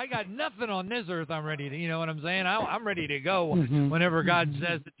 I got nothing on this earth. I'm ready to. You know what I'm saying? I'm ready to go whenever God says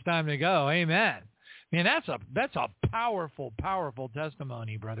it's time to go. Amen. Man, that's a powerful, powerful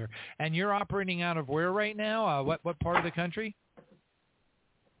testimony, brother. And you're operating out of where right now? What part of the country?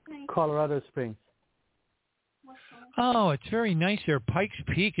 Colorado Springs. Oh, it's very nice there. Pikes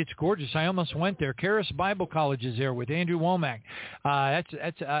Peak, it's gorgeous. I almost went there. Charis Bible College is there with Andrew Womack.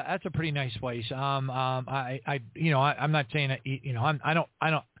 That's a pretty nice place. I'm not saying that,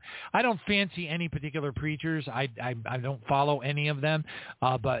 I don't fancy any particular preachers. I don't follow any of them.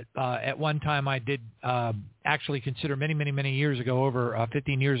 But at one time I did actually consider many years ago, over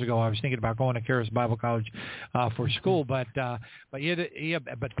 15 years ago, I was thinking about going to Charis Bible College for school. But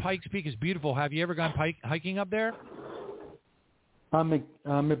Pikes Peak is beautiful. Have you ever gone hiking up there? I'm a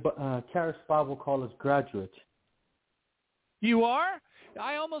Charis Bible College graduate. You are?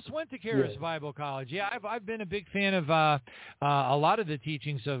 I almost went to Charis Bible College. Yeah, I've been a big fan of a lot of the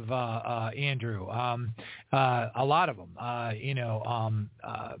teachings of Andrew. A lot of them,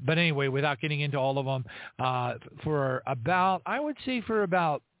 But anyway, without getting into all of them, for about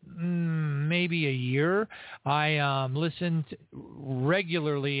maybe a year, I listened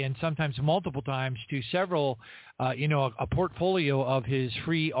regularly and sometimes multiple times to several, a portfolio of his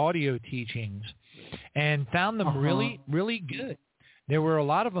free audio teachings, and found them really, really good. There were a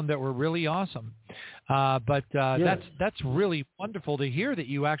lot of them that were really awesome. That's really wonderful to hear that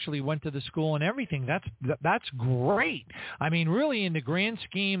you actually went to the school and everything. That's great. I mean, really, in the grand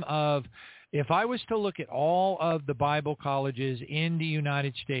scheme of, if I was to look at all of the Bible colleges in the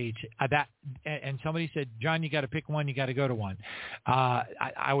United States, and somebody said, "John, you got to pick one. You got to go to one,"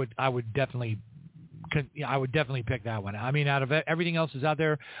 I would definitely pick that one. I mean, out of everything else is out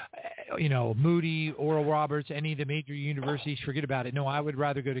there, Moody, Oral Roberts, any of the major universities, forget about it. No, I would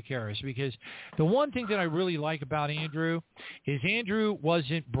rather go to Charis, because the one thing that I really like about Andrew is Andrew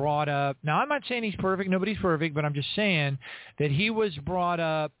wasn't brought up. Now, I'm not saying he's perfect. Nobody's perfect, but I'm just saying that he was brought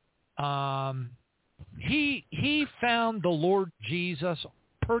up. He found the Lord Jesus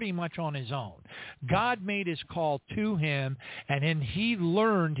pretty much on his own. God made his call to him, and then he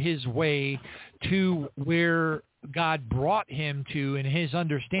learned his way to where God brought him to in his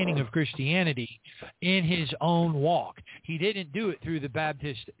understanding of Christianity in his own walk. He didn't do it through the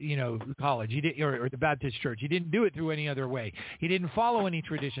Baptist, college. He did, or the Baptist church. He didn't do it through any other way. He didn't follow any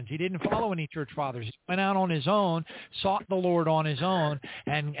traditions. He didn't follow any church fathers. He went out on his own, sought the Lord on his own,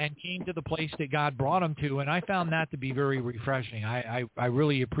 and came to the place that God brought him to. And I found that to be very refreshing. I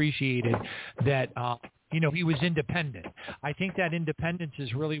really appreciated that he was independent. I think that independence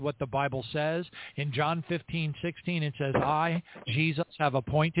is really what the Bible says. In John 15:16, it says, I, Jesus, have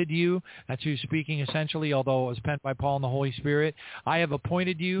appointed you. That's who's speaking essentially, although it was penned by Paul and the Holy Spirit. I have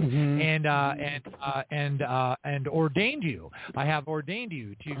appointed you and ordained you. I have ordained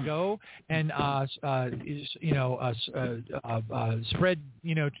you to go and spread,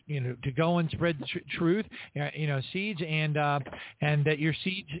 to go and spread truth, seeds, and that your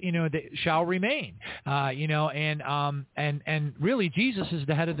seeds, that shall remain. And really Jesus is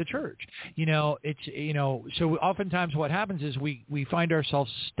the head of the church. So oftentimes what happens is we find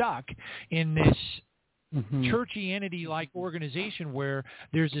ourselves stuck in this churchianity-like organization where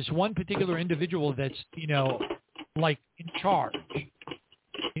there's this one particular individual that's, like in charge.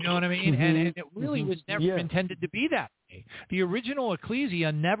 You know what I mean? And it really was never intended to be that way. The original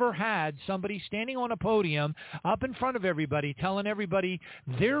ecclesia never had somebody standing on a podium up in front of everybody telling everybody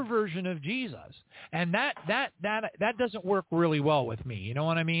their version of Jesus. And that doesn't work really well with me. You know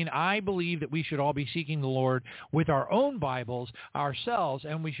what I mean? I believe that we should all be seeking the Lord with our own Bibles ourselves,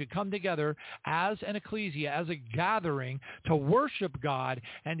 and we should come together as an ecclesia, as a gathering, to worship God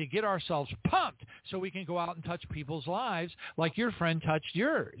and to get ourselves pumped so we can go out and touch people's lives like your friend touched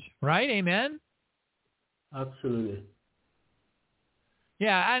yours. Right? Amen? Absolutely.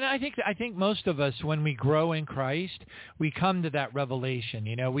 Yeah, and I think most of us, when we grow in Christ, we come to that revelation.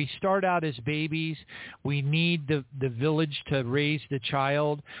 We start out as babies. We need the village to raise the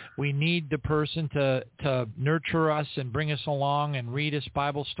child. We need the person to nurture us and bring us along and read us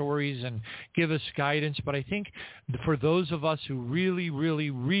Bible stories and give us guidance. But I think for those of us who really, really,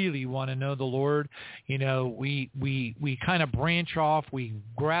 really want to know the Lord, we kind of branch off. We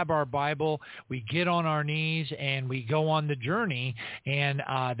grab our Bible, we get on our knees, and we go on the journey. And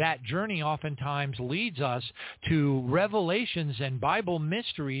that journey oftentimes leads us to revelations and Bible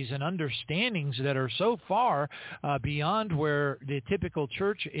mysteries and understandings that are so far beyond where the typical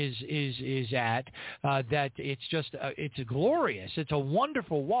church is at that it's just it's glorious. It's a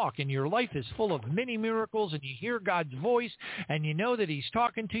wonderful walk, and your life is full of many miracles, and you hear God's voice, and you know that He's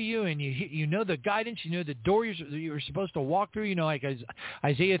talking to you, and you know the guidance, you know the door you're supposed to walk through. Like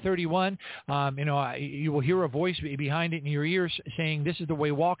Isaiah 31, you will hear a voice behind it in your ears saying, "This is the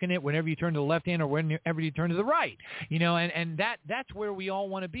way, walk in it, whenever you turn to the left hand or whenever you turn to the right." And that's where we all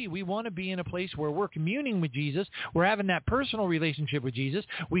want to be. We want to be in a place where we're communing with Jesus. We're having that personal relationship with Jesus.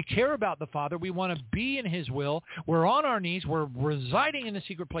 We care about the Father. We want to be in His will. We're on our knees. We're residing in the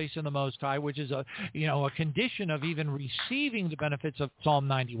secret place of the Most High, which is a condition of even receiving the benefits of Psalm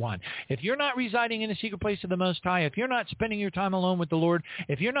 91. If you're not residing in the secret place of the Most High, if you're not spending your time alone with the Lord,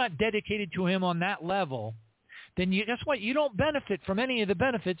 if you're not dedicated to Him on that level, then guess what? You don't benefit from any of the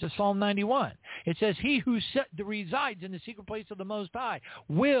benefits of Psalm 91. It says, he who resides in the secret place of the Most High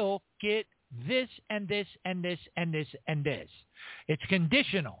will get this and this and this and this and this. It's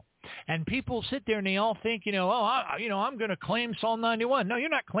conditional. And people sit there and they all think, I'm going to claim Psalm 91. No, you're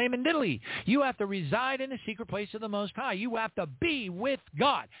not claiming diddly. You have to reside in the secret place of the Most High. You have to be with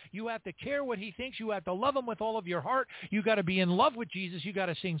God. You have to care what He thinks. You have to love Him with all of your heart. You got to be in love with Jesus. You got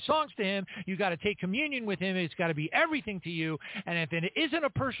to sing songs to Him. You got to take communion with Him. It's got to be everything to you. And if it isn't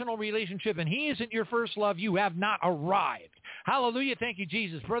a personal relationship and He isn't your first love, you have not arrived. Hallelujah. Thank you,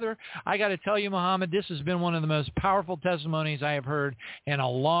 Jesus. Brother, I got to tell you, Mohamad, this has been one of the most powerful testimonies I have heard in a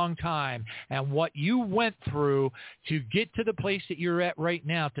long time. And what you went through to get to the place that you're at right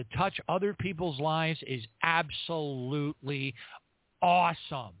now, to touch other people's lives, is absolutely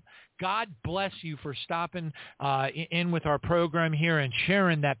awesome. God bless you for stopping in with our program here and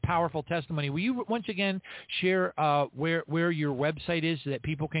sharing that powerful testimony. Will you once again share where your website is so that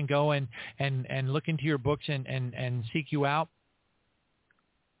people can go and look into your books and seek you out?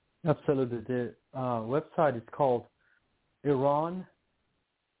 Absolutely. The website is called IranChristians.org.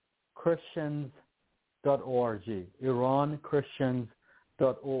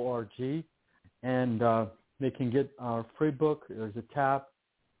 IranChristians.org. And they can get our free book. There's a tab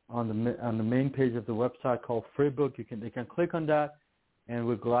on the main page of the website called Free Book. They can click on that, and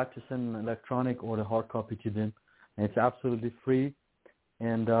we're glad to send an electronic or the hard copy to them. And it's absolutely free.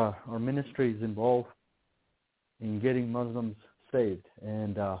 And our ministry is involved in getting Muslims saved.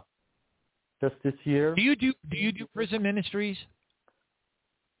 And just this year, do you do prison ministries?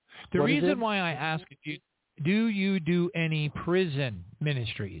 The reason why I ask you, do you do any prison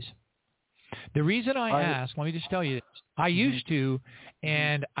ministries? The reason I ask, let me just tell you this. I used to,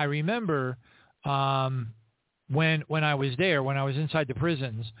 and I remember when I was there, when I was inside the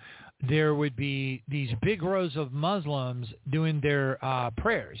prisons, there would be these big rows of Muslims doing their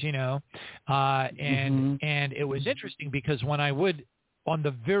prayers, and it was interesting because when I would on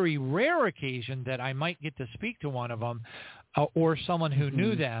the very rare occasion that I might get to speak to one of them or someone who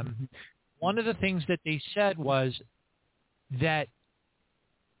knew them, one of the things that they said was that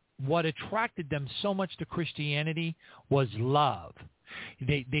what attracted them so much to Christianity was love.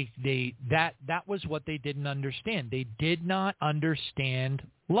 That was what they didn't understand. They did not understand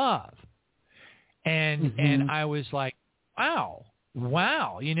love. And I was like, wow,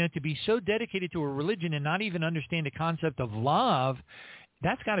 to be so dedicated to a religion and not even understand the concept of love,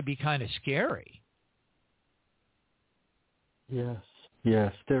 that's got to be kind of scary. Yes.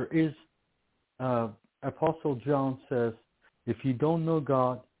 There is, Apostle John says, if you don't know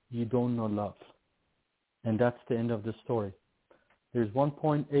God, you don't know love. And that's the end of the story. There's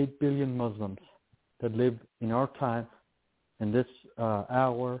 1.8 billion Muslims that live in our time, in this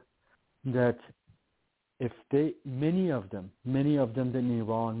hour, that if many of them in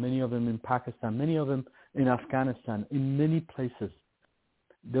Iran, many of them in Pakistan, many of them in Afghanistan, in many places,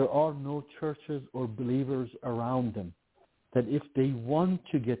 there are no churches or believers around them, that if they want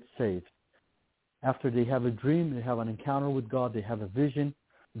to get saved, after they have a dream, they have an encounter with God, they have a vision,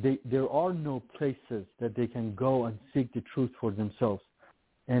 there are no places that they can go and seek the truth for themselves.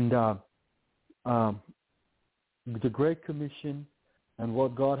 And the Great Commission and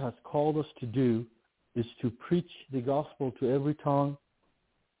what God has called us to do is to preach the gospel to every tongue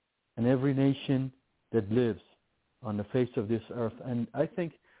and every nation that lives on the face of this earth. And I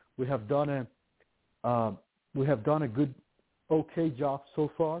think we have done a good, okay job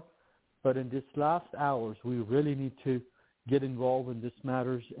so far. But in this last hours, we really need to get involved in these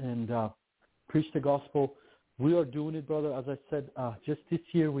matters and preach the gospel. We are doing it, brother. As I said, just this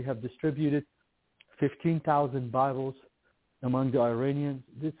year we have distributed 15,000 Bibles among the Iranians.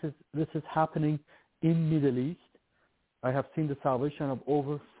 This is happening in Middle East. I have seen the salvation of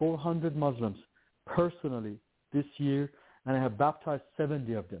over 400 Muslims personally this year, and I have baptized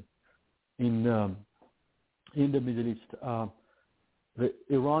 70 of them in the Middle East.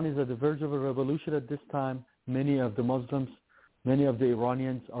 Iran is at the verge of a revolution at this time. Many of the Muslims, many of the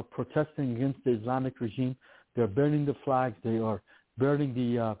Iranians are protesting against the Islamic regime. They are burning the flags. They are burning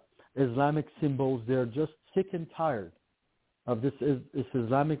the Islamic symbols. They are just sick and tired of this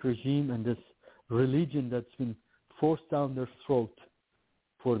Islamic regime and this religion that's been forced down their throat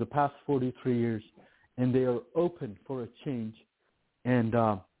for the past 43 years. And they are open for a change. And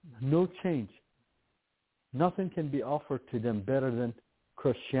no change. Nothing can be offered to them better than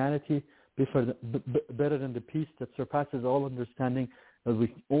Christianity, better than the peace that surpasses all understanding that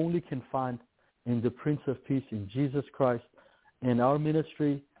we only can find in the Prince of Peace, in Jesus Christ. And our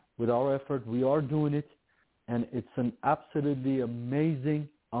ministry, with our effort, we are doing it, and it's an absolutely amazing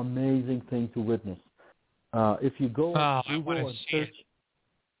thing to witness. If you go on Google and search,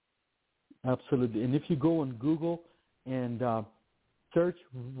 absolutely, and if you go on Google and search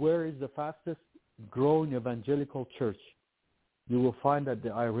where is the fastest growing evangelical church, you will find that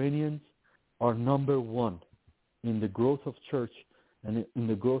the Iranians are number one in the growth of church and in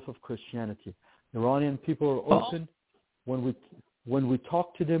the growth of Christianity. Iranian people are open. When we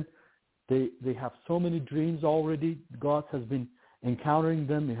talk to them, they have so many dreams already. God has been encountering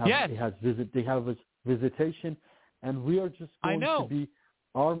them. They have a visitation, and we are just going to be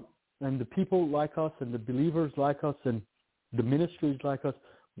and the people like us and the believers like us and the ministries like us.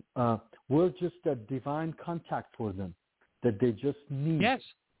 We're just a divine contact for them that they just need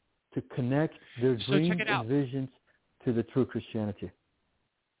to connect their dreams and visions to the true Christianity.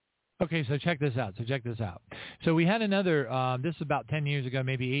 Okay, so check this out. So we had another, this is about 10 years ago,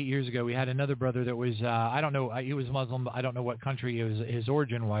 maybe 8 years ago, we had another brother that was, I don't know, he was Muslim, but I don't know what country his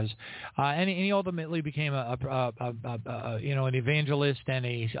origin was. And he ultimately became an evangelist and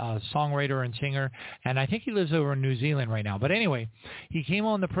a songwriter and singer. And I think he lives over in New Zealand right now. But anyway, he came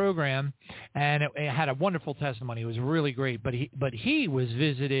on the program and it had a wonderful testimony. It was really great. But he was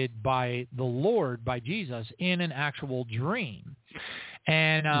visited by the Lord, by Jesus, in an actual dream.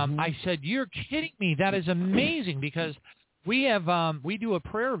 And I said, "You're kidding me! That is amazing!" Because we do a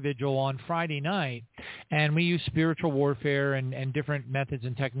prayer vigil on Friday night, and we use spiritual warfare and different methods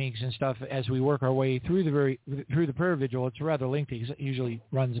and techniques and stuff as we work our way through the prayer vigil. It's rather lengthy. It usually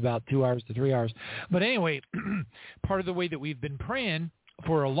runs about 2 hours to 3 hours. But anyway, part of the way that we've been praying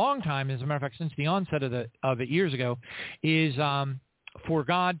for a long time, as a matter of fact, since the onset of it years ago, is for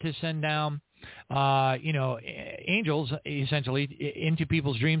God to send down angels essentially into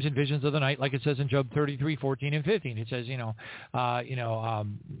people's dreams and visions of the night, like it says in Job 33:14 and 15. It says,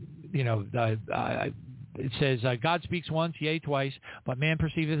 it says, God speaks once, yea, twice, but man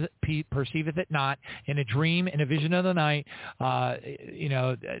perceiveth it not. In a dream, in a vision of the night, to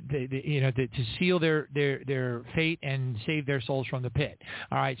seal their fate and save their souls from the pit.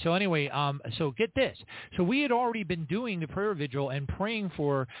 All right. So anyway, so get this. So we had already been doing the prayer vigil and praying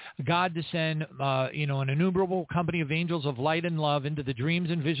for God to send, an innumerable company of angels of light and love into the dreams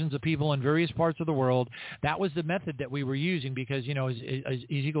and visions of people in various parts of the world. That was the method that we were using because,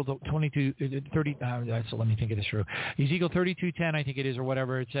 Ezekiel 22:30. So let me think it is true. Ezekiel 32:10, I think it is, or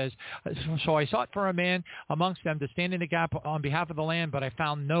whatever it says. So I sought for a man amongst them to stand in the gap on behalf of the land, but I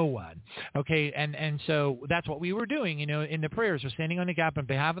found no one. Okay, and so that's what we were doing, in the prayers. We're standing on the gap on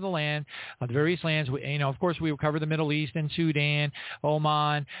behalf of the land, of the various lands. Of course, we would cover the Middle East and Sudan,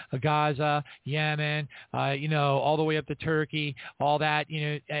 Oman, Gaza, Yemen, all the way up to Turkey, all that,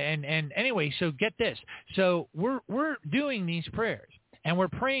 and anyway, so get this. So we're doing these prayers, and we're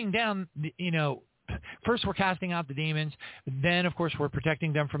praying down, first we're casting out the demons. Then, of course, we're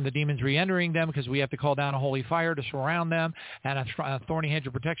protecting them from the demons re-entering them because we have to call down a holy fire to surround them and a thorny hedge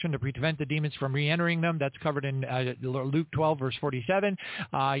of protection to prevent the demons from re-entering them. That's covered in Luke 12, verse 47.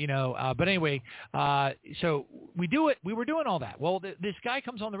 But anyway, so we do it. We were doing all that. Well, this guy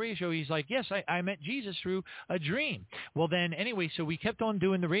comes on the radio show. He's like, yes, I met Jesus through a dream. Well, then anyway, so we kept on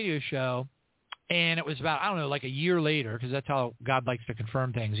doing the radio show. And it was about, like a year later, because that's how God likes to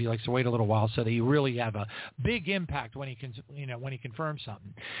confirm things. He likes to wait a little while so that you really have a big impact when he confirms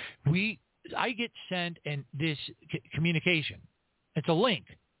something. I get sent this communication. It's a link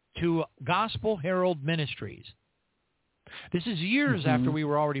to Gospel Herald Ministries. This is years after we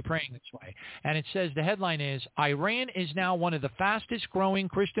were already praying this way. And it says, the headline is, Iran is now one of the fastest growing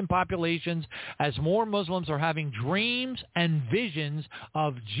Christian populations as more Muslims are having dreams and visions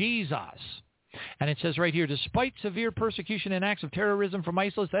of Jesus. And it says right here, despite severe persecution and acts of terrorism from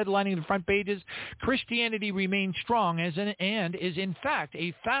ISIS headlining the front pages, Christianity remains strong and is in fact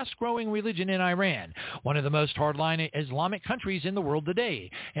a fast-growing religion in Iran, one of the most hardline Islamic countries in the world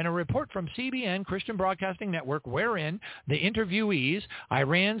today. In a report from CBN, Christian Broadcasting Network, wherein the interviewees,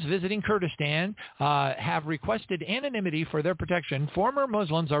 Iran's visiting Kurdistan, have requested anonymity for their protection, former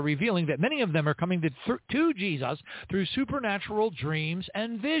Muslims are revealing that many of them are coming to Jesus through supernatural dreams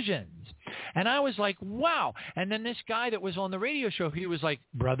and visions. And I was like, wow. And then this guy that was on the radio show, he was like,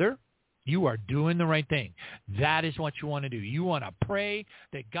 brother, you are doing the right thing. That is what you want to do. You want to pray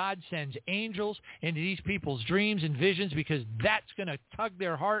that God sends angels into these people's dreams and visions because that's going to tug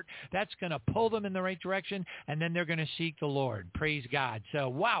their heart. That's going to pull them in the right direction. And then they're going to seek the Lord. Praise God. So,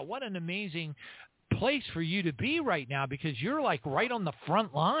 wow, what an amazing place for you to be right now because you're like right on the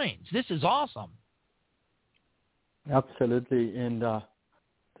front lines. This is awesome. Absolutely. And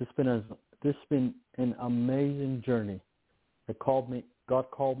this has been an amazing journey. God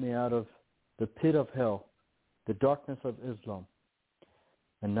called me out of the pit of hell, the darkness of Islam.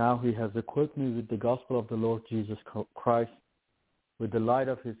 And now he has equipped me with the gospel of the Lord Jesus Christ, with the light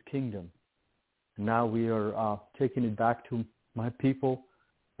of his kingdom. And now we are taking it back to my people,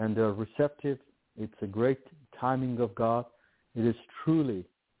 and they're receptive. It's a great timing of God. It is truly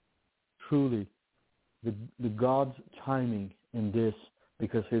the God's timing in this,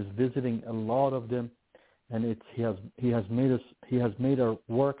 because he's visiting a lot of them, and he has made our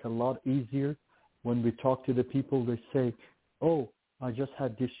work a lot easier. When we talk to the people, they say, "Oh, I just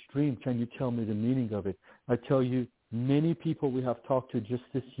had this dream. Can you tell me the meaning of it?" I tell you, many people we have talked to just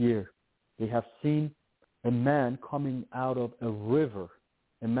this year, they have seen a man coming out of a river,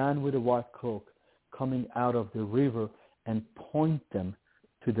 a man with a white cloak coming out of the river, and point them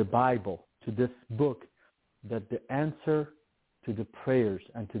to the Bible, to this book, that the answer to the prayers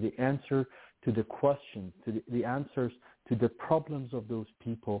and to the answer to the questions, to the answers to the problems of those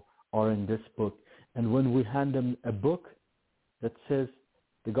people are in this book. And when we hand them a book that says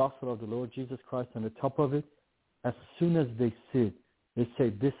the gospel of the Lord Jesus Christ on the top of it, as soon as they see it, they say,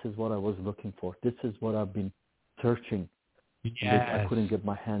 this is what I was looking for. This is what I've been searching. Yes. I couldn't get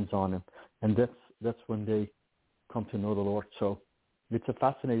my hands on him. And that's when they come to know the Lord. So it's a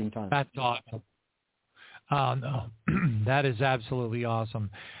fascinating time. That's awesome. No, that is absolutely awesome.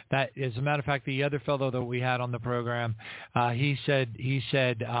 That, as a matter of fact, the other fellow that we had on the program, he said,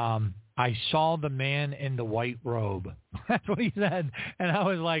 I saw the man in the white robe. That's what he said. And I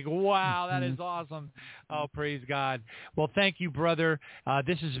was like, wow, that is awesome. Oh, praise God. Well, thank you, brother.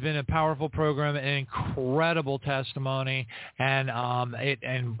 This has been a powerful program, an incredible testimony, and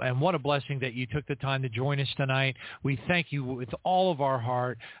what a blessing that you took the time to join us tonight. We thank you with all of our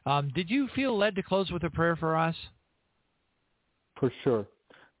heart. Did you feel led to close with a prayer for us? For sure.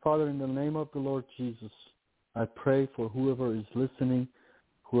 Father, in the name of the Lord Jesus, I pray for whoever is listening,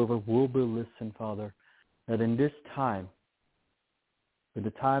 whoever will be listening, Father. that in this time, with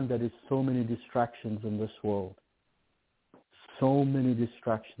the time that is so many distractions in this world, so many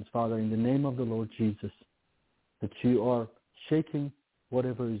distractions, Father, in the name of the Lord Jesus, that you are shaking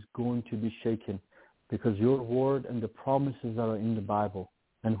whatever is going to be shaken, because your word and the promises that are in the Bible,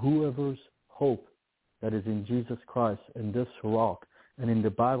 and whoever's hope that is in Jesus Christ and this rock and in the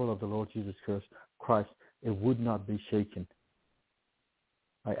Bible of the Lord Jesus Christ, it would not be shaken.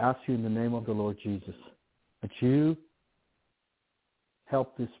 I ask you in the name of the Lord Jesus that you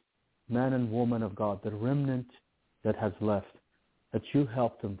help this man and woman of God, the remnant that has left, that you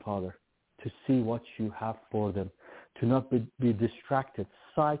help them, Father, to see what you have for them, to not be distracted,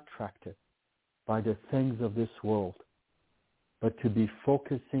 sidetracked by the things of this world, but to be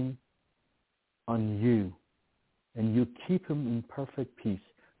focusing on you. And you keep them in perfect peace,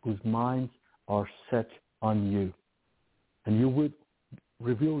 whose minds are set on you. And you would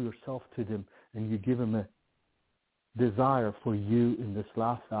reveal yourself to them, and you give them a desire for you in this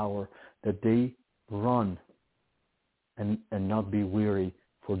last hour, that they run and not be weary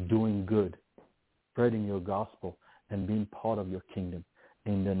for doing good, spreading your gospel and being part of your kingdom.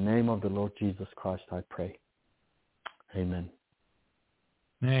 In the name of the Lord Jesus Christ, I pray. Amen.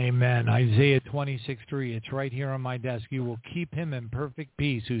 Amen. Isaiah 26:3. It's right here on my desk. You will keep him in perfect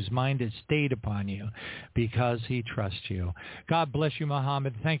peace, whose mind is stayed upon you, because he trusts you. God bless you,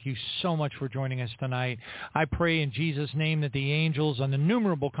 Mohamad. Thank you so much for joining us tonight. I pray in Jesus' name that the angels, an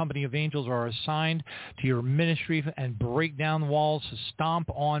innumerable company of angels, are assigned to your ministry and break down walls, stomp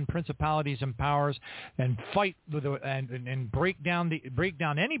on principalities and powers, and fight with and break down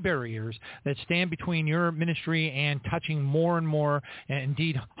any barriers that stand between your ministry and touching more and more, and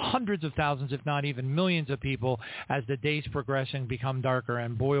indeed hundreds of thousands, if not even millions of people, as the days progress and become darker.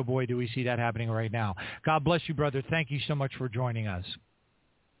 And boy, oh boy, do we see that happening right now. God bless you, brother. Thank you so much for joining us.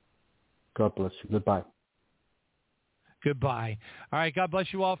 God bless you. Goodbye. Goodbye. All right. God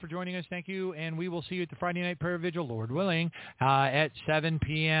bless you all for joining us. Thank you. And we will see you at the Friday Night Prayer Vigil, Lord willing, at 7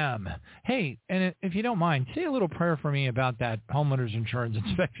 p.m. Hey, and if you don't mind, say a little prayer for me about that homeowner's insurance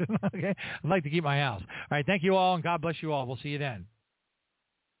inspection. Okay. I'd like to keep my house. All right. Thank you all, and God bless you all. We'll see you then.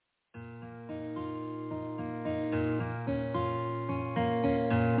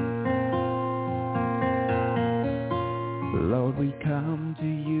 Lord, we come to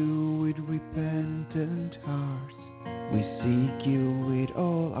you with repentant hearts. We seek you with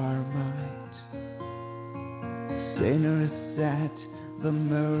all our might. Sinners at the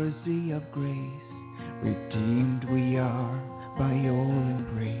mercy of grace, redeemed we are by your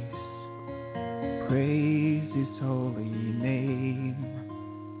embrace. Praise his holy name.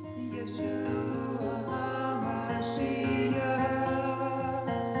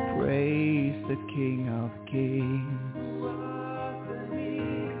 Praise the King of Kings.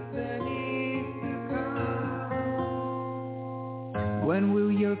 When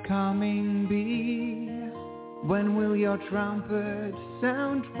will your coming be? When will your trumpet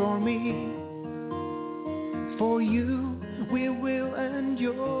sound for me? For you we will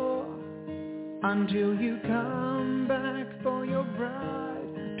endure until you come back for your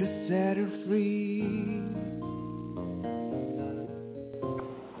bride to set her free.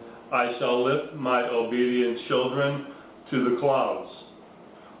 I shall lift my obedient children to the clouds,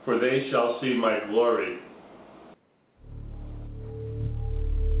 for they shall see my glory.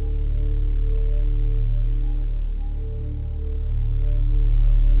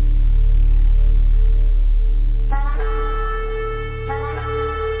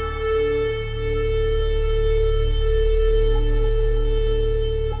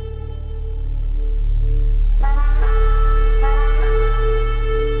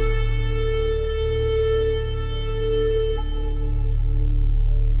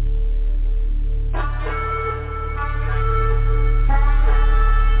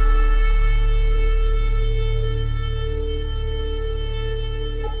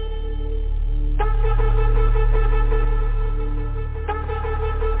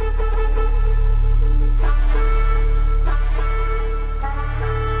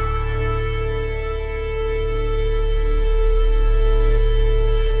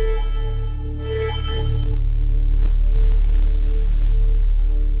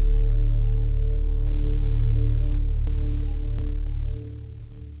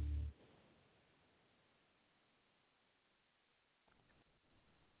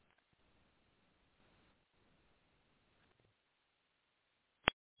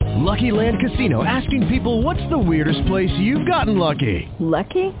 Lucky Land Casino, asking people, what's the weirdest place you've gotten lucky?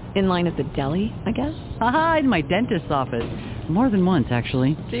 Lucky? In line at the deli, I guess? Aha, in my dentist's office. More than once,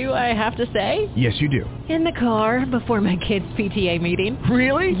 actually. Do I have to say? Yes, you do. In the car before my kids' PTA meeting.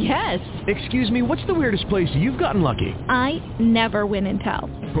 Really? Yes. Excuse me, what's the weirdest place you've gotten lucky? I never win and tell.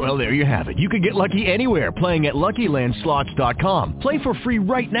 Well, there you have it. You can get lucky anywhere, playing at LuckyLandSlots.com. Play for free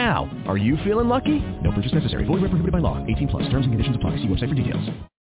right now. Are you feeling lucky? No purchase necessary. Void where prohibited by law. 18+. Terms and conditions apply. See website for details.